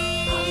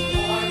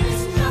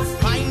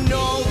 I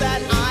know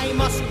that I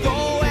must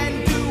go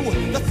and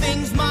do the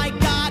things my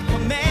God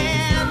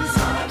commands.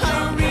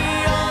 I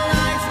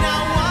realize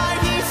now why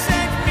he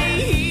sent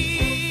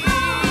me here.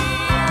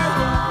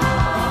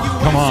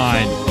 Come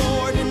on.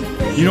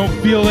 You don't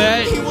feel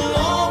that?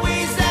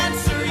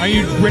 Are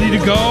you ready to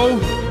go?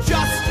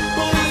 Just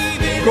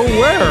believe it. Go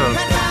where?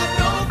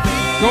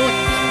 Go and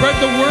spread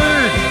the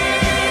word.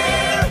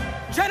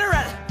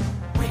 General,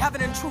 we have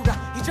an intruder.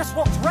 He just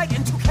walked right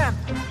into camp.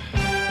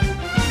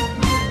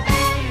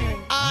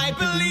 I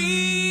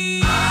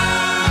believe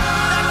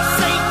that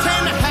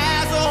Satan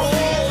has a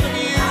hold of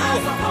you.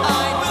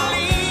 I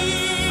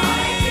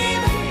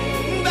believe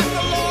that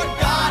the Lord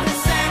God has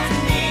sent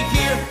me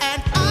here.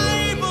 And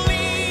I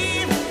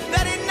believe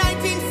that in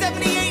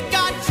 1978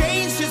 God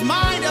changed his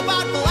mind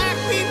about black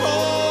people.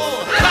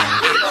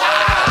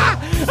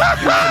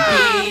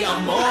 Be a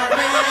Mormon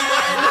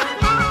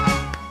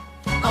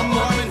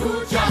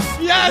who just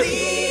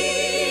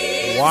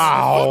believes.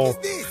 Wow.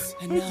 That's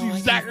the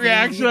exact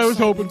reaction I was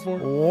hoping for.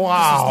 Wow.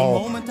 This is the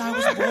moment I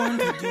was born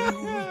to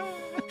do,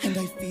 and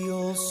I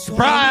feel so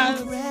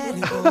Surprise!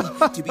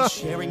 incredible to be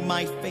sharing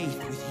my faith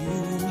with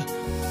you.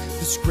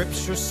 The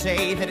scriptures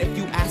say that if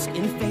you ask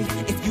in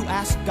faith, if you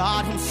ask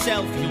God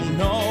himself, you'll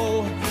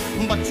know.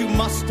 But you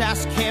must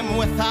ask him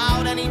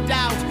without any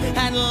doubt,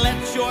 and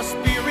let your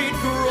spirit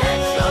grow.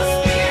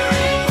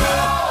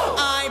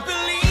 I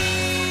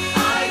believe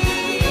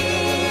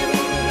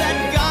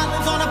that God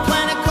lives on a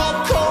planet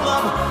called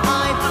Kolob.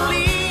 I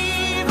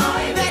believe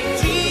that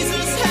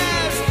Jesus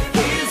has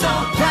his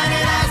own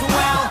planet as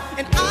well.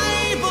 And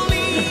I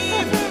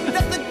believe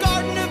that the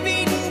Garden of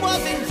Eden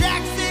was in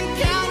Jackson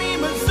County,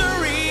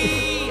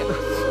 Missouri. If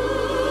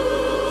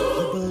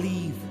you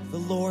believe, the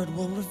Lord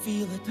will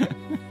reveal it.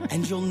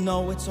 And you'll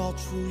know it's all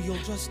true, you'll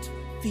just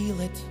feel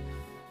it.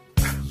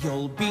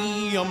 You'll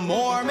be a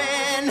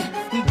Mormon.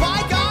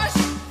 By gosh,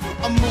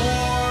 a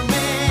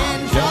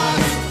Mormon.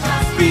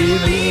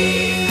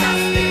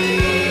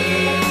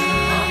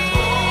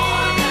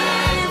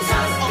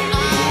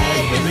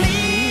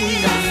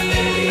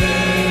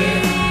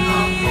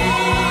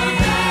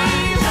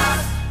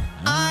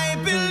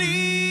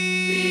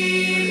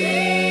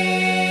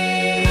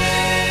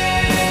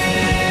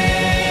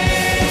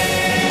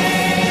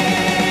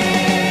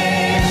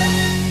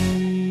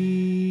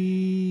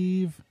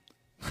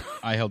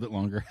 I held it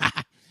longer.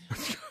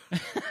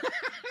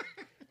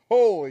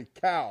 Holy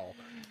cow.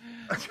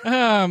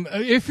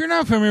 If you're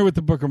not familiar with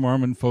the Book of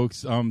Mormon,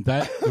 folks,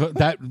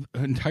 that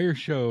entire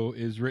show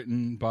is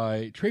written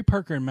by Trey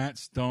Parker and Matt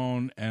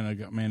Stone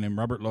and a man named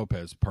Robert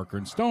Lopez. Parker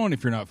and Stone,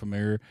 if you're not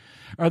familiar,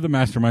 are the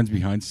masterminds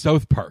behind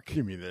South Park.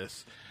 Give me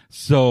this.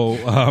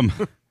 So,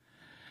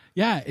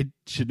 yeah, it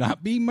should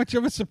not be much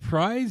of a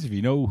surprise if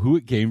you know who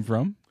it came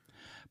from.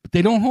 But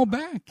they don't hold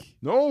back.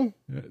 No.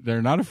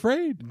 They're not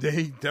afraid.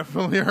 They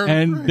definitely are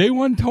and afraid. They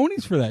won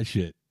Tonys for that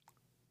shit.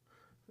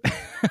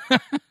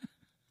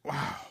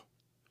 Wow.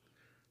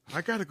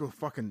 I gotta go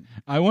fucking...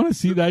 I want to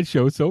see that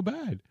show so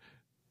bad.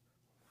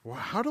 Well,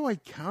 how do I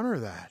counter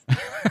that?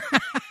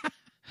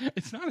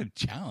 It's not a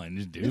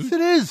challenge, dude. Yes,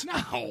 it is.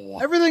 No.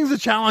 Everything's a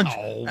challenge.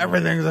 No.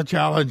 Everything's a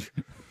challenge.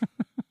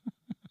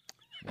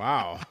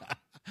 Wow.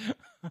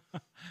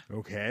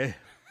 Okay.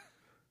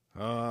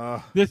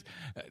 This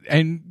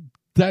and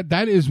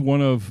that is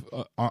one of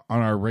on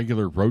our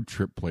regular road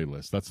trip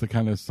playlist. That's the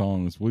kind of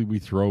songs we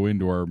throw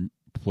into our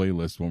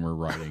playlist when we're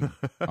riding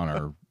on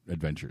our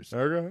adventures.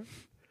 Okay.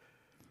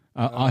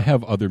 I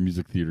have other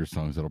music theater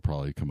songs that'll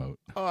probably come out.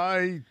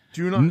 I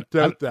do not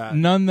doubt that.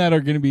 None that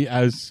are going to be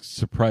as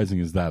surprising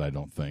as that, I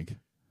don't think.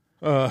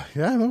 Yeah,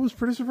 that was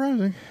pretty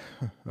surprising.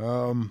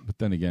 But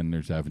then again,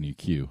 there's Avenue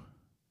Q.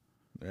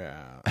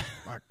 Yeah.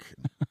 Fuck.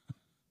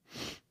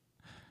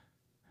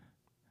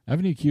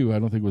 Avenue Q, I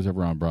don't think was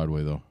ever on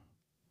Broadway, though.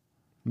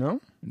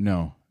 No?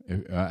 No.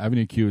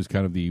 Avenue Q is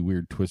kind of the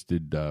weird,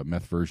 twisted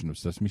meth version of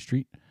Sesame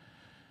Street.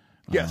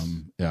 Yes.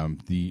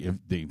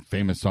 The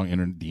famous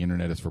song "The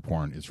Internet Is for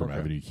Porn" is from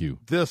Avenue Q.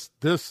 This.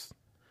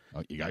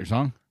 You got your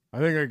song? I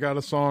think I got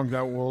a song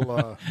that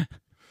will.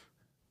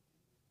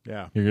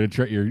 Yeah. You're gonna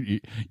try.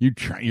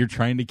 You're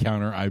trying to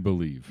counter. I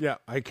believe. Yeah,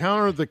 I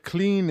counter the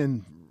clean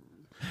and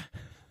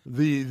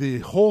the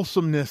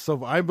wholesomeness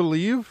of "I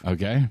Believe."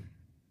 Okay.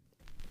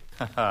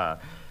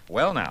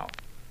 Well, now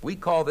we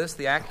call this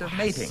the act of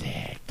mating,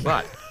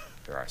 but.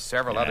 There are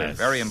several other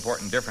very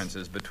important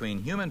differences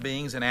between human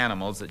beings and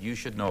animals that you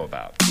should know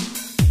about.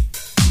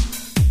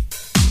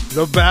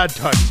 The Bad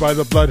Touch by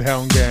the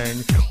Bloodhound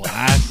Gang.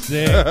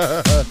 Classic.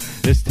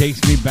 This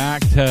takes me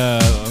back to,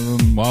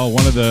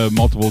 one of the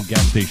multiple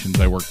gas stations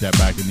I worked at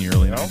back in the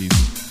early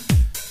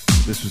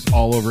 90s. This was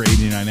all over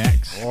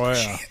 89X. Oh,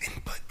 yeah.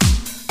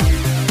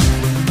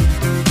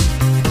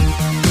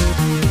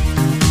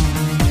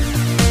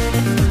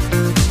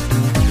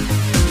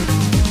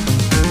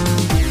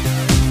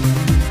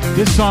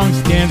 This song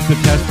stands the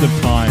test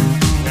of time.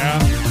 Yeah.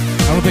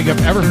 I don't think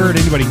I've ever heard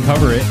anybody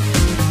cover it.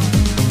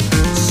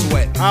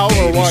 Sweat, how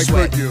or why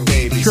sweat, could you?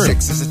 Baby, Sure.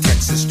 6 is a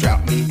Texas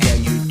drought. Me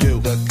and you do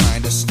the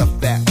kind of stuff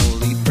that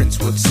only Prince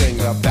would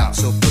sing about.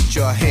 So put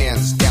your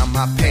hands down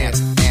my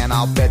pants, and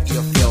I'll bet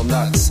you'll feel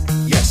nuts.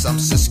 Yes, I'm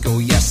Cisco.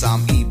 Yes,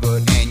 I'm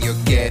Ebert, and you're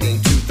getting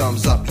 2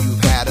 thumbs up.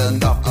 You've had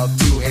enough of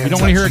 2 hands. You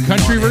don't want to hear a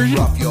country version?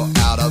 Rough, you're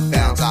out of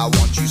bounds. I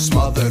want you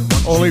smothered.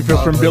 Only if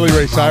it's from Billy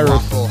Ray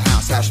Cyrus.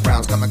 Hash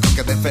browns coming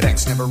quicker than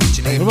FedEx, never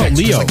reaching apex. What about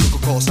Leo?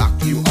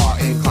 You are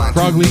inclined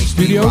Frog to Leap make me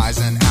Studios? rise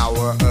an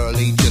hour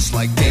early, just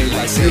like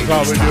daylight savings You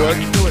probably do it.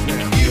 time.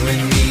 You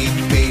and me,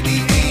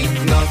 baby, ain't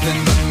nothing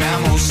but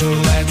mammals, so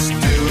let's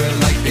do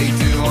it like they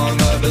do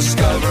on the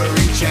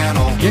Discovery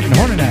Channel. Getting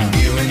horny now.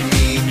 You and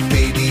me,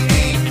 baby,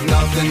 ain't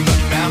nothing but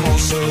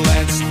mammals, so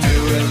let's do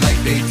it like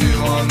they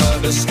do on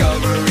the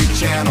Discovery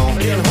Channel.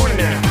 Getting horny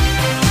now.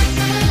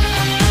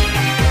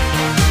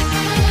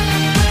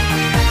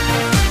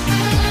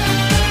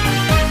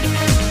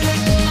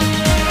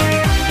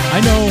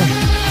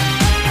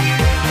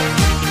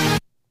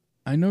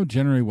 I know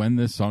generally when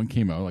this song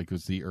came out, like it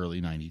was the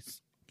early 90s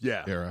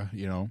era,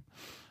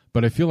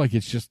 but I feel like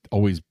it's just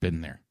always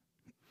been there.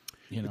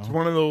 It's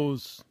one of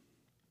those.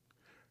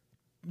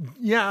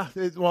 Yeah,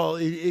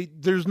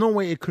 there's no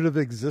way it could have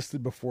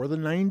existed before the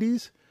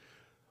 90s,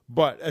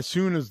 but as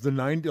soon as the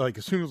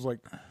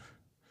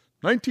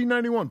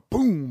 1991,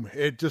 boom,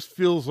 it just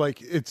feels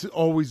like it's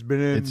always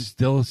been in. It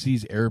still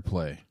sees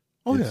airplay.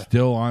 Oh, it's yeah.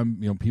 still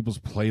on people's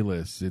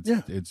playlists.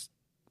 It's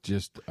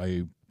just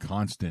a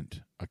constant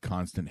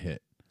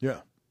hit. Yeah,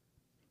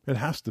 it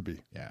has to be.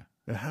 Yeah,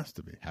 it has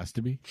to be. Has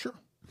to be. Sure.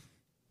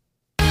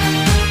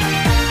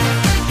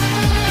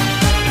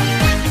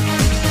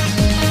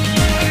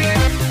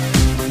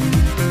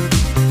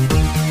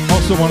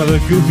 Also, one of the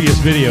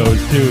goofiest videos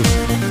too.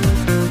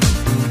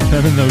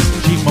 Having those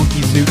cheap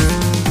monkey suits.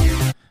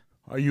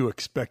 Are you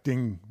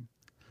expecting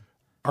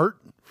art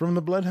from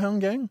the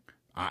Bloodhound Gang?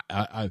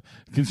 I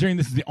considering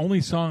this is the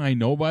only song I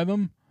know by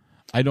them,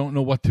 I don't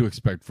know what to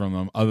expect from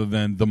them other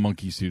than the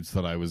monkey suits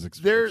that I was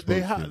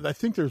expecting. I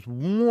think there's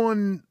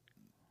one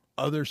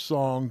other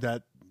song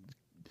that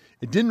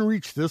it didn't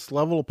reach this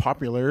level of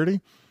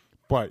popularity,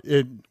 but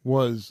it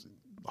was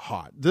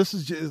hot. This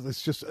is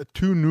just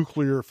too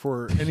nuclear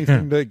for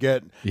anything to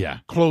get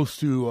close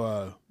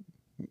to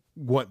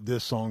what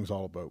this song's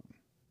all about.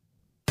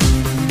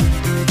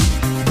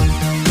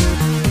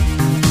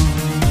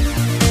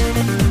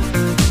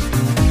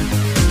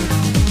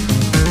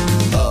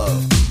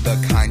 The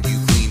kind you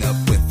clean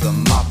up with the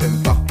mop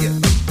and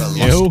bucket.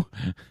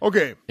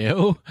 Okay.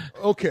 Ew.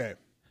 Okay.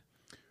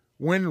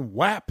 When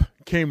WAP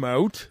came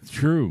out,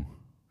 true,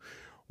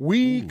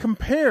 we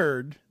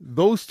compared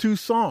those two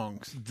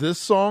songs, this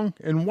song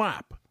and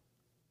WAP.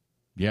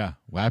 Yeah,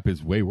 WAP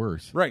is way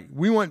worse. Right.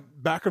 We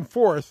went back and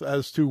forth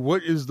as to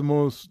what is the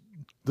most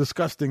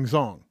disgusting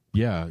song.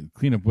 Yeah,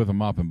 Clean Up with a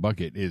Mop and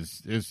Bucket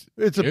is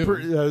it's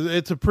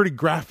a pretty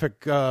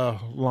graphic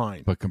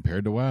line. But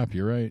compared to WAP,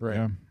 you're right.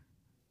 Yeah.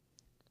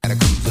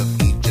 Catacombs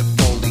of Egypt,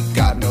 only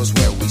God knows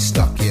where we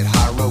stuck it.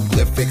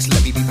 Hieroglyphics,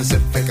 let me be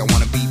Pacific. I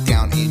want to be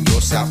down in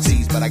your South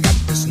Seas, but I got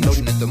this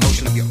notion that the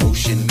motion of your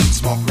ocean needs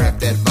small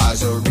craft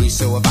advisory.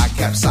 So if I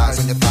capsize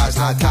on your thighs,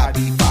 high tide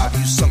D5,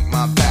 you sunk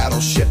my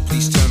battleship.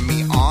 Please turn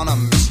me on.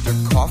 I'm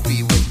Mr.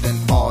 Coffee with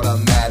an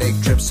automatic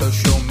drip. So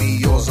show me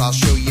yours, I'll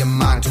show you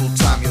mine. Tool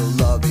time, you'll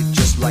love it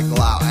just like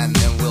Lao, and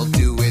then we'll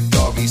do it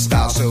doggy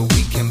style so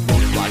we can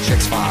both watch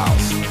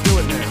X-Files. Do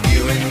it now.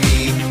 You and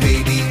me,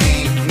 baby,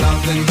 ain't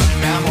nothing but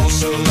mammals,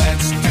 so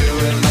let's do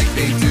it like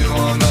they do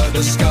on the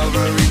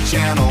Discovery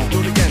Channel. Do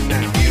it again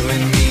now. You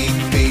and me,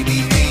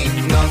 baby,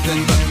 ain't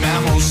nothing but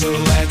mammals, so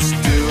let's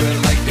do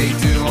it like they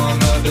do on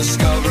the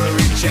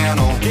Discovery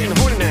Channel. Getting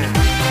horny now.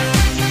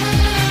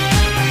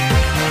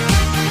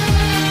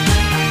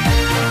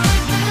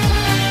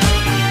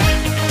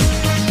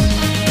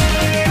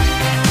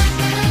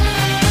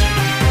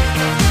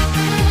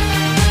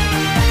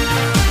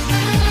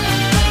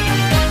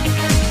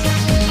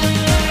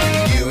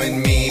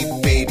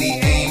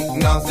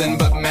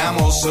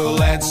 So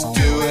let's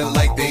do it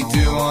like they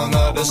do on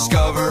the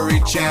Discovery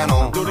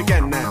Channel. Do it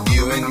again now.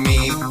 You and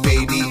me,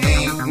 baby,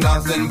 ain't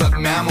nothing but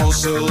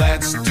mammals. So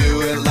let's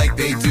do it like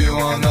they do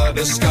on the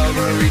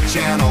Discovery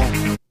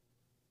Channel.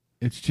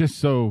 It's just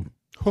so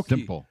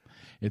simple.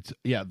 It's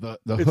the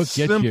hook gets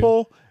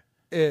simple.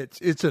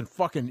 It's a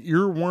fucking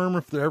earworm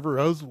if there ever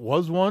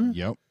was one.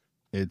 Yep.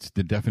 It's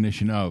the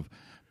definition of,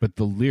 but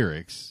the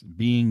lyrics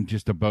being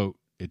just about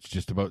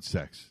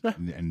sex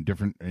and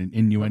different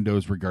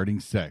innuendos regarding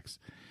sex.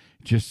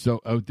 Just so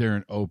out there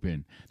and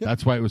open. Yep.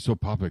 That's why it was so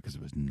popular, because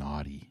it was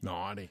naughty.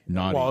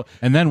 Well,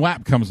 and then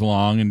WAP comes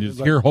along and just,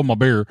 here, hold my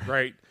beer.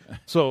 Right.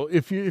 So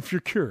if you're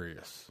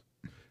curious,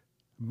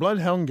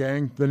 Bloodhound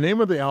Gang, the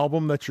name of the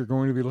album that you're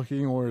going to be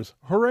looking for is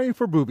Hooray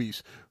for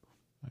Boobies.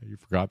 You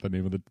forgot the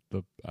name of the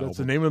album. That's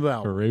the name of the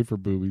album. Hooray for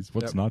Boobies.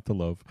 What's not to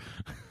love?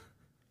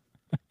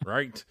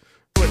 Right.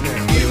 You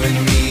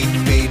and me,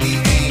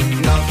 baby,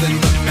 ain't nothing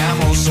but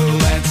mammals, so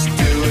let's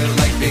do it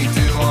like they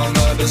do on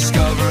the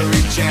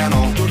Discovery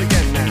Channel. Do it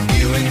again now.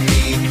 You and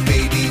me,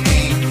 baby,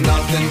 ain't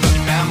nothing but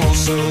mammals,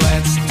 so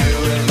let's do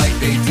it like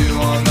they do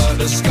on the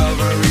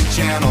Discovery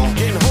Channel.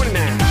 Getting horny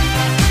now.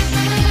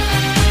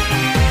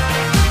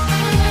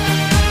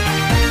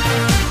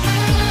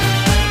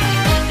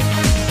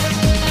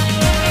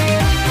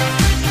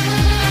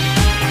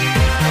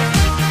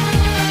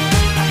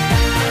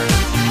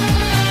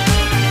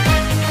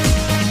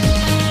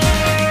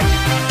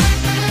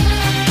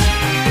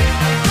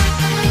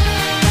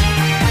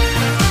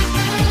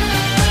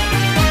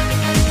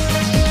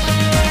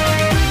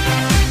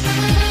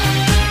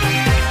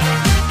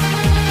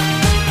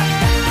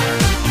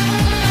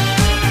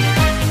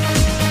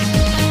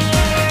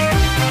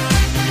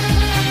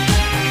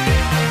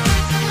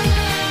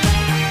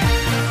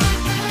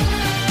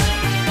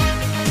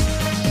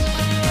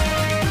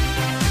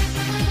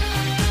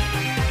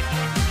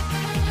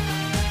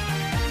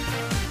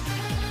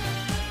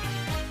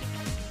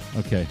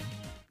 Okay.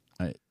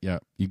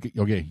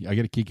 I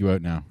got to kick you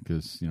out now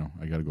because,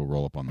 I got to go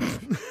roll up on the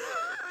roof.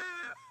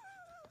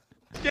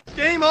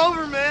 Game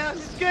over, man.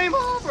 It's game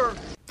over.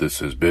 This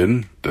has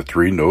been the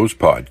Three Noes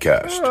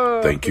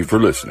Podcast. Thank you for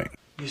listening.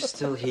 You're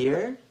still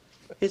here?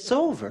 It's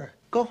over.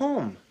 Go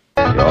home.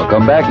 Y'all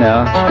come back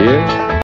now. Here.